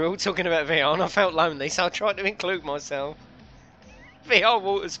 We were all talking about VR and I felt lonely, so I tried to include myself. VR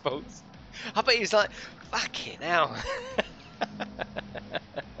water sports. I bet he's like, fucking hell.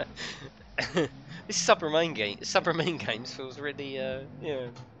 This submarine games feels really, yeah.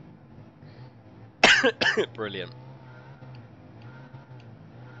 Brilliant.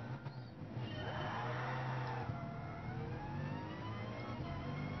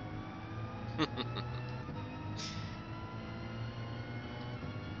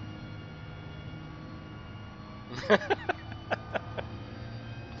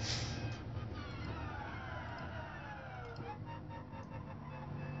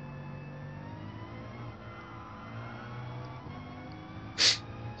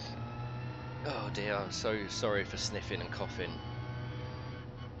 Oh dear, I'm so sorry for sniffing and coughing.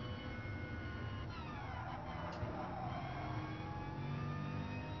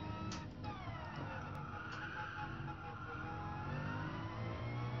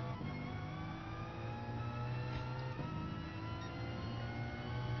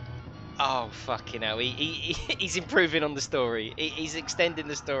 Oh fucking hell! He's improving on the story. He's extending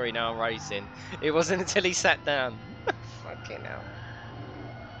the story now. I'm racing. It wasn't until he sat down. Fucking hell!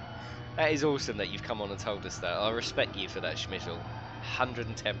 That is awesome that you've come on and told us that. I respect you for that, Schmizzle.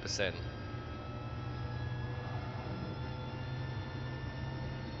 110%.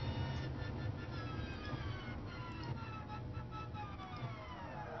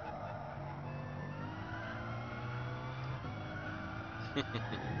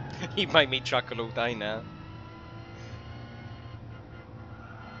 You made me chuckle all day now.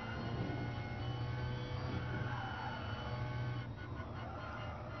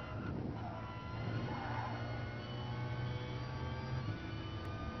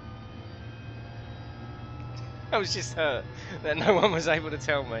 I was just hurt that no one was able to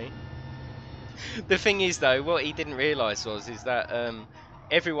tell me. The thing is, though, what he didn't realise is that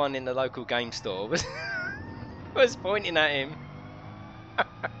everyone in the local game store was pointing at him.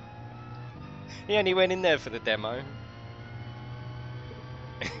 He only went in there for the demo.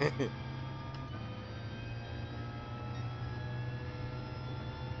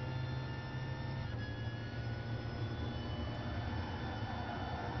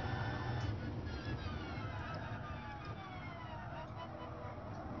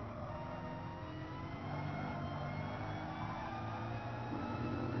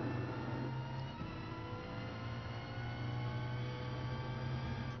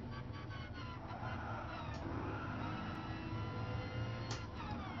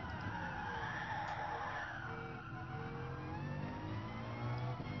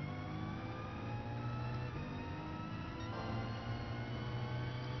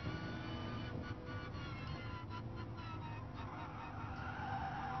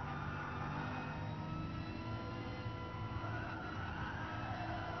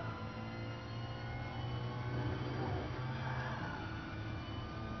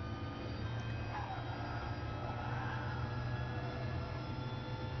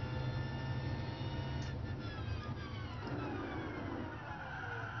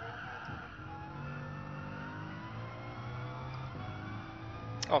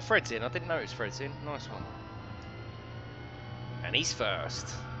 Oh, Fred's in. I didn't notice Fred's in. Nice one. And he's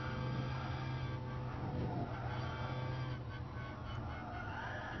first.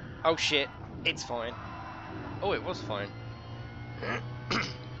 Oh shit. It's fine. Oh, it was fine.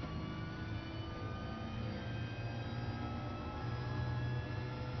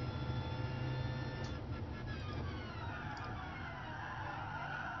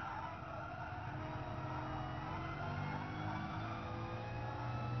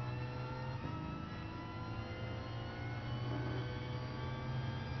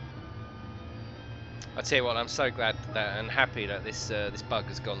 I tell you what, I'm so glad that and happy that this bug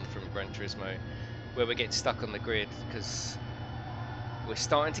has gone from Gran Turismo, where we're getting stuck on the grid, because we're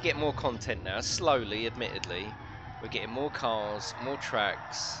starting to get more content now. Slowly, admittedly, we're getting more cars, more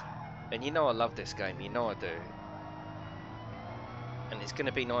tracks, and you know I love this game. You know I do. And it's going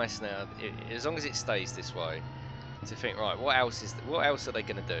to be nice now, as long as it stays this way, to think, right, what else are they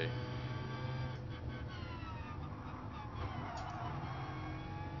going to do?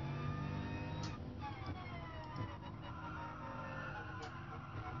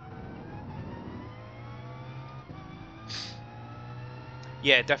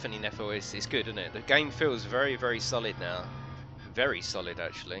 Yeah, definitely, Neffel. It's good, isn't it? The game feels very, very solid now. Very solid,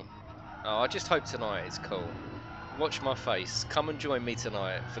 actually. Oh, I just hope tonight is cool. Watch my face. Come and join me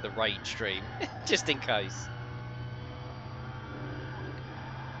tonight for the raid stream, just in case.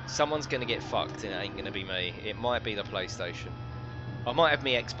 Someone's gonna get fucked and it ain't gonna be me. It might be the PlayStation. I might have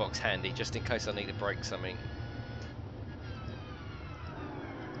my Xbox handy just in case I need to break something.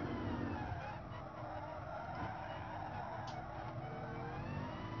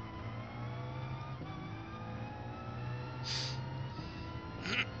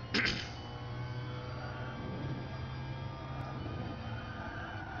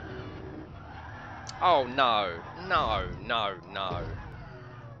 Oh no, no, no, no,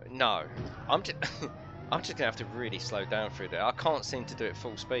 no. I'm just, I'm just gonna have to really slow down through there. I can't seem to do it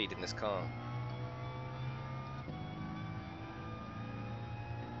full speed in this car.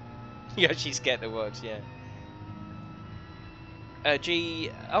 Yeah, she's getting the words. Yeah.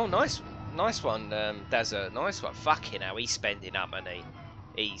 Oh, nice, nice one, Dazza. Nice one. Fucking hell, he's spending up, isn't he?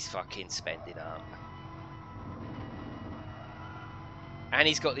 He's fucking spending up. And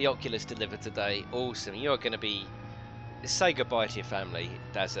he's got the Oculus delivered today. Awesome. You are going to be... Say goodbye to your family,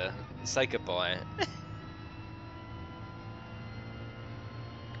 Dazza. Say goodbye.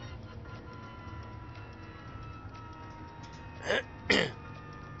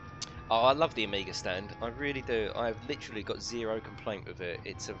 Oh, I love the Amiga stand. I really do. I've literally got zero complaint with it.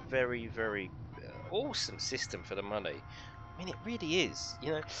 It's a very, very awesome system for the money. I mean, it really is.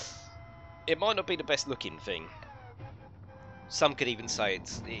 You know, it might not be the best looking thing. Some could even say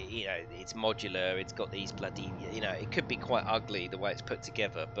it's, you know, it's modular. It's got these bloody, you know, it could be quite ugly the way it's put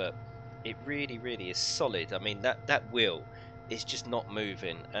together, but it really, really is solid. I mean, that wheel is just not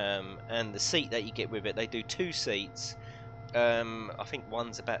moving. And the seat that you get with it, they do 2 seats. I think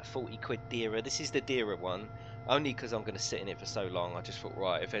one's about 40 quid dearer. This is the dearer one, only because I'm going to sit in it for so long. I just thought,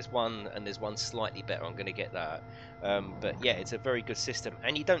 right, if there's one and there's one slightly better, I'm going to get that. But yeah, it's a very good system,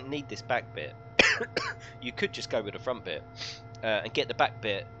 and you don't need this back bit. You could just go with the front bit and get the back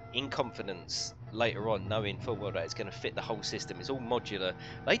bit in confidence later on, knowing full well that it's going to fit the whole system. It's all modular.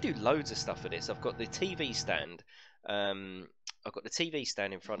 They do loads of stuff for this. I've got the TV stand. I've got the TV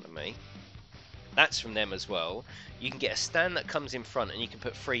stand in front of me. That's from them as well. You can get a stand that comes in front and you can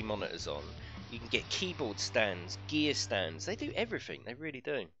put 3 monitors on. You can get keyboard stands, gear stands. They do everything. They really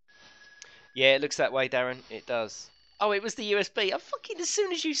do. Yeah, it looks that way, Darren. It does. Oh, it was the USB. I fucking, as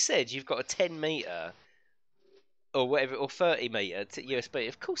soon as you said you've got a 10 meter or whatever, or 30 meter USB,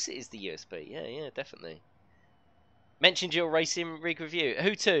 of course it is the USB. Yeah, yeah, definitely. Mentioned your racing rig review.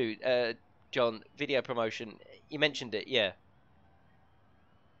 Who to, John? Video promotion. You mentioned it, yeah.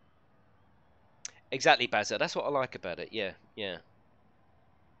 Exactly, Bazza. That's what I like about it. Yeah, yeah.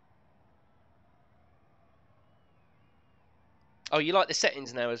 Oh, you like the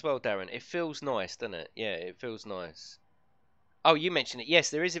settings now as well, Darren? It feels nice, doesn't it? Yeah, it feels nice. Oh, you mentioned it. Yes,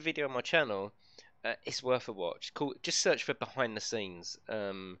 there is a video on my channel. It's worth a watch. Cool. Just search for behind the scenes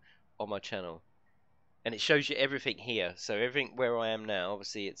on my channel, and it shows you everything here. So everything where I am now.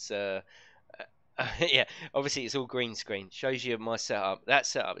 Obviously, it's yeah. Obviously, it's all green screen. Shows you my setup. That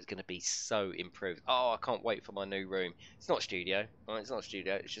setup is going to be so improved. Oh, I can't wait for my new room. It's not studio. Right? It's not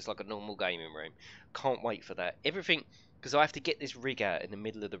studio. It's just like a normal gaming room. Can't wait for that. Everything, because I have to get this rig out in the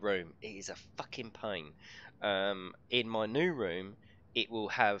middle of the room. It is a fucking pain. In my new room, it will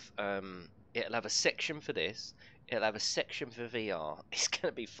have it'll have a section for this. It'll have a section for VR. It's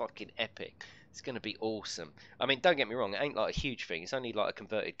gonna be fucking epic. It's gonna be awesome. I mean, don't get me wrong. It ain't like a huge thing. It's only like a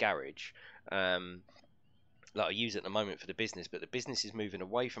converted garage. Um, like I use at the moment for the business, but the business is moving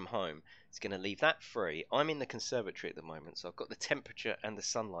away from home. It's going to leave that free. I'm in the conservatory at the moment, so I've got the temperature and the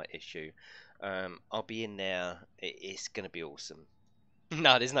sunlight issue. I'll be in there. It's going to be awesome.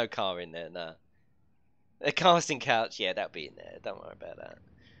 No, there's no car in there. No, the casting couch. Yeah, that'll be in there. Don't worry about that.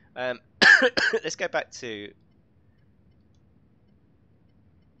 Um, let's go back to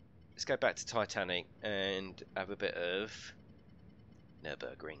Titanic and have a bit of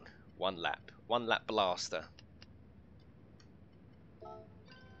Nürburgring. One lap blaster.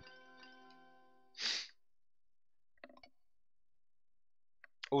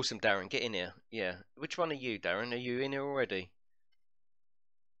 Awesome, Darren. Get in here. Yeah. Which one are you, Darren? Are you in here already?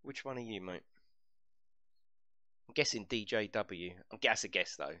 Which one are you, mate? I'm guessing DJW. That's a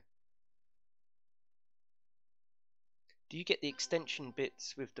guess, though. Do you get the extension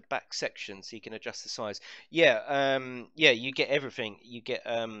bits with the back section so you can adjust the size? Yeah, yeah, you get everything. You get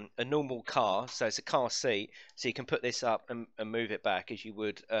a normal car, so it's a car seat, so you can put this up and move it back as you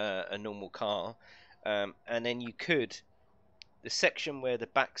would a normal car. And then you could, the section where the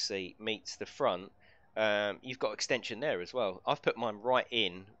back seat meets the front, you've got extension there as well. I've put mine right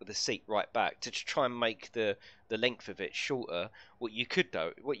in with the seat right back to try and make the length of it shorter. What you could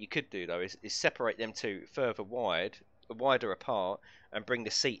do though is separate them two further wider apart, and bring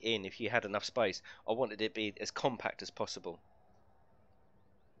the seat in if you had enough space. I wanted it to be as compact as possible.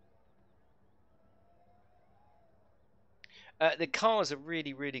 The cars are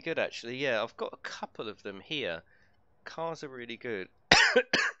really, really good actually. Yeah, I've got a couple of them here. Cars are really good.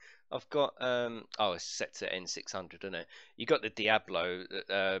 I've got oh, it's set to N600, isn't it? You got the Diablo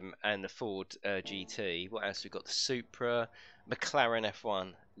and the Ford GT. What else? We got the Supra, McLaren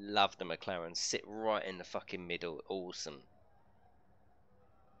F1. Love the McLaren. Sit right in the fucking middle. Awesome.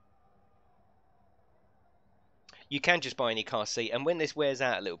 You can just buy any car seat, and when this wears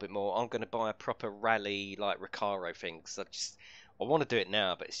out a little bit more, I'm going to buy a proper rally like Recaro thing. Because I want to do it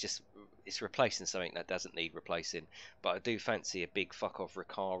now, but it's replacing something that doesn't need replacing. But I do fancy a big fuck off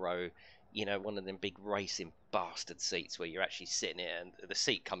Recaro, you know, one of them big racing bastard seats where you're actually sitting here and the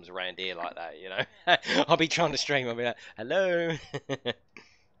seat comes around here like that, you know. I'll be trying to stream, I'll be like, hello.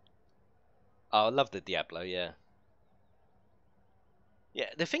 Oh, I love the Diablo, yeah. Yeah,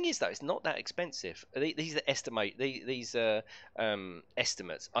 the thing is though, it's not that expensive. These are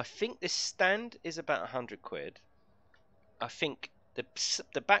estimates. I think this stand is about 100 quid. I think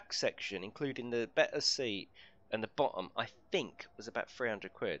the back section, including the better seat and the bottom, I think was about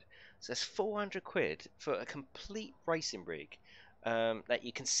 300 quid. So that's 400 quid for a complete racing rig that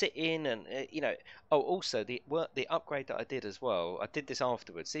you can sit in, and you know. Oh, also the upgrade that I did as well. I did this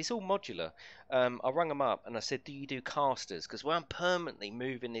afterwards. It's all modular. I rung them up and I said, "Do you do casters?" Because where I'm permanently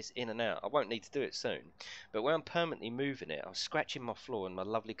moving this in and out, I won't need to do it soon. But where I'm permanently moving it, I was scratching my floor in my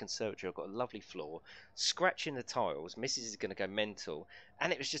lovely conservatory. I've got a lovely floor, scratching the tiles. Mrs. is going to go mental,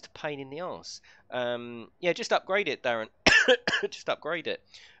 and it was just a pain in the arse. Yeah, just upgrade it, Darren. Just upgrade it.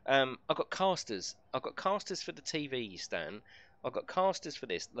 I've got casters. I've got casters for the TV stand. I've got casters for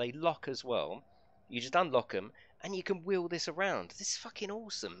this. They lock as well. You just unlock them, and you can wheel this around. This is fucking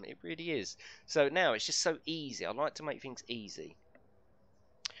awesome. It really is. So now it's just so easy. I like to make things easy.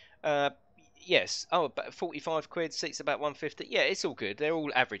 Yes. Oh, about 45 quid. Seats about 150. Yeah, it's all good. They're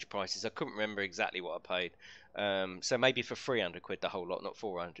all average prices. I couldn't remember exactly what I paid. So maybe for 300 quid the whole lot, not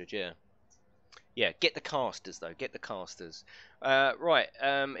 400. Yeah. Yeah. Get the casters though. Get the casters. Right.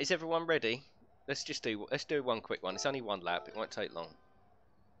 Is everyone ready? Let's do one quick one. It's only one lap. It won't take long.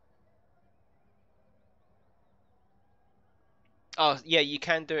 Oh yeah, you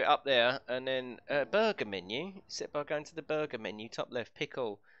can do it up there, and then burger menu. Set by going to the burger menu, top left,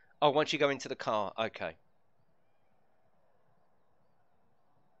 pickle. Oh, once you go into the car, okay.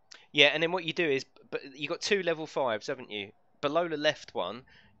 Yeah, and then what you do is, but you got two level fives, haven't you? Below the left one,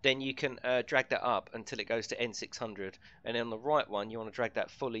 then you can drag that up until it goes to N600, and then on the right one, you want to drag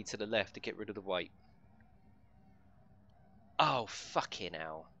that fully to the left to get rid of the weight. Oh fucking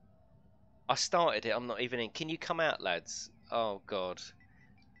hell! I started it. I'm not even in. Can you come out, lads? Oh god.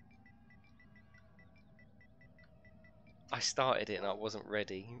 I started it and I wasn't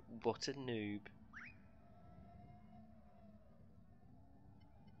ready. What a noob.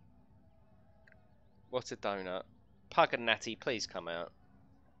 What a donut. Pug and Natty, please come out.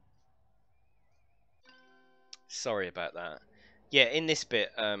 Sorry about that. Yeah, in this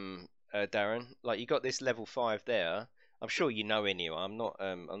bit, Darren, like you got this level 5 there. I'm sure you know anyway. I'm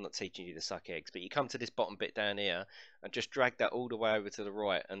not teaching you to suck eggs, but you come to this bottom bit down here and just drag that all the way over to the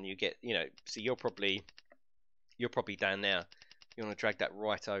right, and you get, you know, so you're probably down there. You want to drag that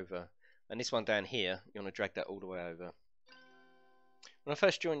right over, and this one down here, you want to drag that all the way over. When I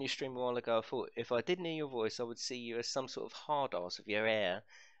first joined your stream a while ago, I thought if I didn't hear your voice, I would see you as some sort of hard ass with your hair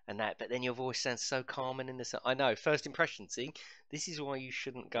and that. But then your voice sounds so calm and innocent. I know, first impression, see? This is why you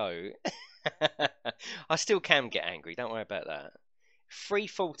shouldn't go. I still can get angry, don't worry about that.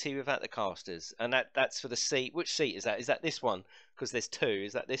 340 without the casters, and that's for the seat. Which seat is that? Is that this one? Because there's two.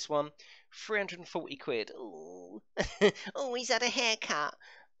 Is that this one? 340 quid. Oh, oh, he's had a haircut.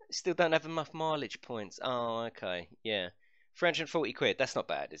 Still don't have enough mileage points. Oh, okay, yeah. 340 quid, that's not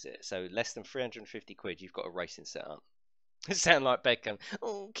bad, is it? So less than 350 quid, you've got a racing setup. Sound like Beckham.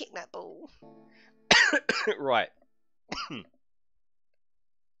 Oh, kick that ball. Right.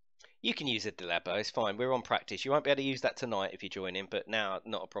 You can use a Delabo, it's fine. We're on practice. You won't be able to use that tonight if you join in, but now,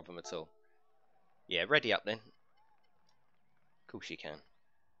 not a problem at all. Yeah, ready up then. Of course you can.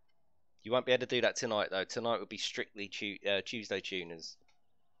 You won't be able to do that tonight, though. Tonight will be strictly Tuesday tuners.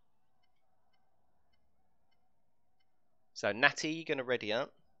 So, Natty, you're going to ready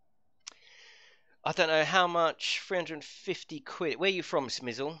up. I don't know how much, 350 quid. Where are you from,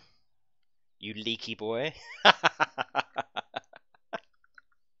 Smizzle? You leaky boy.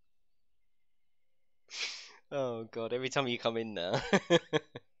 Oh god, every time you come in there.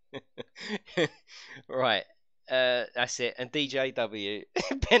 Right. That's it. And DJW.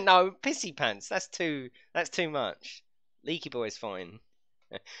 No, pissy pants. That's too much. Leaky boy's fine.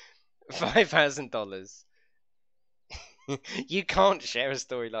 $5,000. You can't share a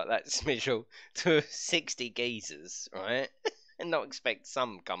story like that, Smishel, to 60 geezers, right? And not expect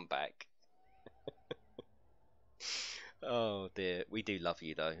some comeback. Oh dear. We do love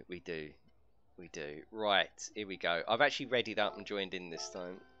you though. We do. We do. Right, here we go. I've actually readied up and joined in this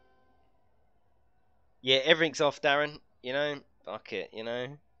time. Yeah, everything's off, Darren. You know? Fuck it, you know?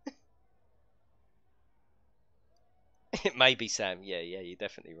 It may be Sam. Yeah, you're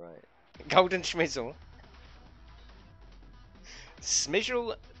definitely right. Golden Schmizzle.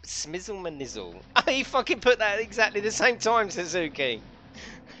 Smizzle, Smizzle Manizzle. Oh, you fucking put that at exactly the same time, Suzuki.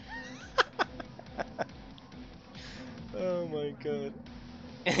 Oh my god.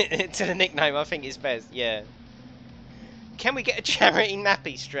 To the nickname, I think it's best, yeah. Can we get a charity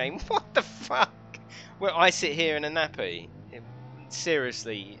nappy stream? What the fuck? Where I sit here in a nappy?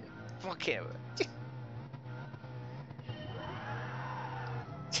 Seriously. Fuck it.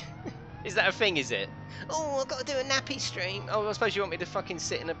 Is that a thing, is it? Oh, I've got to do a nappy stream. Oh, I suppose you want me to fucking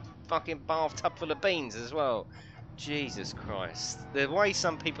sit in a fucking bathtub full of beans as well. Jesus Christ. The way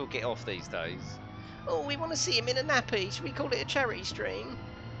some people get off these days. Oh, we want to see him in a nappy. Should we call it a charity stream?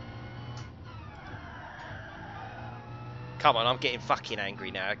 Come on, I'm getting fucking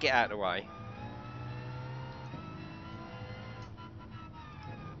angry now. Get out of the way.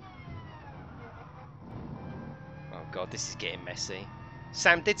 Oh god, this is getting messy.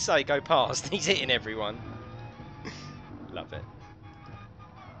 Sam did say go past. He's hitting everyone. Love it.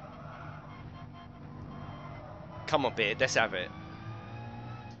 Come on, Beard, let's have it.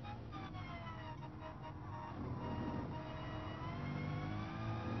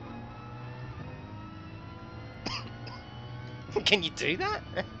 Can you do that?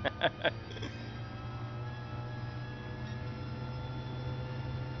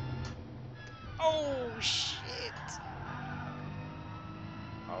 Oh, shit.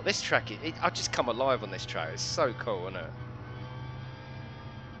 Oh, this track, I've just come alive on this track. It's so cool, isn't it?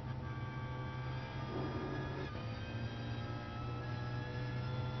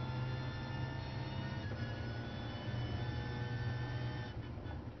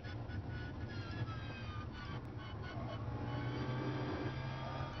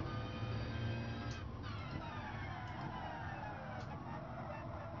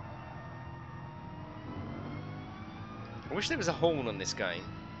 I wish there was a horn on this game.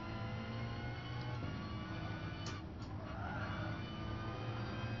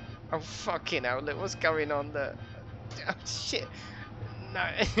 Oh, fucking hell, look what's going on there. Oh, shit. No.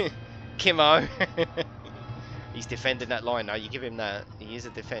 Kimo. He's defending that line now. You give him that. He is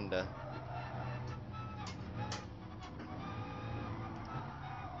a defender.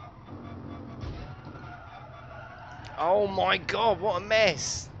 Oh my god, what a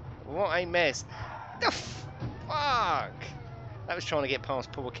mess. What a mess. The fuck? That was trying to get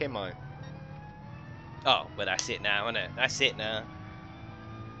past poor Kimo. Oh, well that's it now, isn't it? That's it now.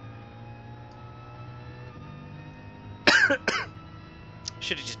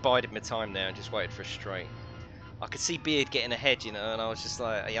 Should have just bided my time there and just waited for a straight. I could see Beard getting ahead, you know, and I was just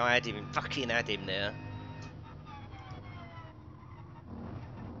like, yeah, I had him, fucking had him there.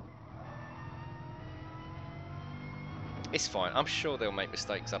 It's fine. I'm sure they'll make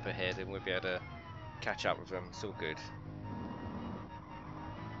mistakes up ahead and we'll be able to catch up with them. It's all good.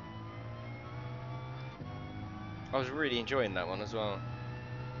 I was really enjoying that one as well.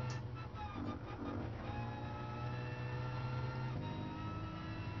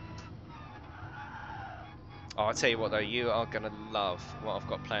 Oh, I'll tell you what though, you are going to love what I've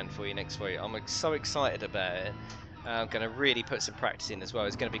got planned for you next week. I'm so excited about it. I'm going to really put some practice in as well.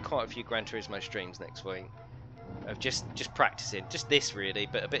 There's going to be quite a few Gran Turismo streams next week. Of just practicing. Just this really,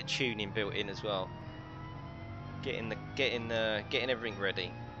 but a bit of tuning built in as well. Getting everything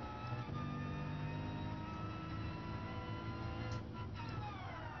ready.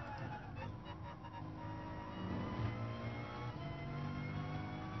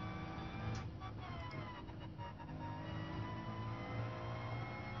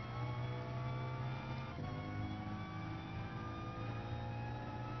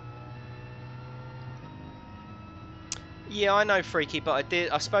 Yeah, I know, Freaky, but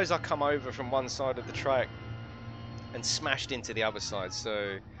I suppose I come over from one side of the track and smashed into the other side,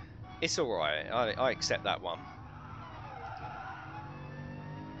 so it's all right. I accept that one.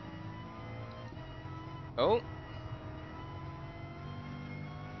 Oh.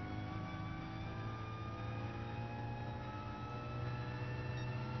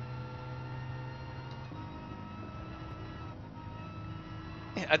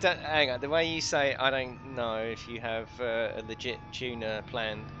 I don't. Hang on. The way you say, I don't know if you have a legit tuner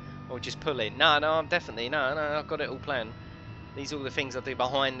planned, or just pull it. No, no, I'm definitely no. I've got it all planned. These are all the things I do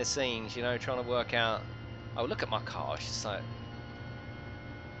behind the scenes. You know, trying to work out. Oh, look at my car. It's just like.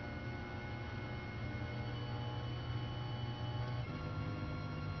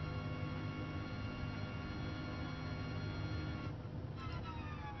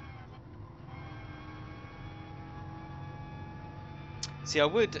 See, I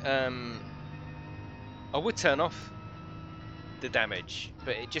would turn off the damage,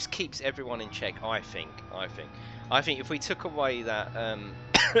 but it just keeps everyone in check. I think if we took away that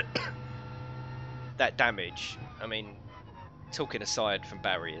that damage, I mean, talking aside from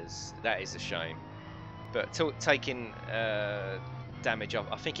barriers, that is a shame. But taking damage off,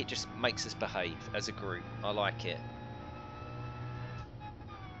 I think it just makes us behave as a group. I like it.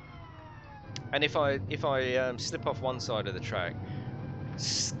 And if I slip off one side of the track,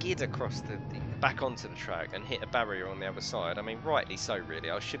 skid across the back onto the track and hit a barrier on the other side, I mean, rightly so,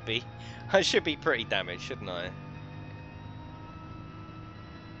 really. I should be pretty damaged, shouldn't I?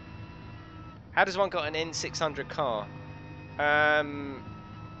 How does one got an N600 car?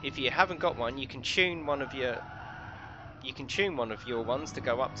 If you haven't got one, you can tune one of your ones to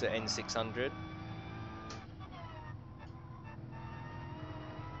go up to N600.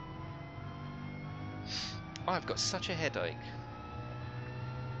 Oh, I've got such a headache.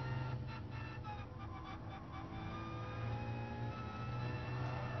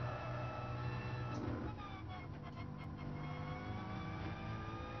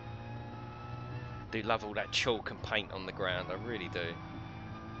 Do love all that chalk and paint on the ground, I really do.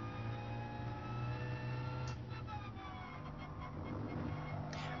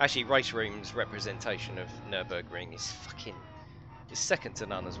 Actually, Race Room's representation of Nürburgring is second to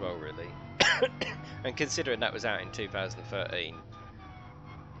none as well, really. And considering that was out in 2013,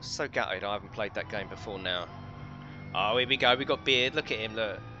 so gutted I haven't played that game before now. Oh, here we go, we got Beard, look at him,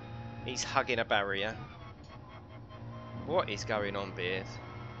 look. He's hugging a barrier. What is going on, Beard?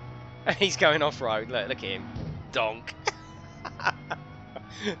 He's going off-road, look at him. Donk.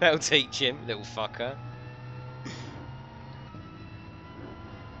 That'll teach him, little fucker.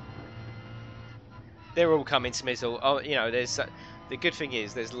 They're all coming, Smizzle. Oh, you know, there's the good thing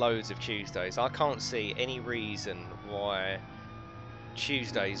is there's loads of Tuesdays. I can't see any reason why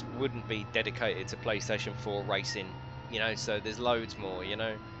Tuesdays wouldn't be dedicated to PlayStation 4 racing. You know, so there's loads more. You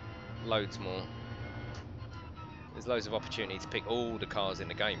know, loads more. There's loads of opportunity to pick all the cars in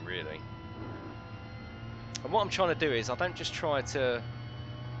the game, really. And what I'm trying to do is I don't just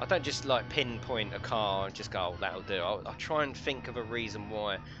like pinpoint a car and just go, oh, that'll do. I'll try and think of a reason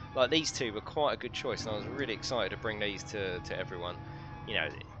why. Like, these two were quite a good choice, and I was really excited to bring these to everyone. You know,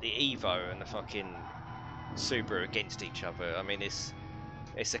 the Evo and the fucking Subaru against each other. I mean, it's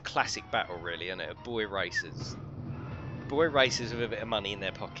a classic battle, really, isn't it? Boy racers. Boy racers with a bit of money in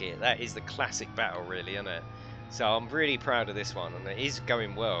their pocket. That is the classic battle, really, isn't it? So I'm really proud of this one, and it is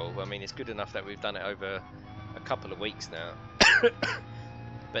going well. I mean, it's good enough that we've done it over a couple of weeks now.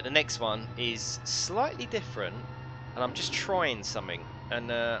 But the next one is slightly different, and I'm just trying something, and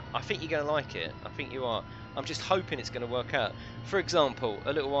I think you're going to like it. I think you are. I'm just hoping it's going to work out. For example,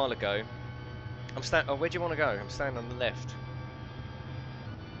 a little while ago, oh, where do you want to go? I'm standing on the left.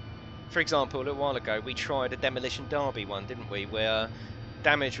 For example, a little while ago, we tried a Demolition Derby one, didn't we? Where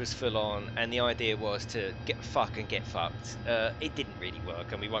damage was full on, and the idea was to get fucked. It didn't really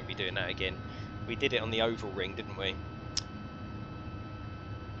work, and we won't be doing that again. We did it on the oval ring, didn't we?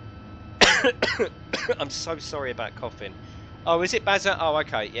 I'm so sorry about coughing. Oh, is it Bazza? Oh,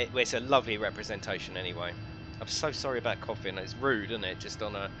 okay. Yeah, well, it's a lovely representation anyway. I'm so sorry about coughing. It's rude, isn't it? Just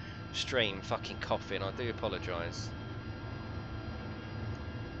on a stream, fucking coughing. I do apologise.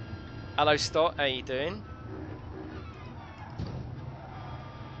 Hello, Stott. How you doing?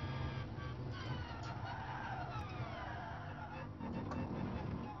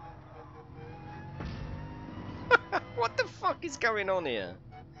 What the fuck is going on here?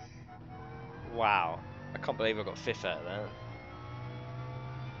 Wow. I can't believe I got fifth out of that.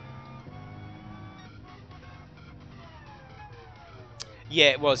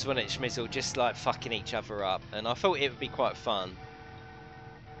 Yeah, it was, wasn't it, Schmizzle? Just like fucking each other up. And I thought it would be quite fun.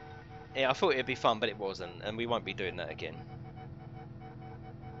 Yeah, I thought it would be fun, but it wasn't. And we won't be doing that again.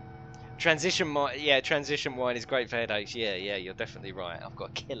 Transition wine is great for headaches. Yeah, you're definitely right. I've got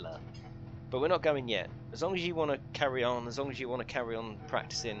a killer. But we're not going yet. As long as you want to carry on,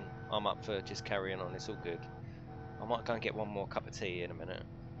 practicing, I'm up for just carrying on. It's all good. I might go and get one more cup of tea in a minute.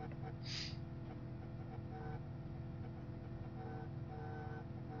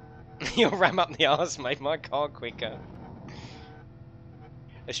 You'll ram up the arse, mate. My car quicker.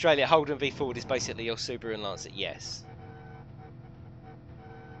 Australia, Holden v Ford is basically your Subaru and Lancer. Yes.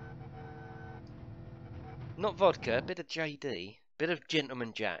 Not vodka, a bit of JD, bit of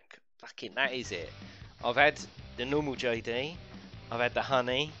Gentleman Jack. Fucking, that is it. I've had the normal JD, I've had the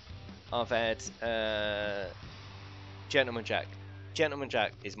honey, I've had Gentleman Jack. Gentleman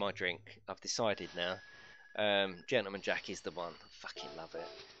Jack is my drink. I've decided now. Gentleman Jack is the one. I fucking love it.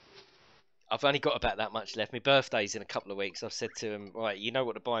 I've only got about that much left. My birthday's in a couple of weeks. I've said to him, right, you know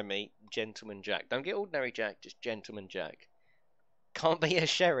what to buy me? Gentleman Jack. Don't get ordinary Jack, just Gentleman Jack. Can't be a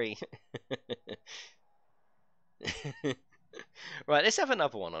sherry. Right, let's have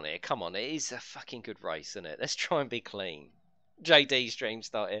another one on here. Come on, it is a fucking good race, isn't it? Let's try and be clean. JD stream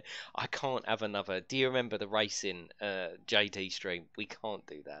started. I can't have another. Do you remember the racing JD stream? We can't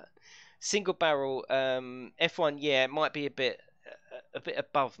do that. Single barrel F1. Yeah, it might be a bit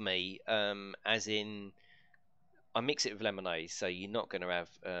above me. As in, I mix it with lemonade, so you're not going to have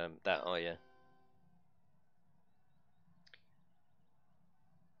that, are you?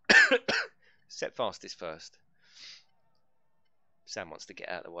 Set fastest first. Sam wants to get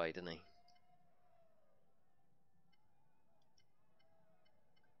out of the way, doesn't he?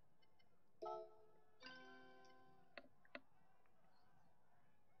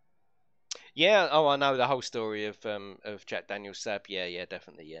 Yeah. Oh, I know the whole story of Jack Daniel's Sab. Yeah, yeah,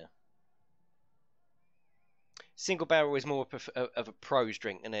 definitely, yeah. Single barrel is more of a pros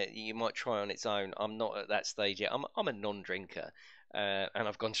drink, and you might try on its own. I'm not at that stage yet. I'm a non-drinker, and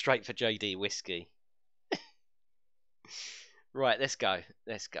I've gone straight for JD whiskey. Right, let's go.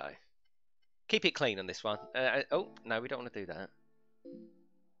 Let's go. Keep it clean on this one. Oh no, we don't want to do that.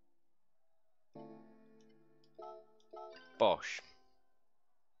 Bosh.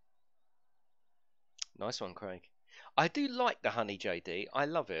 Nice one, Craig. I do like the honey JD. I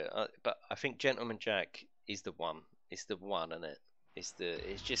love it, but I think Gentleman Jack is the one. It's the one, isn't it?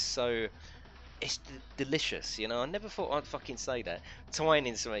 It's just so. It's delicious, you know. I never thought I'd fucking say that. Tying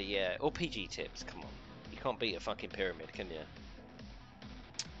in some, yeah, or PG tips. Come on, you can't beat a fucking pyramid, can you?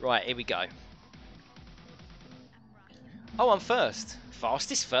 Right, here we go. Oh, I'm first.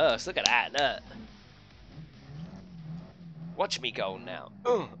 Fastest first. Look at that. Look. Watch me go now.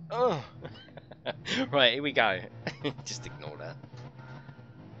 Right, here we go. Just ignore that.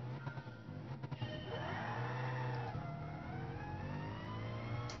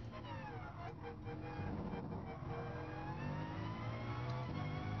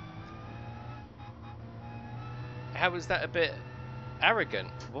 How was that a bit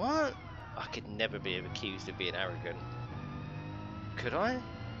arrogant? What? I could never be accused of being arrogant. Could I?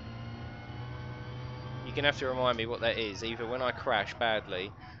 You're going to have to remind me what that is, either when I crash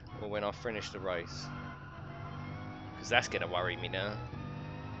badly or when I finish the race. Because that's going to worry me now.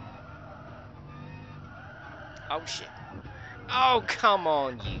 Oh, shit. Oh, come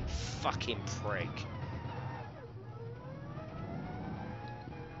on, you fucking prick.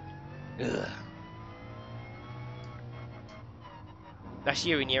 Ugh. That's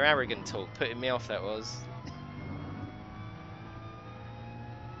you and your arrogant talk putting me off, that was.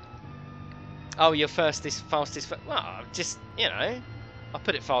 Oh, you're fastest first. Well, just, you know, I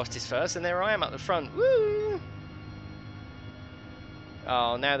put it fastest first, and there I am at the front. Woo!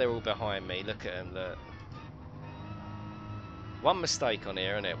 Oh, now they're all behind me. Look at them, look. One mistake on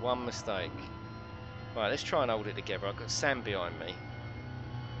here, innit? One mistake. Right, let's try and hold it together. I've got Sam behind me.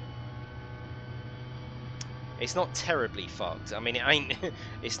 It's not terribly fucked. I mean, it ain't.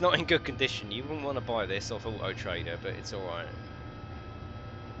 It's not in good condition. You wouldn't want to buy this off Auto Trader, but it's all right.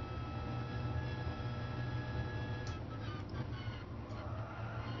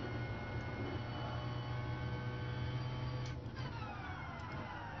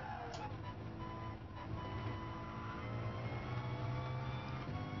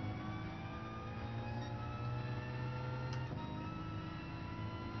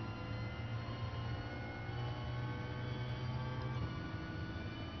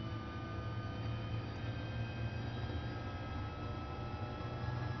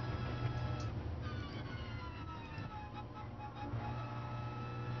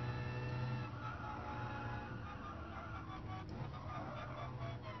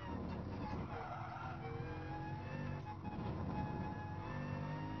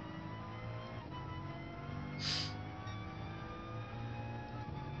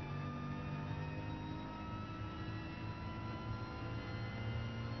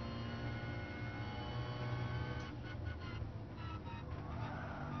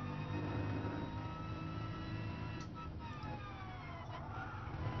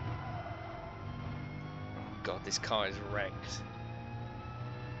 God, this car is wrecked.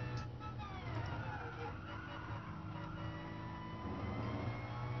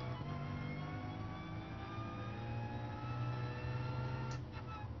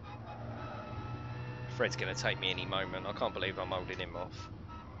 Fred's going to take me any moment. I can't believe I'm holding him off.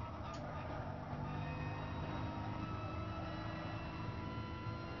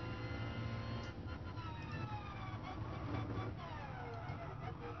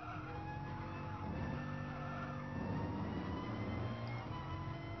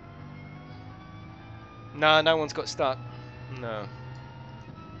 No, no one's got stuck. No.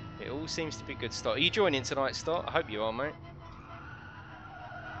 It all seems to be good, Stott. Are you joining tonight, Stott? I hope you are, mate.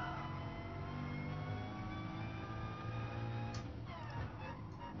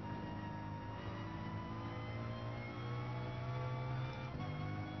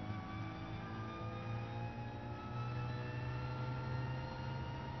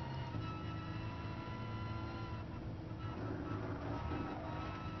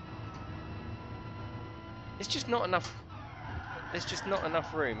 There's just not enough. There's just not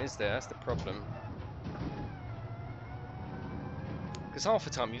enough room, is there? That's the problem. Because half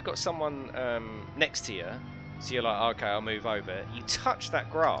the time you've got someone next to you, so you're like, okay, I'll move over. You touch that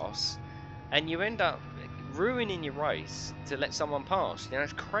grass, and you end up ruining your race to let someone pass. You know,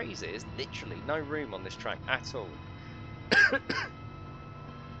 it's crazy. There's literally no room on this track at all. I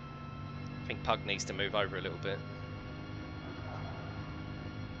think Pug needs to move over a little bit.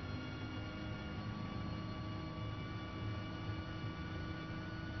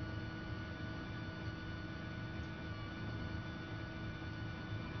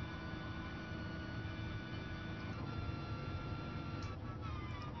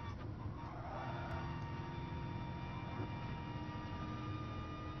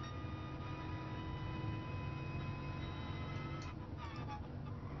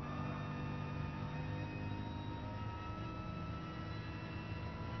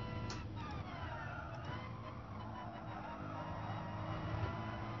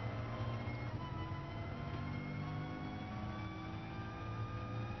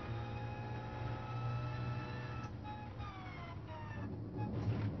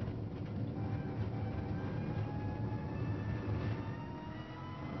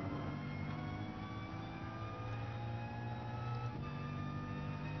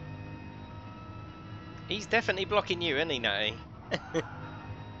 He's definitely blocking you, isn't he, Natty?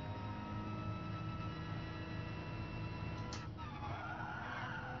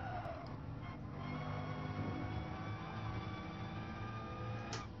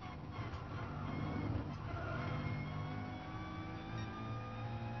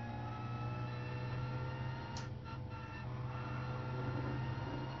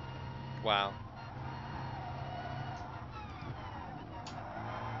 Wow.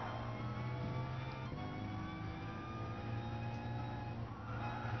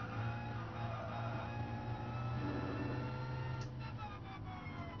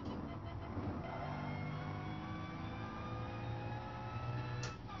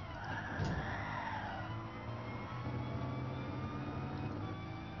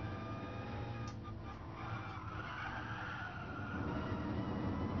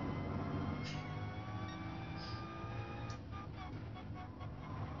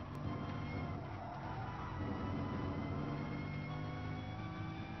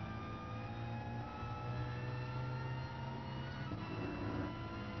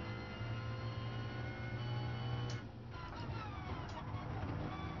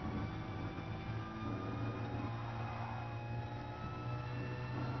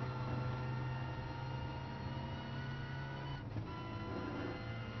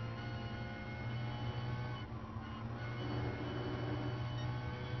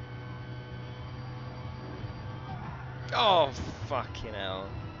 Oh, fucking hell.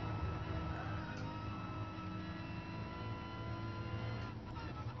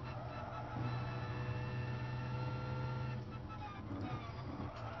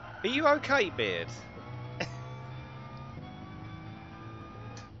 Are you okay, Beard?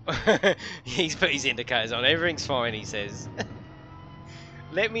 He's put his indicators on. Everything's fine, he says.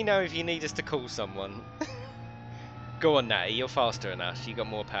 Let me know if you need us to call someone. Go on, Natty. You're faster than us. You got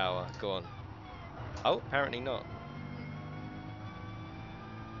more power. Go on. Oh, apparently not.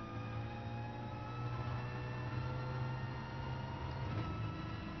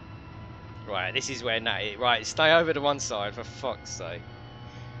 Right, this is where Natty... Right, stay over to one side, for fuck's sake.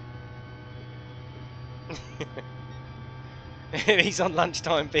 He's on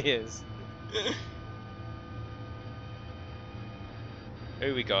lunchtime beers.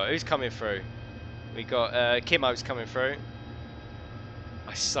 Who we got? Who's coming through? We got Kimo's coming through.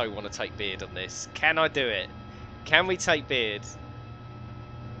 I so want to take Beard on this. Can I do it? Can we take Beard?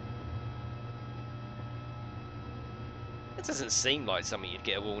 It doesn't seem like something you'd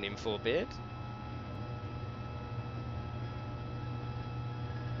get a warning for, Beard.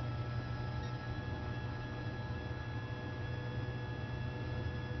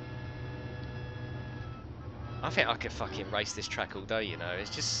 I think I could fucking race this track all day, you know.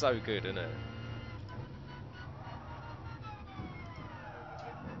 It's just so good, isn't it?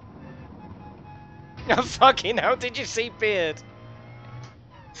 Oh, fucking hell, did you see Beard?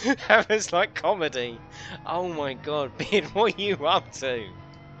 That was like comedy. Oh my god, Beard, what are you up to?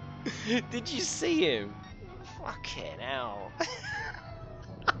 Did you see him? Fucking hell.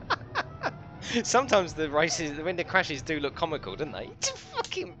 Sometimes the races, when the crashes do look comical, don't they? Just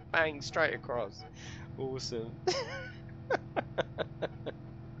fucking bang straight across. Awesome.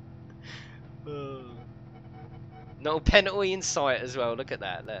 No penalty in sight as well. Look at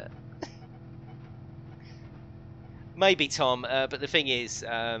that. Look. Maybe Tom, but the thing is,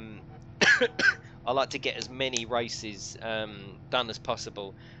 I like to get as many races done as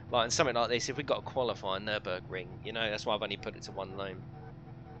possible. Like in something like this, if we got a qualifying Nürburgring, you know, that's why I've only put it to one name.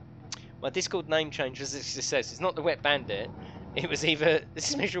 My Discord name change, as it just says, it's not the Wet Bandit. It was either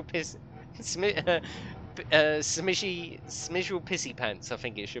Smizzle Pissy Pants, I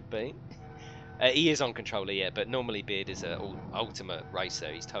think it should be. He is on controller, yeah, but normally Beard is an ultimate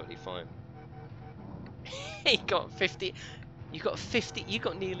racer. He's totally fine. He got 50. You got 50. You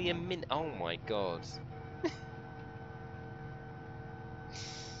got nearly a minute. Oh my god.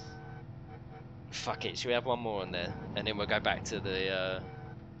 Fuck it. Should we have one more on there, and then we'll go back to the.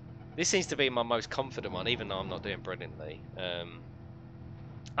 This seems to be my most confident one, even though I'm not doing brilliantly.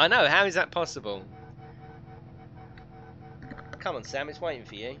 I know. How is that possible? Come on, Sam. It's waiting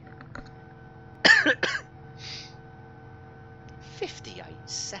for you. 58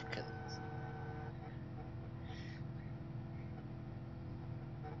 seconds.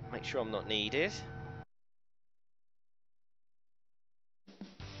 Make sure I'm not needed.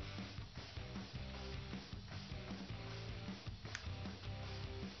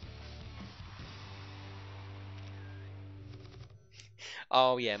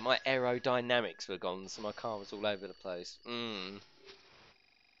 Oh yeah, my aerodynamics were gone, so my car was all over the place.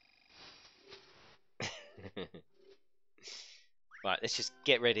 Right, let's just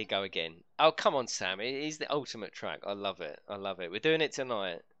get ready to go again. Oh, come on, Sam. It is the ultimate track. I love it. I love it. We're doing it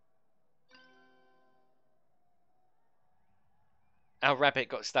tonight. Our rabbit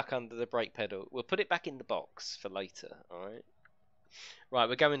got stuck under the brake pedal. We'll put it back in the box for later, alright? Right,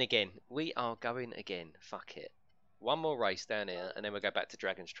 we're going again. We are going again. Fuck it. One more race down here, and then we'll go back to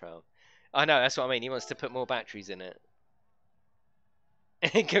Dragon's Trail. I know, that's what I mean. He wants to put more batteries in it.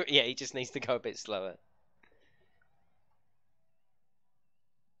 Yeah, he just needs to go a bit slower.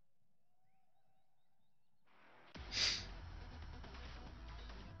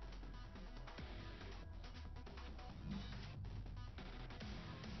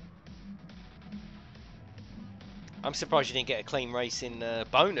 I'm surprised you didn't get a clean racing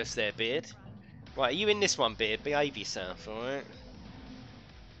bonus there, Beard. Right, are you in this one, Beard? Behave yourself, alright?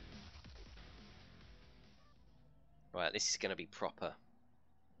 Right, this is going to be proper.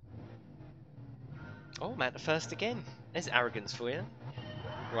 Oh, I'm at the first again. There's arrogance for you.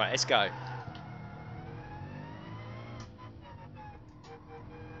 Right, let's go.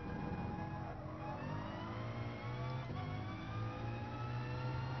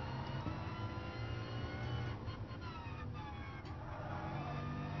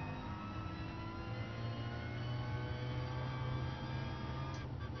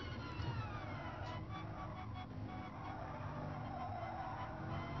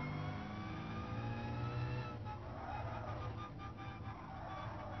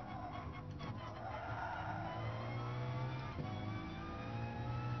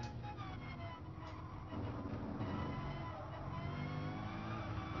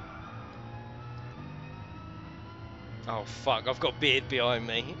 Oh fuck, I've got Beard behind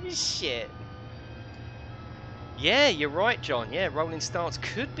me. Shit. Yeah, you're right, John. Yeah, rolling starts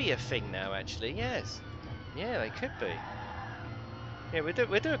could be a thing now, actually. Yes. Yeah, they could be. Yeah,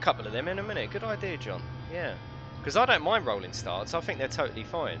 we'll do a couple of them in a minute. Good idea, John. Yeah. Because I don't mind rolling starts. I think they're totally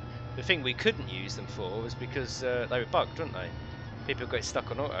fine. The thing we couldn't use them for was because they were bugged, weren't they? People got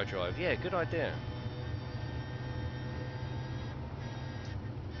stuck on auto drive. Yeah, good idea.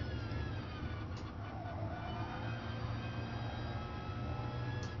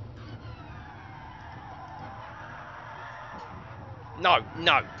 No,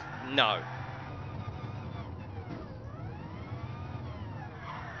 no, no.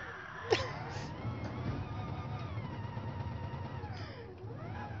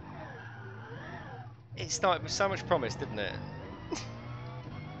 It started with so much promise, didn't it?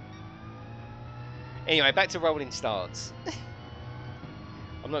 Anyway, back to rolling starts.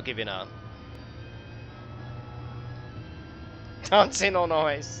 I'm not giving up. Dancing on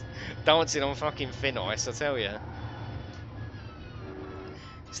ice. Dancing on fucking thin ice, I tell you.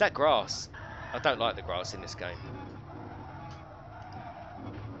 It's that grass. I don't like the grass in this game.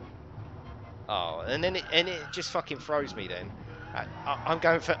 Oh, and then it just fucking throws me. Then I'm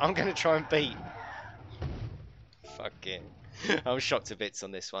going to try and beat. Fucking, I'm shocked to bits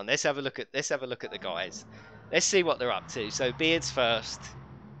on this one. Let's have a look at the guys. Let's see what they're up to. So Beard's first.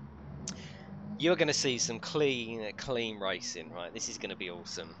 You're going to see some clean racing, right? This is going to be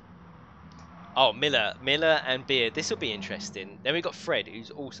awesome. Oh, Miller and Beard. This will be interesting. Then we've got Fred, who's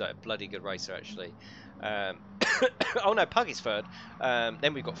also a bloody good racer, actually. Oh no, Pug is third.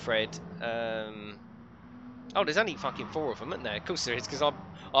 Then we've got Fred. Oh, there's only fucking 4 of them, isn't there? Of course there is, because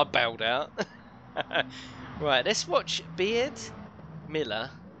I bailed out. Right, let's watch Beard, Miller,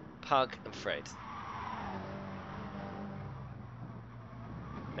 Pug, and Fred.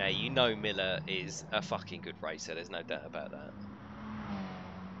 Now, you know Miller is a fucking good racer. There's no doubt about that.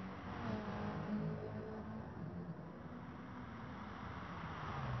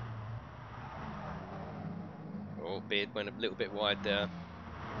 Oh, Beard went a little bit wide there.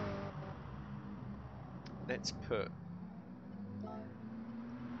 Let's put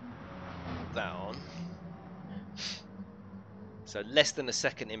that on. So less than a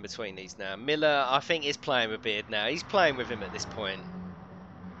second in between these now. Miller, I think, is playing with Beard now. He's playing with him at this point.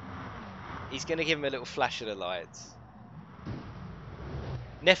 He's going to give him a little flash of the lights.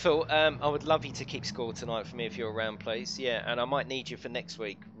 Neffel, I would love you to keep score tonight for me if you're around, please. Yeah, and I might need you for next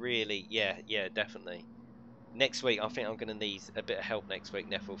week. Really, yeah, definitely. Next week, I think I'm going to need a bit of help next week,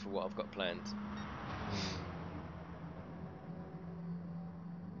 Neffel, for what I've got planned.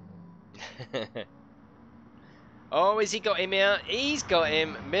 Oh, has he got him out? He's got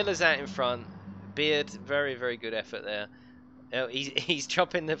him. Miller's out in front. Beard, very, very good effort there. Oh, he's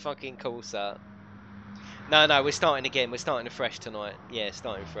chopping the fucking course up. No, we're starting again. We're starting fresh tonight. Yeah,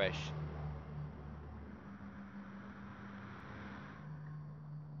 starting fresh.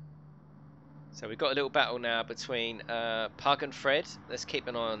 So we've got a little battle now between Pug and Fred. Let's keep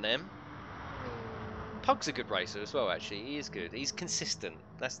an eye on them. Pug's a good racer as well, actually. He is good. He's consistent.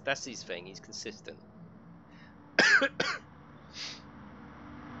 That's his thing. He's consistent.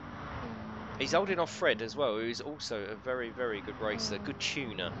 He's holding off Fred as well, who's also a very, very good racer, good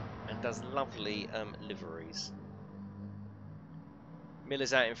tuner, and does lovely liveries.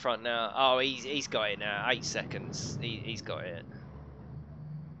 Miller's out in front now. Oh, he's got it now. 8 seconds. He's got it.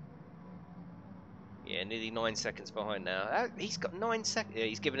 Yeah, nearly 9 seconds behind now. He's got 9 seconds. Yeah,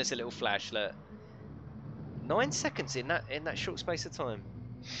 he's giving us a little flash. Look, 9 seconds in that short space of time.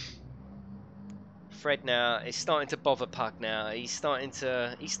 Fred now is starting to bother Pug now. He's starting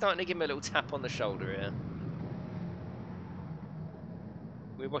to give him a little tap on the shoulder here.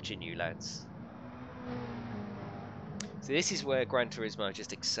 We're watching you, lads. So this is where Gran Turismo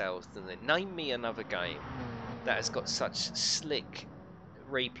just excels, doesn't it? Name me another game that has got such slick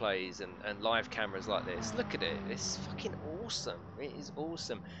replays and live cameras like this. Look at it. It's fucking awesome. It is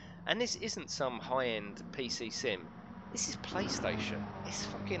awesome. And this isn't some high-end PC sim. This is PlayStation. It's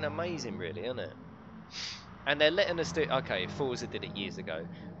fucking amazing, really, isn't it? And they're letting us do... Okay, Forza did it years ago.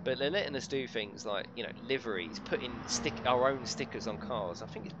 But they're letting us do things like, you know, liveries, putting our own stickers on cars. I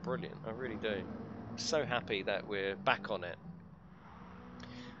think it's brilliant. I really do. I'm so happy that we're back on it.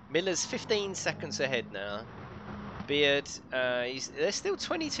 Miller's 15 seconds ahead now. Beard, they're still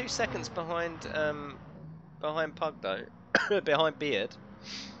 22 seconds behind Pug, though. Behind Beard.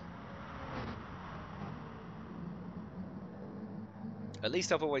 At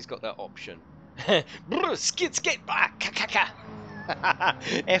least I've always got that option. Skit back.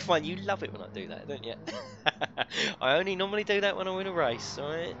 F1, you love it when I do that, don't you? I only normally do that when I win a race,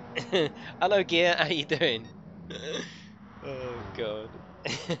 alright? Hello, Gear, how you doing? Oh, God.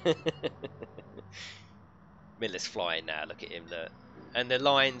 Miller's flying now, look at him, look. And the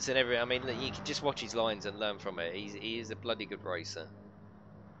lines and everything, I mean, look, you can just watch his lines and learn from it. He is a bloody good racer.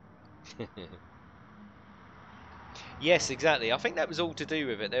 Yes, exactly. I think that was all to do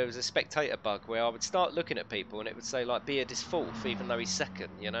with it. There was a spectator bug where I would start looking at people and it would say, like, Beard is fourth, even though he's second,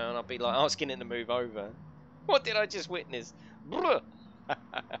 you know, and I'd be, like, asking him to move over. What did I just witness? Miller,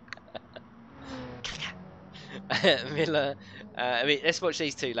 I mean, let's watch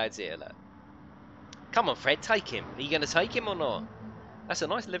these two lads here, look. Come on, Fred, take him. Are you going to take him or not? That's a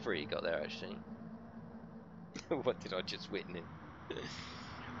nice livery you got there, actually. What did I just witness?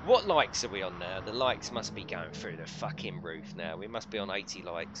 What likes are we on now? The likes must be going through the fucking roof now. We must be on 80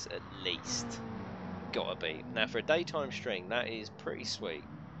 likes at least. Gotta be. Now, for a daytime stream, that is pretty sweet.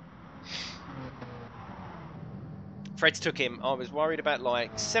 Fred's took him. I was worried about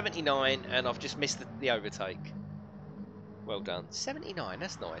likes. 79, and I've just missed the overtake. Well done. 79,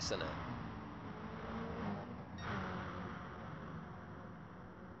 that's nice, isn't it?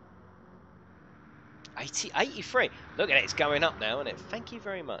 83. Look at it, it's going up now, isn't it? Thank you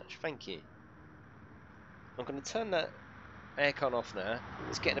very much. Thank you. I'm going to turn that aircon off now.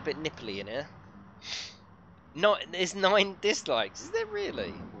 It's getting a bit nipply in here. There's 9 dislikes. Is there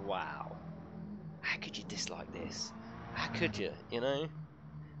really? Wow. How could you dislike this? How could you? You know?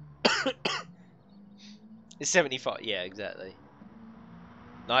 It's 75. Yeah, exactly.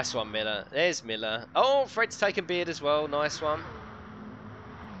 Nice one, Miller. There's Miller. Oh, Fred's taken beard as well. Nice one.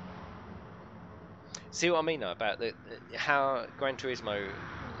 See what I mean though about how Gran Turismo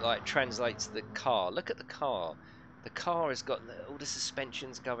like translates the car. Look at the car. The car has got all the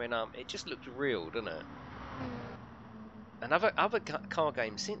suspensions going up. It just looks real, doesn't it? And other car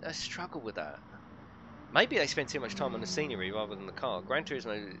games seem to struggle with that. Maybe they spend too much time on the scenery rather than the car. Gran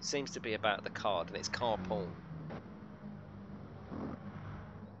Turismo seems to be about the car, and it's car porn.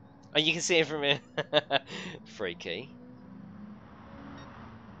 Oh, you can see it from here. Freaky.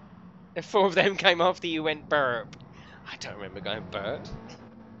 And 4 of them came after you went burp. I don't remember going burp.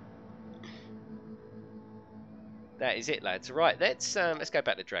 That is it, lads. Right, let's go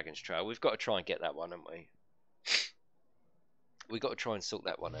back to Dragon's Trail. We've got to try and get that one, haven't we? We've got to try and sort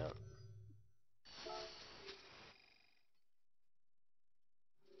that one out.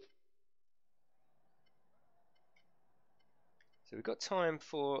 So we've got time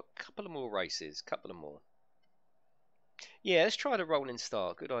for a couple of more races. Couple of more. Yeah, let's try the rolling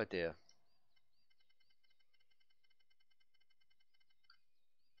start. Good idea.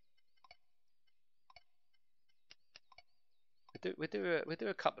 We'll do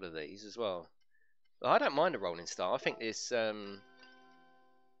a couple of these as well. I don't mind a rolling start. I think it's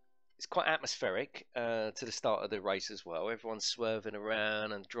quite atmospheric to the start of the race as well. Everyone's swerving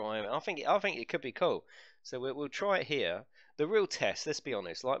around and driving. I think it could be cool. So we'll try it here. The real test, let's be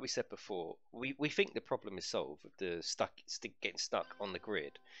honest, like we said before, we think the problem is solved with the getting stuck on the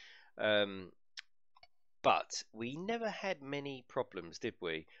grid. But we never had many problems, did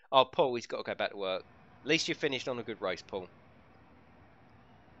we? Oh, Paul, he's got to go back to work. At least you finished on a good race, Paul.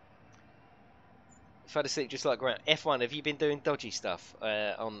 Fell asleep just like Grant. F1, have you been doing dodgy stuff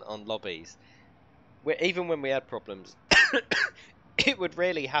on lobbies? Even when we had problems, it would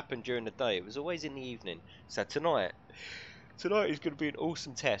rarely happen during the day. It was always in the evening. So tonight is going to be an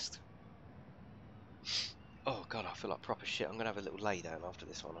awesome test. Oh god, I feel like proper shit. I'm going to have a little lay down after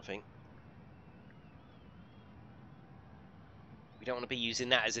this one, I think. We don't want to be using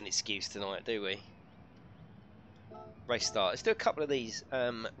that as an excuse tonight, do we? Race start. Let's do a couple of these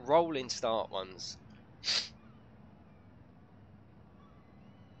rolling start ones.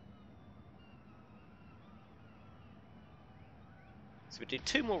 So we do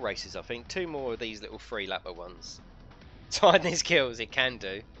 2 more races, I think. 2 more of these little 3-lapper ones. Tiredness kills. It can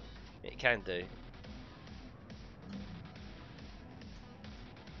do. It can do.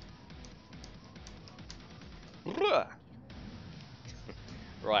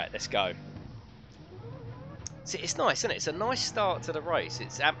 Right, let's go. See, it's nice, isn't it? It's a nice start to the race.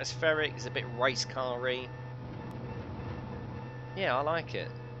 It's atmospheric. It's a bit race car-y. Yeah, I like it.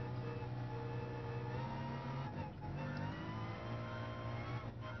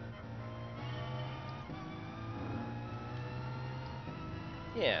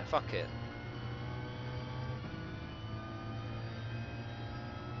 Yeah, fuck it.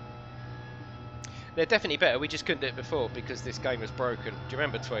 They're definitely better. We just couldn't do it before because this game was broken. Do you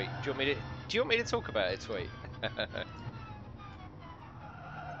remember, Tweet? Do you want me to talk about it, Tweet?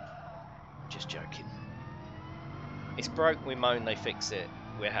 Just joking. It's broke, we moan, they fix it.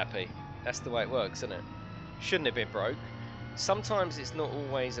 We're happy. That's the way it works, isn't it? Shouldn't have been broke. Sometimes it's not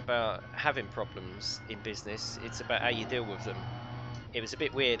always about having problems in business. It's about how you deal with them. It was a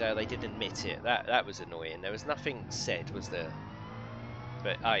bit weird how they didn't admit it. That was annoying. There was nothing said, was there?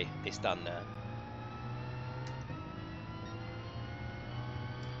 But hey, it's done now.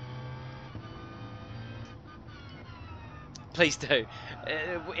 Please do.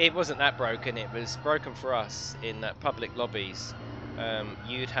 It wasn't that broken. It was broken for us in that public lobbies.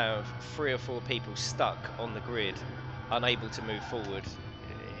 You'd have 3 or 4 people stuck on the grid, unable to move forward.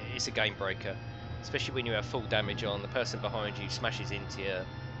 It's a game breaker, especially when you have full damage on. The person behind you smashes into you.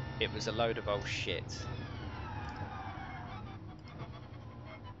 It was a load of old shit.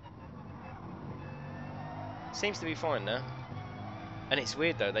 Seems to be fine now. And it's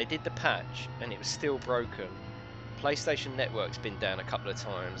weird though, they did the patch and it was still broken. PlayStation Network's been down a couple of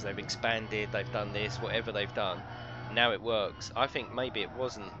times. They've expanded, they've done this, whatever they've done. Now it works. I think maybe it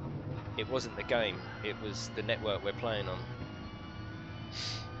wasn't the game. It was the network we're playing on.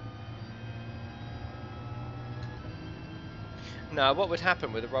 No, what would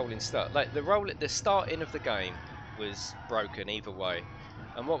happen with a rolling start? Like the starting of the game was broken either way.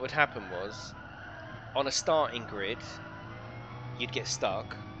 And what would happen was on a starting grid, you'd get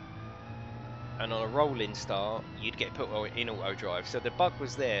stuck, and on a rolling start, you'd get put in auto drive. So the bug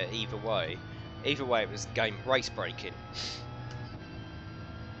was there either way. Either way, it was race breaking.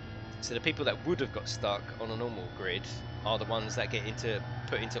 So the people that would have got stuck on a normal grid are the ones that get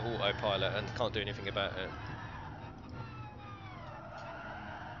put into autopilot and can't do anything about it.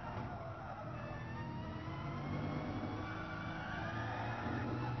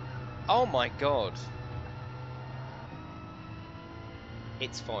 Oh my god.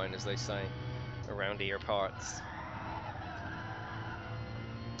 It's fine, as they say around here parts.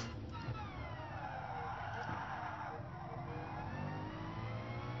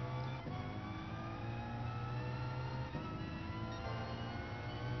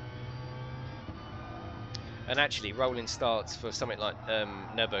 And actually, rolling starts for something like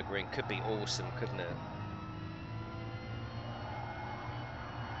Nürburgring could be awesome, couldn't it?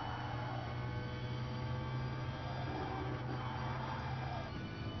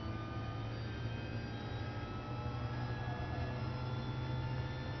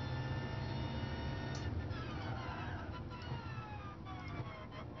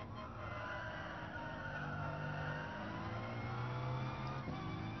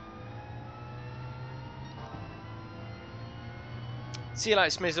 See you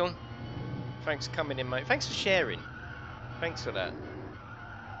later, Smizzle. Thanks for coming in, mate. Thanks for sharing. Thanks for that.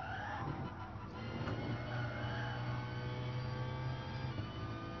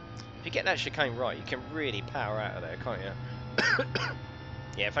 If you get that chicane right, you can really power out of there, can't you?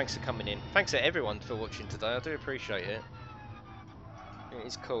 Yeah, thanks for coming in. Thanks to everyone for watching today. I do appreciate it. It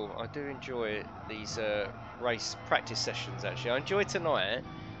is cool. I do enjoy these race practice sessions, actually. I enjoy tonight,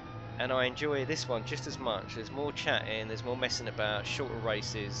 and I enjoy this one just as much. There's more chatting, there's more messing about, shorter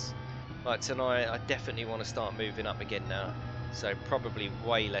races. Like tonight, I definitely want to start moving up again now. So probably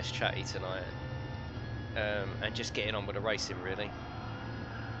way less chatty tonight. And just getting on with the racing, really.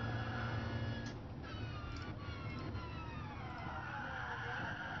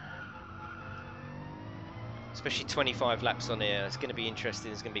 Especially 25 laps on here. It's going to be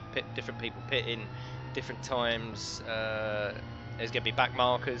interesting. There's going to be different people pitting, different times. There's going to be back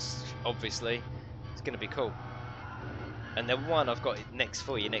markers, obviously. It's going to be cool. And the one I've got next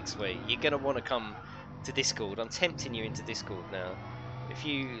for you next week, you're going to want to come to Discord. I'm tempting you into Discord now. If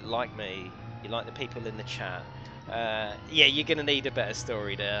you like me, you like the people in the chat, yeah, you're going to need a better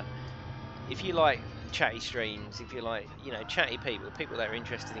story there. If you like chatty streams, if you like, you know, chatty people that are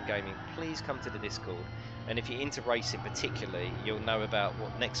interested in gaming, please come to the Discord. And if you're into racing particularly, you'll know about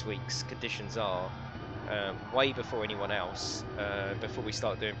what next week's conditions are way before anyone else, before we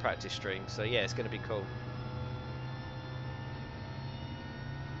start doing practice streams. So yeah, it's going to be cool.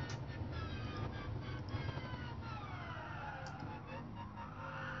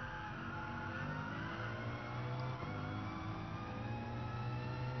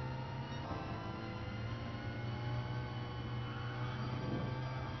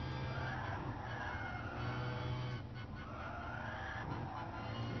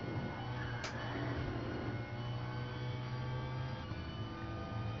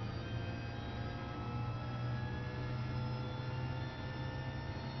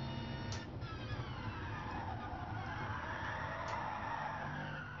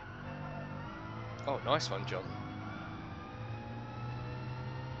 Oh, nice one, John.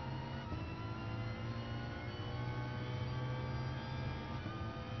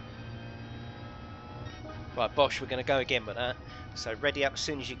 Right, Bosch, we're going to go again with that. So ready up as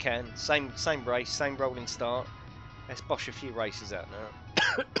soon as you can. Same race, same rolling start. Let's Bosch a few races out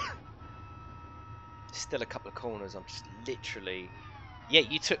now. Still a couple of corners. I'm just literally... Yeah,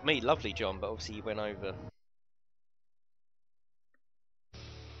 you took me. Lovely, John, but obviously you went over.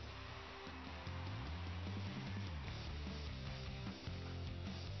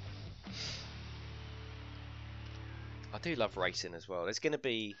 I do love racing as well. There's going to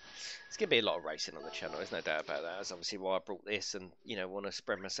be a lot of racing on the channel. There's no doubt about that. That's obviously why I brought this, and you know, want to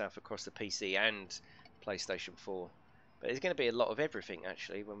spread myself across the PC and PlayStation 4. But there's going to be a lot of everything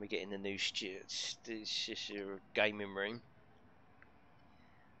actually when we get in the new gaming room.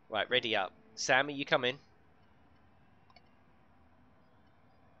 Right, ready up. Sammy, you come in.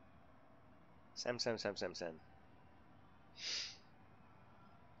 Sam.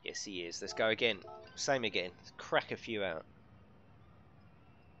 Yes, he is. Let's go again. Same again. Let's crack a few out.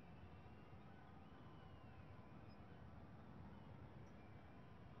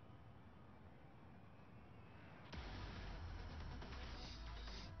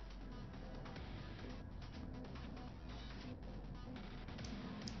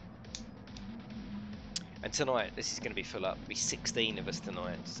 And And tonight, this is going to be full up. There'll be 16 of us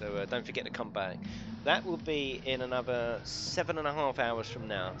tonight, so don't forget to come back. That will be in another 7.5 hours from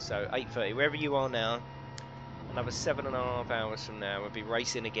now. So 8:30, wherever you are now, another 7.5 hours from now, we'll be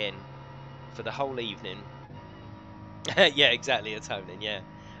racing again for the whole evening. Yeah, exactly, it's honing, yeah.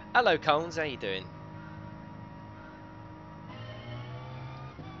 Hello, Coles, how you doing?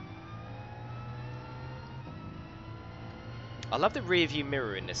 I love the rear view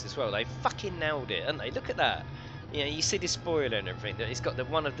mirror in this as well. They fucking nailed it, haven't they? Look at that. You know, you see the spoiler and everything. It's got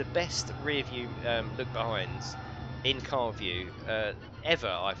one of the best rear view look behinds in car view ever,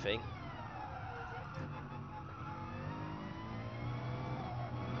 I think.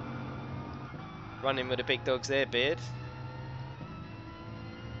 Running with the big dogs there, Beard.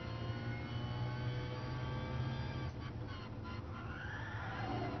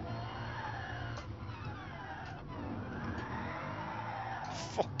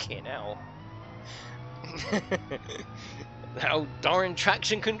 Fucking hell. Oh, darn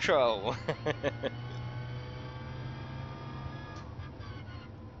traction control.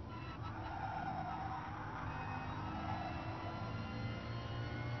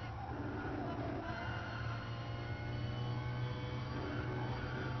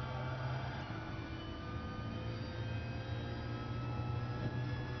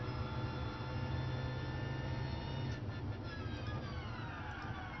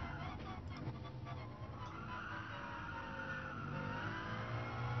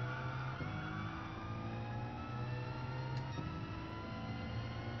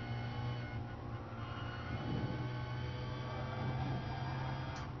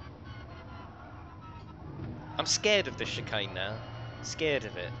 I'm scared of the chicane now. Scared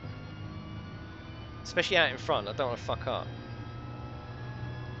of it. Especially out in front, I don't want to fuck up.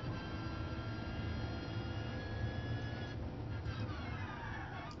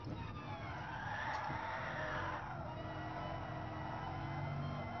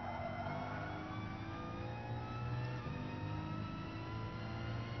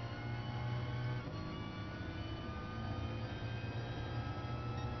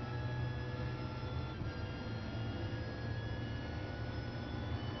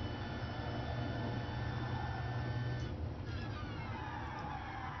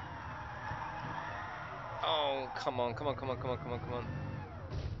 Oh, come on, come on, come on, come on, come on, come on.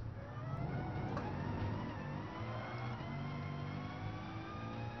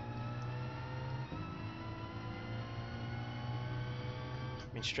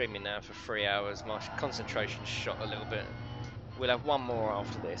 Been streaming now for 3 hours. My concentration's shot a little bit. We'll have one more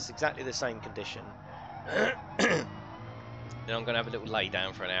after this, exactly the same condition. Then I'm going to have a little lay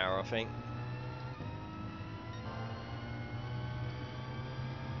down for an hour, I think.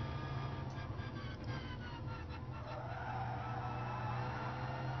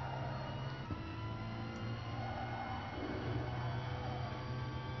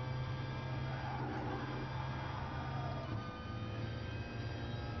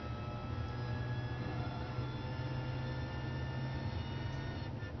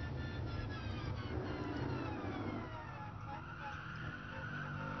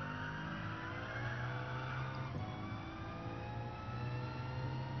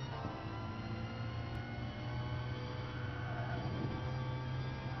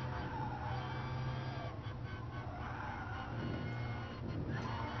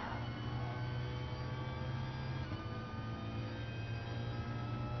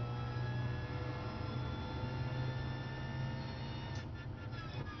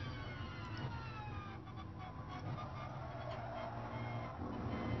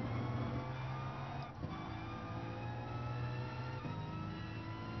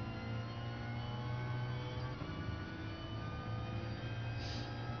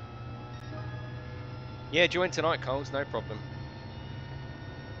 Yeah, join tonight, Coles, no problem.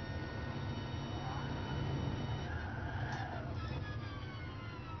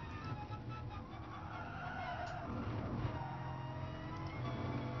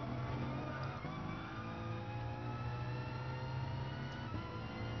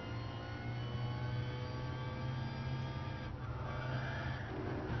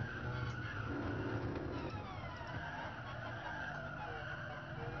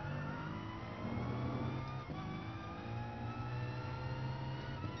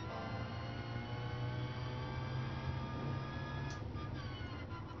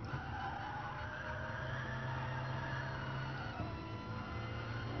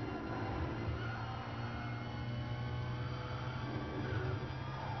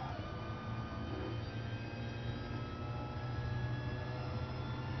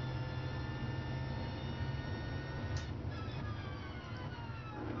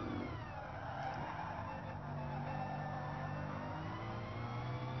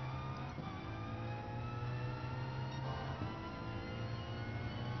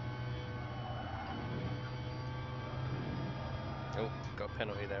 got a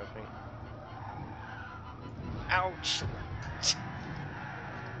penalty there, I think. Ouch!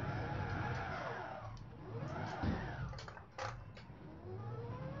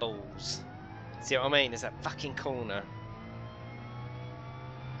 Balls. See what I mean? There's that fucking corner.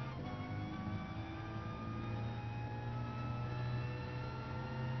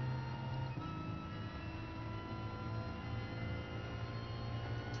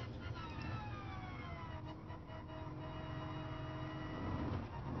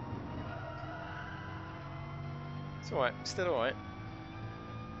 It's alright, still alright.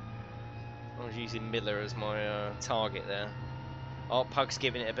 I was using Miller as my target there. Oh, Pug's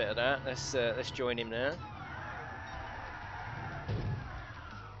giving it a bit of that. Let's join him there.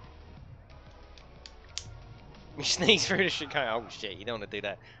 We sneeze through the chicane. Oh shit, you don't want to do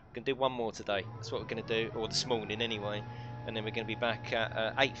that. We're going to do one more today. That's what we're going to do, or this morning anyway. And then we're going to be back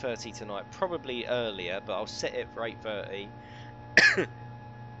at 8:30 tonight. Probably earlier, but I'll set it for 8:30.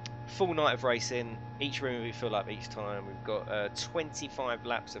 Full night of racing. Each room will be full up each time. We've got 25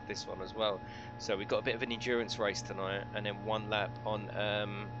 laps of this one as well. So we've got a bit of an endurance race tonight, and then one lap on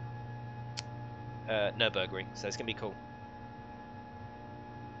Nürburgring. So it's going to be cool.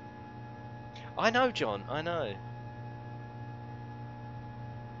 I know, John. I know.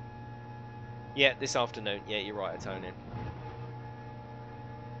 Yeah, this afternoon. Yeah, you're right, Tony.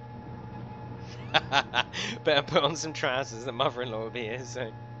 Better put on some trousers. The mother-in-law will be here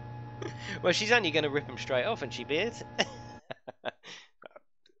soon. Well, she's only going to rip them straight off, and she beard.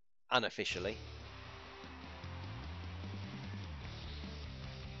 Unofficially.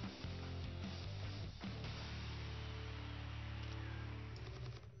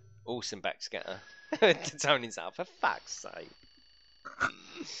 Awesome backscatter. Tony's up, for fuck's sake.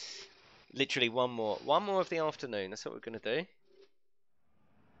 Literally one more of the afternoon. That's what we're going to do.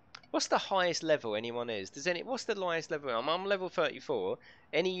 What's the highest level anyone is? What's the highest level? I'm level 34.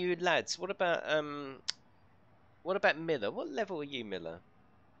 Any of you lads? What about Miller? What level are you, Miller?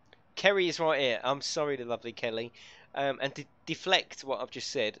 Kerry is right here. I'm sorry, the lovely Kelly. And to deflect what I've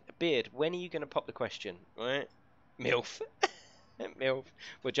just said, Beard, when are you going to pop the question? Right? MILF. MILF.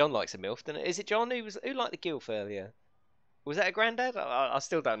 Well, John likes a MILF, doesn't it? Is it John who liked the GILF earlier? Was that a granddad? I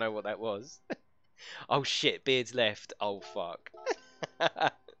still don't know what that was. Oh shit, Beard's left. Oh fuck.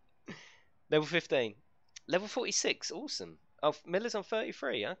 Level 15. Level 46. Awesome. Oh, Miller's on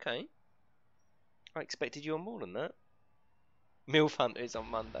 33. Okay. I expected you on more than that. MILF Hunter is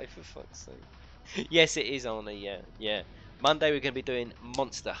on Monday, for fuck's sake. Yes, it is, Arnie. Yeah, yeah. Monday we're going to be doing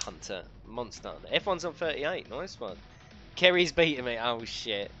Monster Hunter. Monster Hunter. F1's on 38. Nice one. Kerry's beating me. Oh,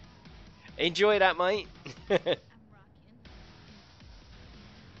 shit. Enjoy that, mate.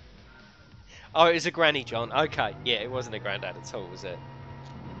 Oh, it was a granny, John. Okay. Yeah, it wasn't a granddad at all, was it?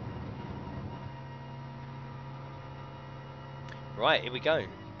 Right, here we go.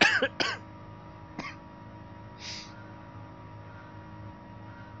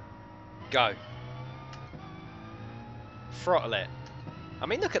 Go. Throttle it. I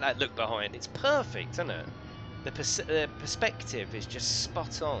mean, look at that look behind. It's perfect, isn't it? The perspective is just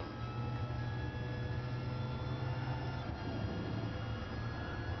spot on.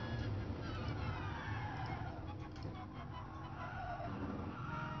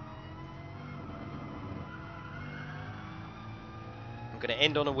 I'm going to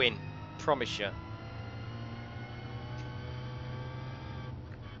end on a win. Promise you.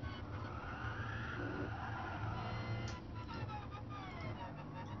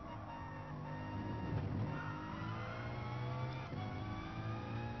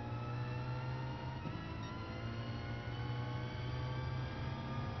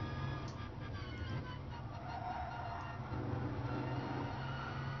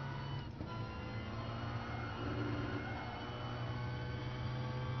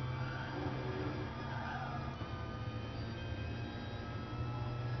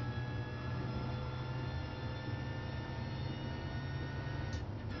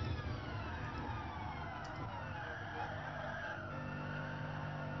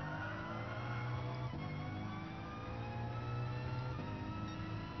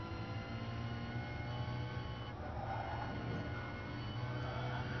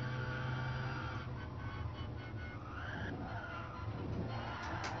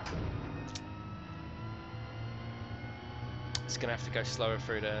 It's going to have to go slower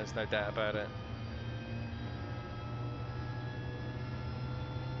through there, there's no doubt about it.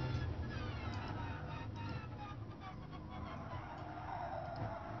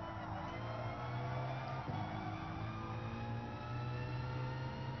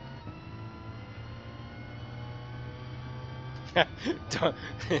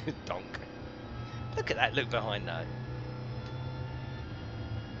 Donk. Look at that look behind though.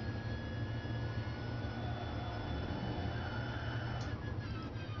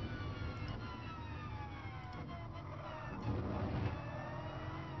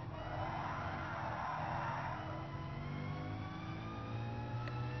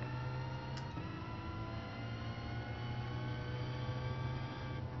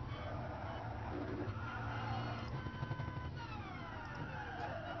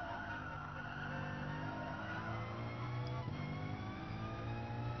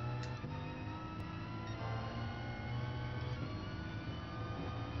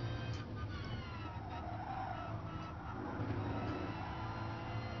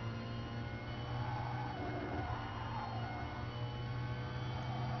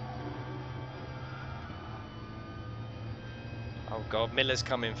 Oh God, Miller's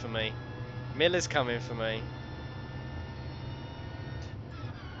coming for me. Miller's coming for me.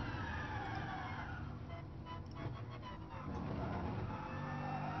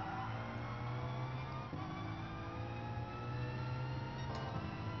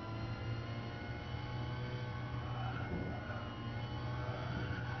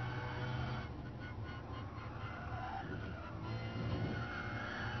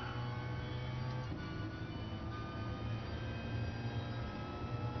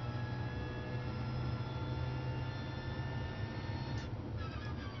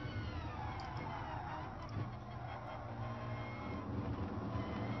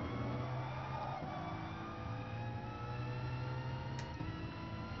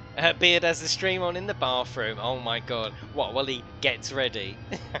 Beard has the stream on in the bathroom. Oh my God! What? While he gets ready.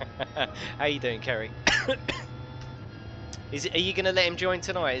 How you doing, Kerry? Are you going to let him join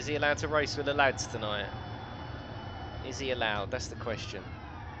tonight? Is he allowed to race with the lads tonight? Is he allowed? That's the question.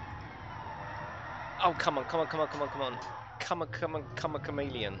 Oh, come on, come on, come on, come on, come on. Come on, come on, come on,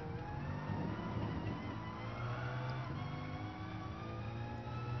 chameleon.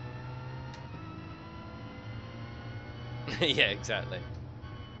 Yeah, exactly.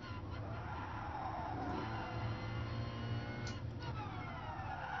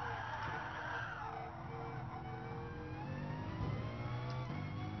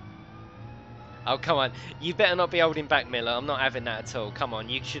 Oh, come on. You better not be holding back, Miller. I'm not having that at all. Come on,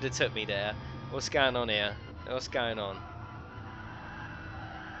 you should have took me there. What's going on here? What's going on?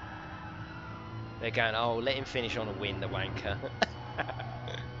 They're going, oh, let him finish on a win, the wanker.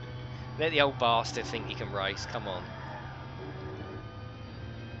 Let the old bastard think he can race. Come on.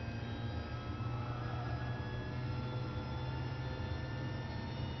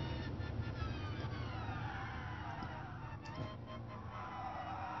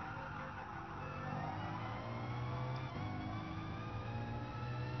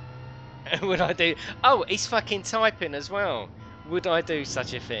 Would I do... Oh, he's fucking typing as well. Would I do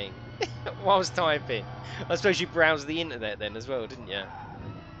such a thing? Whilst typing. I suppose you browsed the internet then as well, didn't you?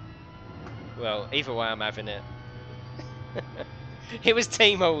 Well, either way I'm having it. It was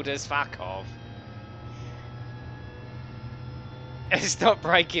team orders, fuck off. Stop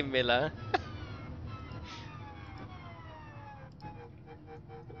breaking, Miller.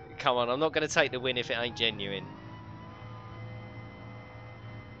 Come on, I'm not going to take the win if it ain't genuine.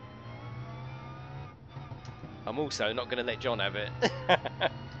 I'm also not going to let John have it.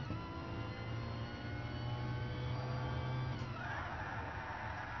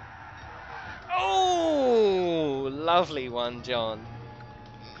 Oh, lovely one, John.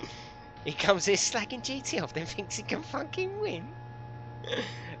 He comes here slacking GT off, then thinks he can fucking win.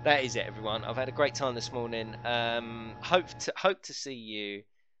 That is it, everyone. I've had a great time this morning. Hope to see you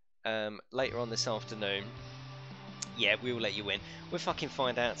later on this afternoon. Yeah, we will let you win. We'll fucking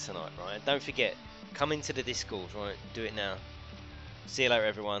find out tonight, right? Don't forget, come into the Discord, right? Do it now. See you later,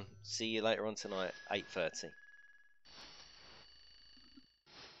 everyone. See you later on tonight, 8:30.